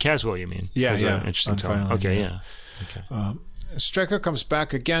mean? Yeah, interesting tone. Violin, okay, yeah. Okay. Stryker comes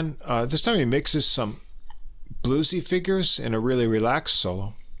back again. This time he mixes some bluesy figures in a really relaxed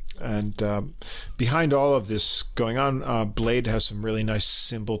solo. And behind all of this going on, Blade has some really nice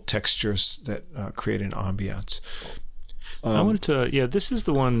cymbal textures that create an ambiance. I wanted to, this is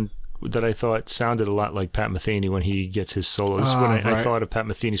the one that I thought sounded a lot like Pat Metheny when he gets his solos. This is when I thought of Pat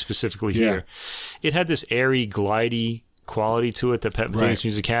Metheny specifically here. It had this airy, glidey quality to it that Pat Metheny's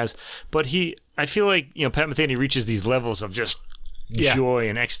music has. But I feel like, Pat Metheny reaches these levels of just joy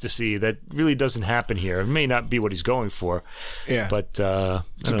and ecstasy that really doesn't happen here. It may not be what he's going for. Yeah. But it's a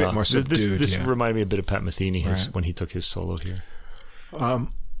bit more subdued. This reminded me a bit of Pat Metheny when he took his solo here.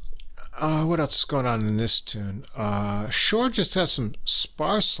 What else is going on in this tune? Shore just has some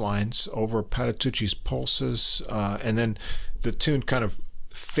sparse lines over Patitucci's pulses, and then the tune kind of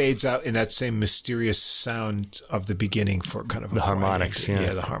fades out in that same mysterious sound of the beginning for kind of the harmonics.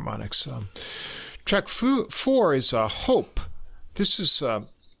 Yeah, the harmonics. Track 4 is Hope. This is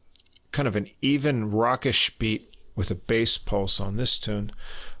kind of an even rockish beat with a bass pulse on this tune.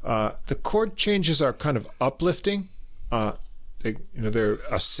 The chord changes are kind of uplifting. They're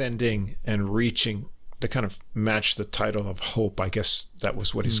ascending and reaching. They kind of match the title of Hope. I guess that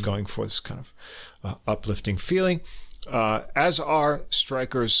was what he's going for, this kind of uplifting feeling. As are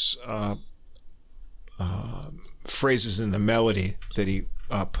Stryker's phrases in the melody that he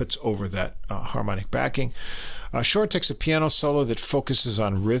puts over that harmonic backing. Shore takes a piano solo that focuses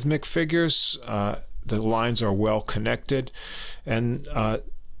on rhythmic figures. The lines are well connected. And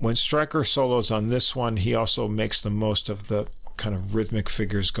when Stryker solos on this one, he also makes the most of the kind of rhythmic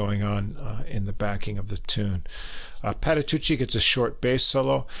figures going on in the backing of the tune. Patitucci gets a short bass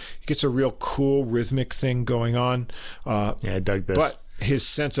solo. He gets a real cool rhythmic thing going on. I dug this. But his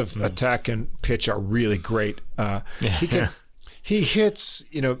sense of attack and pitch are really great. He hits,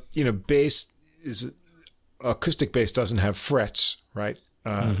 bass is acoustic bass doesn't have frets, right?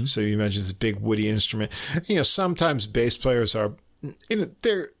 So you imagine this big woody instrument. Sometimes bass players are,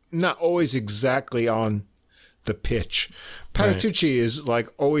 they're not always exactly on the pitch. Patitucci is like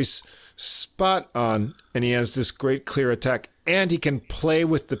always spot on, and he has this great clear attack, and he can play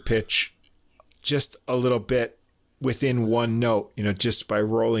with the pitch just a little bit within one note, just by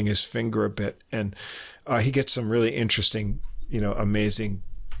rolling his finger a bit. And he gets some really interesting, amazing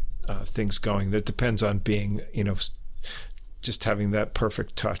things going. That depends on being, just having that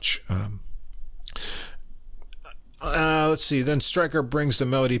perfect touch. Let's see. Then Stryker brings the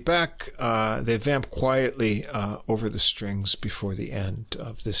melody back. They vamp quietly over the strings before the end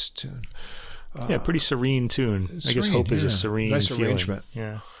of this tune. Pretty serene tune. I guess Hope is a serene nice feeling. Arrangement.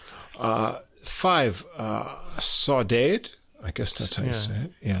 Yeah. 5, Saudade. I guess that's how you say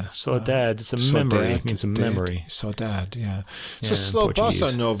it. Yeah. Saudade. It's a memory. It means a memory. Saudade, yeah. It's a slow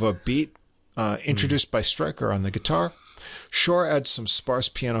bossa nova beat introduced by Stryker on the guitar. Shore adds some sparse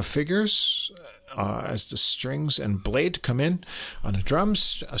piano figures as the strings and blade come in on the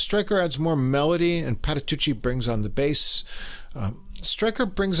drums. Stryker adds more melody, and Patitucci brings on the bass. Stryker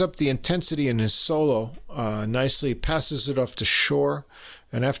brings up the intensity in his solo nicely, passes it off to Shore,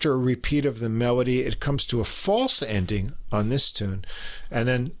 and after a repeat of the melody, it comes to a false ending on this tune, and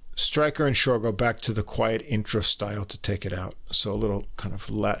then Stryker and Shore go back to the quiet intro style to take it out. So a little kind of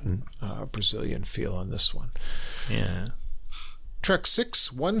Latin Brazilian feel on this one. Yeah. Track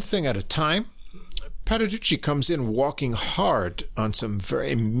 6, One Thing at a Time. Patitucci comes in walking hard on some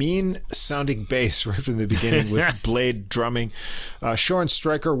very mean-sounding bass right from the beginning with blade drumming. Shore and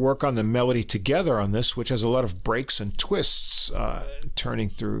Stryker work on the melody together on this, which has a lot of breaks and twists turning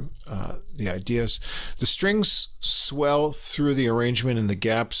through the ideas. The strings swell through the arrangement in the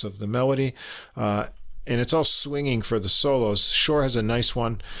gaps of the melody, and it's all swinging for the solos. Shore has a nice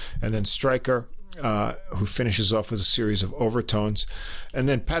one, and then Stryker, who finishes off with a series of overtones. And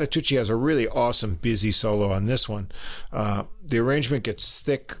then Patitucci has a really awesome busy solo on this one. The arrangement gets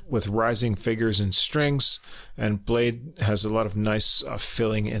thick with rising figures and strings, and Blade has a lot of nice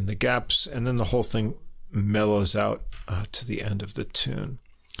filling in the gaps, and then the whole thing mellows out to the end of the tune.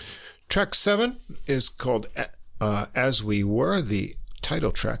 Track 7 is called As We Were, the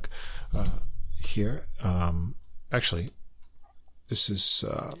title track here. Actually, this is...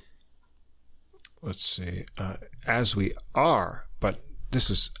 let's see, As We Are, but this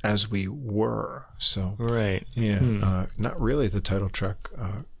is As We Were. So, right. Yeah, not really the title track,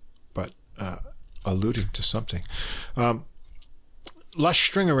 but alluding to something. Lush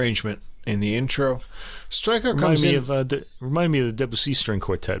string arrangement in the intro. Stryker comes in. Remind me of the Debussy string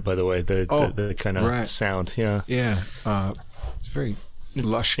quartet, by the way, the kind of sound. Yeah. Yeah. It's very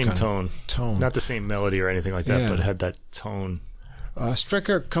lush same tone. Not the same melody or anything like that, but it had that tone.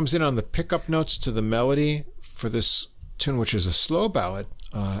 Stryker comes in on the pickup notes to the melody for this tune, which is a slow ballad,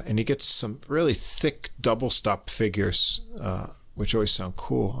 and he gets some really thick double stop figures, which always sound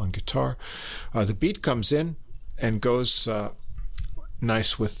cool on guitar. The beat comes in and goes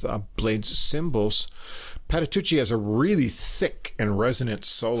nice with Blade's cymbals. Patitucci has a really thick and resonant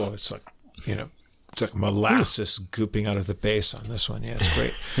solo. It's like, It's like molasses gooping out of the bass on this one. Yeah, it's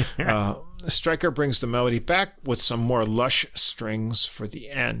great. Stryker brings the melody back with some more lush strings for the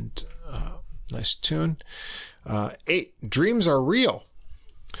end. Nice tune. 8, Dreams Are Real.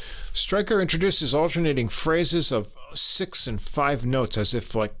 Stryker introduces alternating phrases of 6 and 5 notes as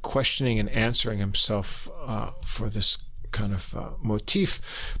if like questioning and answering himself for this kind of motif.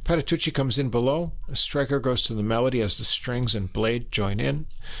 Patitucci comes in below. Stryker goes to the melody as the strings and blade join in.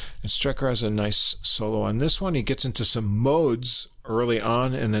 And Stryker has a nice solo on this one. He gets into some modes early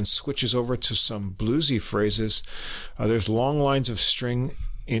on and then switches over to some bluesy phrases. There's long lines of string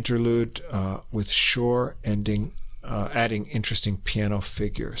interlude with Shore ending, adding interesting piano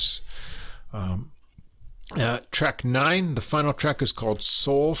figures. Track 9, the final track is called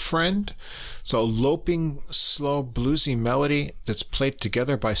Soul Friend. It's a loping, slow, bluesy melody that's played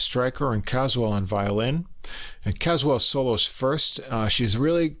together by Stryker and Caswell on violin. And Caswell solos first. She's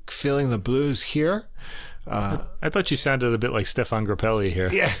really feeling the blues here. I thought she sounded a bit like Stefan Grappelli here.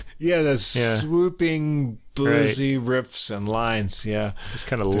 Yeah, the swooping, bluesy riffs and lines. Yeah, it's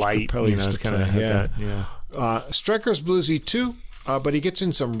kind of light. It's kind of that. Yeah. Stryker's bluesy too. But he gets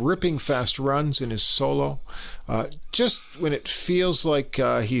in some ripping fast runs in his solo. Just when it feels like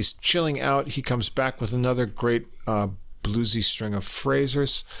he's chilling out, he comes back with another great bluesy string of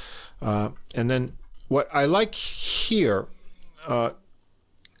phrasers. And then what I like here,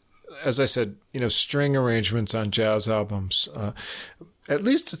 as I said, string arrangements on jazz albums, at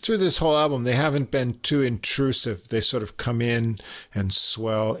least through this whole album, they haven't been too intrusive. They sort of come in and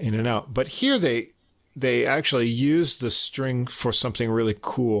swell in and out. But here they actually use the string for something really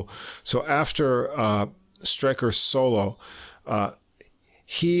cool. So after Stryker's solo,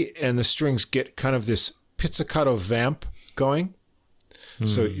 he and the strings get kind of this pizzicato vamp going.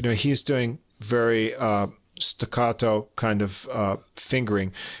 So, he's doing very staccato kind of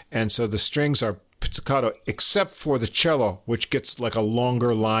fingering. And so the strings are pizzicato, except for the cello, which gets like a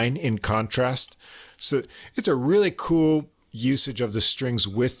longer line in contrast. So it's a really cool usage of the strings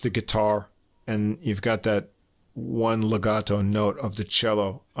with the guitar. And you've got that one legato note of the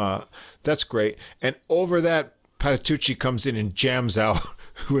cello. That's great. And over that, Patitucci comes in and jams out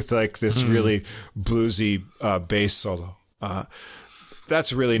with like this really bluesy bass solo.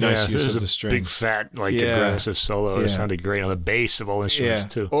 That's a really nice use of the strings. Big, fat, aggressive solo. It sounded great on the bass of all instruments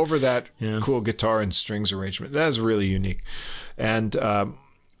too. Over that cool guitar and strings arrangement. That is really unique. And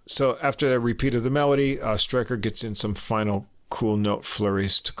so after that repeat of the melody, Stryker gets in some final cool note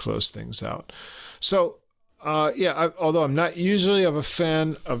flurries to close things out. So, although I'm not usually of a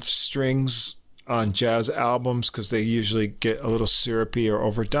fan of strings on jazz albums because they usually get a little syrupy or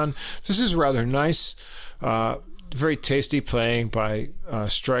overdone, this is rather nice. Very tasty playing by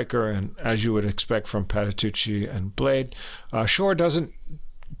Stryker, and as you would expect from Patitucci and Blade. Shore doesn't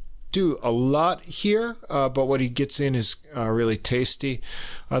do a lot here, but what he gets in is really tasty.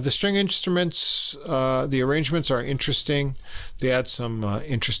 The string instruments, the arrangements are interesting. They add some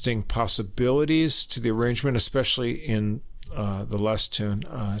interesting possibilities to the arrangement, especially in the last tune,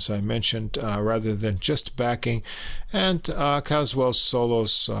 as I mentioned, rather than just backing. And Caswell's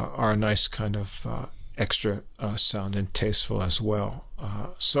solos are a nice kind of extra sound and tasteful as well.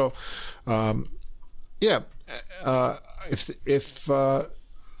 If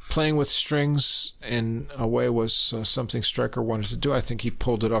playing with strings in a way was something Stryker wanted to do, I think he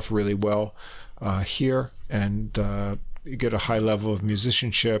pulled it off really well here, and you get a high level of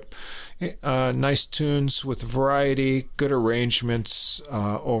musicianship, nice tunes with variety, good arrangements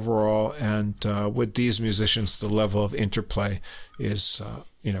overall, and with these musicians, the level of interplay is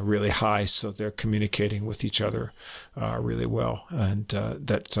really high, so they're communicating with each other really well, and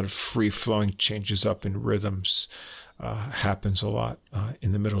that sort of free-flowing changes up in rhythms happens a lot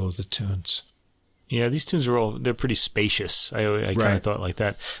in the middle of the tunes. Yeah, these tunes they're pretty spacious. I kind of thought like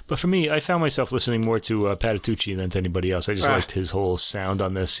that. But for me, I found myself listening more to Patitucci than to anybody else. I just liked his whole sound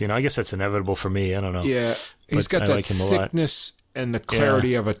on this. I guess that's inevitable for me. I don't know. Yeah, he's got that thickness and the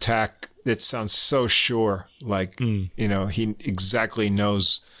clarity of attack that sounds so sure. Like, he exactly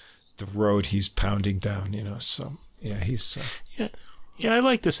knows the road he's pounding down, So, yeah, he's... Yeah, I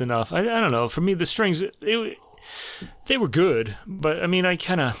like this enough. I don't know. For me, the strings... They were good, but I mean, I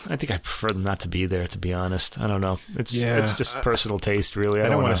think I prefer them not to be there, to be honest. I don't know. It's just personal taste, really. I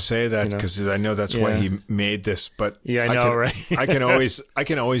don't want to say that because I know that's why he made this, but I know, right? I can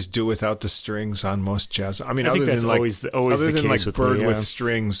always do without the strings on most jazz. I mean, I think that's always the case with Bird me, with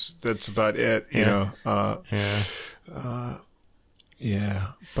strings, that's about it.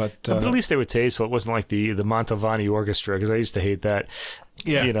 But at least they were tasteful. It wasn't like the Mantovani orchestra, because I used to hate that.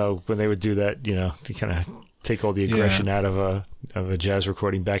 Yeah, when they would do that, they kind of take all the aggression out of a jazz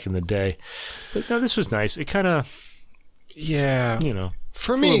recording back in the day. But no, this was nice. It kind of,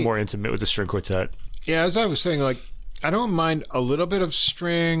 for me, a little more intimate with the string quartet. Yeah, as I was saying, like, I don't mind a little bit of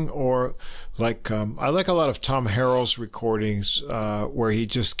string, or like I like a lot of Tom Harrell's recordings where he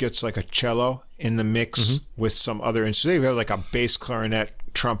just gets like a cello in the mix with some other instruments. You have like a bass clarinet,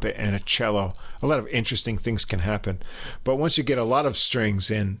 trumpet, and a cello. A lot of interesting things can happen. But once you get a lot of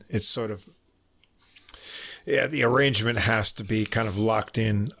strings in, it's sort of, the arrangement has to be kind of locked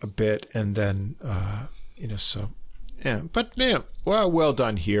in a bit, and then, But, well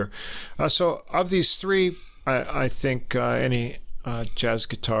done here. So of these three, I think any jazz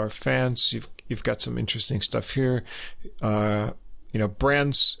guitar fans, you've got some interesting stuff here.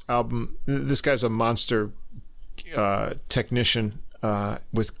 Brand's album, this guy's a monster technician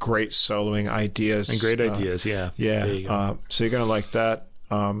with great soloing ideas. And great ideas, yeah. Yeah. So you're going to like that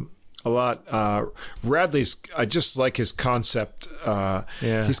a lot. Radley's, I just like his concept.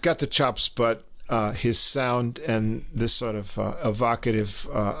 He's got the chops, but his sound and this sort of evocative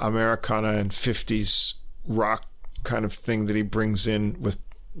Americana and 50s rock kind of thing that he brings in with,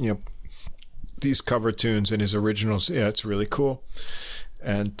 these cover tunes and his originals. Yeah, it's really cool.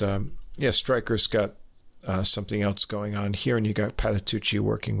 And, Stryker's got something else going on here, and you got Patitucci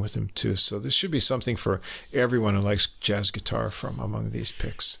working with him too. So this should be something for everyone who likes jazz guitar from among these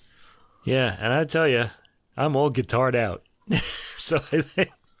picks. Yeah, and I tell you, I'm all guitared out. So I think...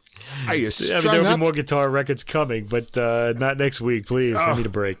 Are you there'll be more guitar records coming, but not next week, please. I need a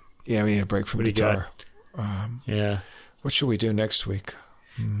break. Yeah, we need a break from guitar. What should we do next week?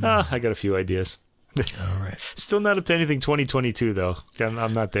 I got a few ideas. All right. Still not up to anything 2022, though.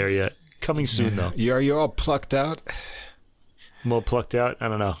 I'm not there yet. Coming soon, though. Are you all plucked out? I'm all plucked out? I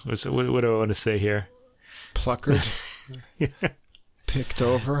don't know. What do I want to say here? Pluckered? Picked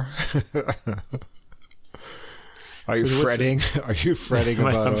over? Are you fretting? Are you fretting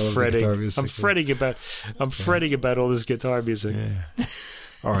about all the guitar music? I'm fretting about all this guitar music. Yeah.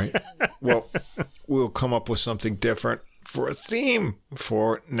 All right. Well, we'll come up with something different for a theme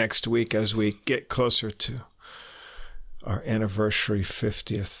for next week as we get closer to our anniversary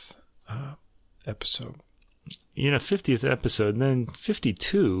 50th episode. 50th episode, and then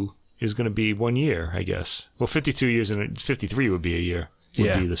 52 is going to be 1 year, I guess. Well, 52 years and 53 would be a year.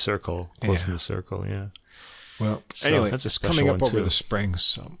 Would be the circle, close to the circle, yeah. Well, anyway, that's a special coming up over the spring,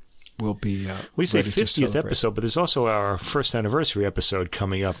 so we'll be we say 50th episode, but there's also our first anniversary episode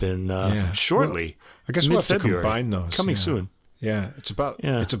coming up in shortly. Well, I guess we'll have to combine those. Coming soon. Yeah, it's about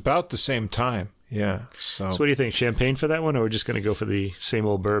the same time. Yeah. So what do you think? Champagne for that one, or we're just going to go for the same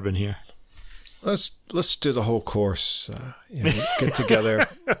old bourbon here? Let's do the whole course. Get together.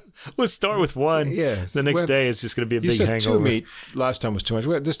 Let's start with one. Yeah. The next day it's just going to be a big hangover. 2 meat. Last time was too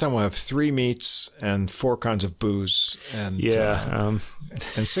much. This time we'll have 3 meats and 4 kinds of booze and and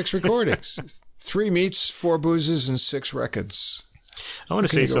 6 recordings. 3 meats, 4 boozes, and 6 records. I want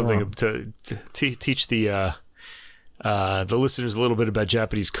to say something to teach the listeners a little bit about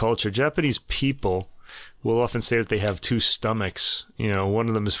Japanese culture. Japanese people will often say that they have 2 stomachs. One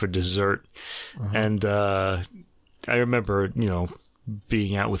of them is for dessert. And I remember,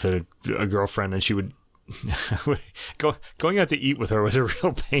 being out with a girlfriend, and she would going out to eat with her was a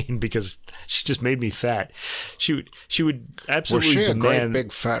real pain because she just made me fat. She would absolutely was she a demand. Great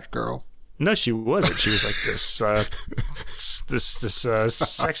big fat girl? No, she wasn't. She was like this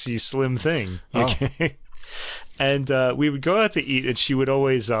sexy slim thing. Okay? And we would go out to eat, and she would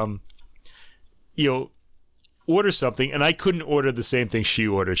always order something, and I couldn't order the same thing she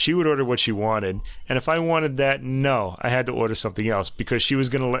ordered. She would order what she wanted, and if I wanted that, no, I had to order something else because she was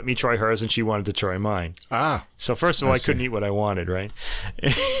going to let me try hers, and she wanted to try mine. So first of all, I couldn't eat what I wanted, right?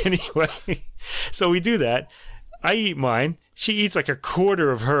 Anyway, so we do that. I eat mine. She eats like a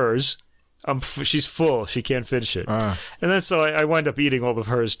quarter of hers. She's full. She can't finish it. And then so I wind up eating all of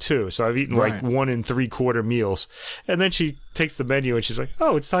hers too. So I've eaten like 1 3/4 meals. And then she takes the menu and she's like,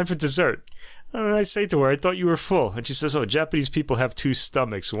 "Oh, it's time for dessert." And I say to her, "I thought you were full." And she says, "Oh, Japanese people have 2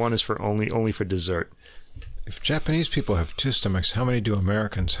 stomachs. One is for only for dessert." If Japanese people have 2 stomachs, how many do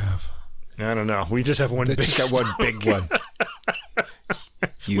Americans have? I don't know. We just have one big They just got one big one.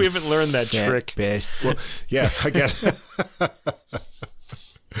 We haven't learned that trick. Well, yeah, I guess.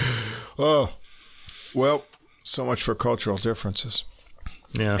 Oh, well, so much for cultural differences.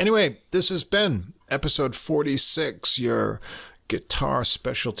 Yeah. Anyway, this has been episode 46, your guitar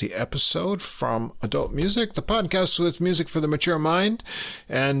specialty episode from Adult Music, the podcast with music for the mature mind.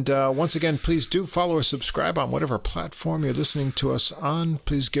 And once again, please do follow or subscribe on whatever platform you're listening to us on.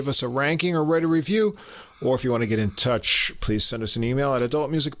 Please give us a ranking or write a review. Or if you want to get in touch, please send us an email at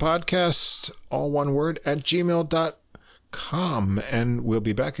adultmusicpodcast, all one word, @gmail.com. And we'll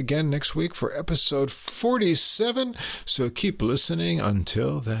be back again next week for episode 47. So keep listening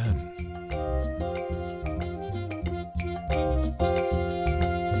until then.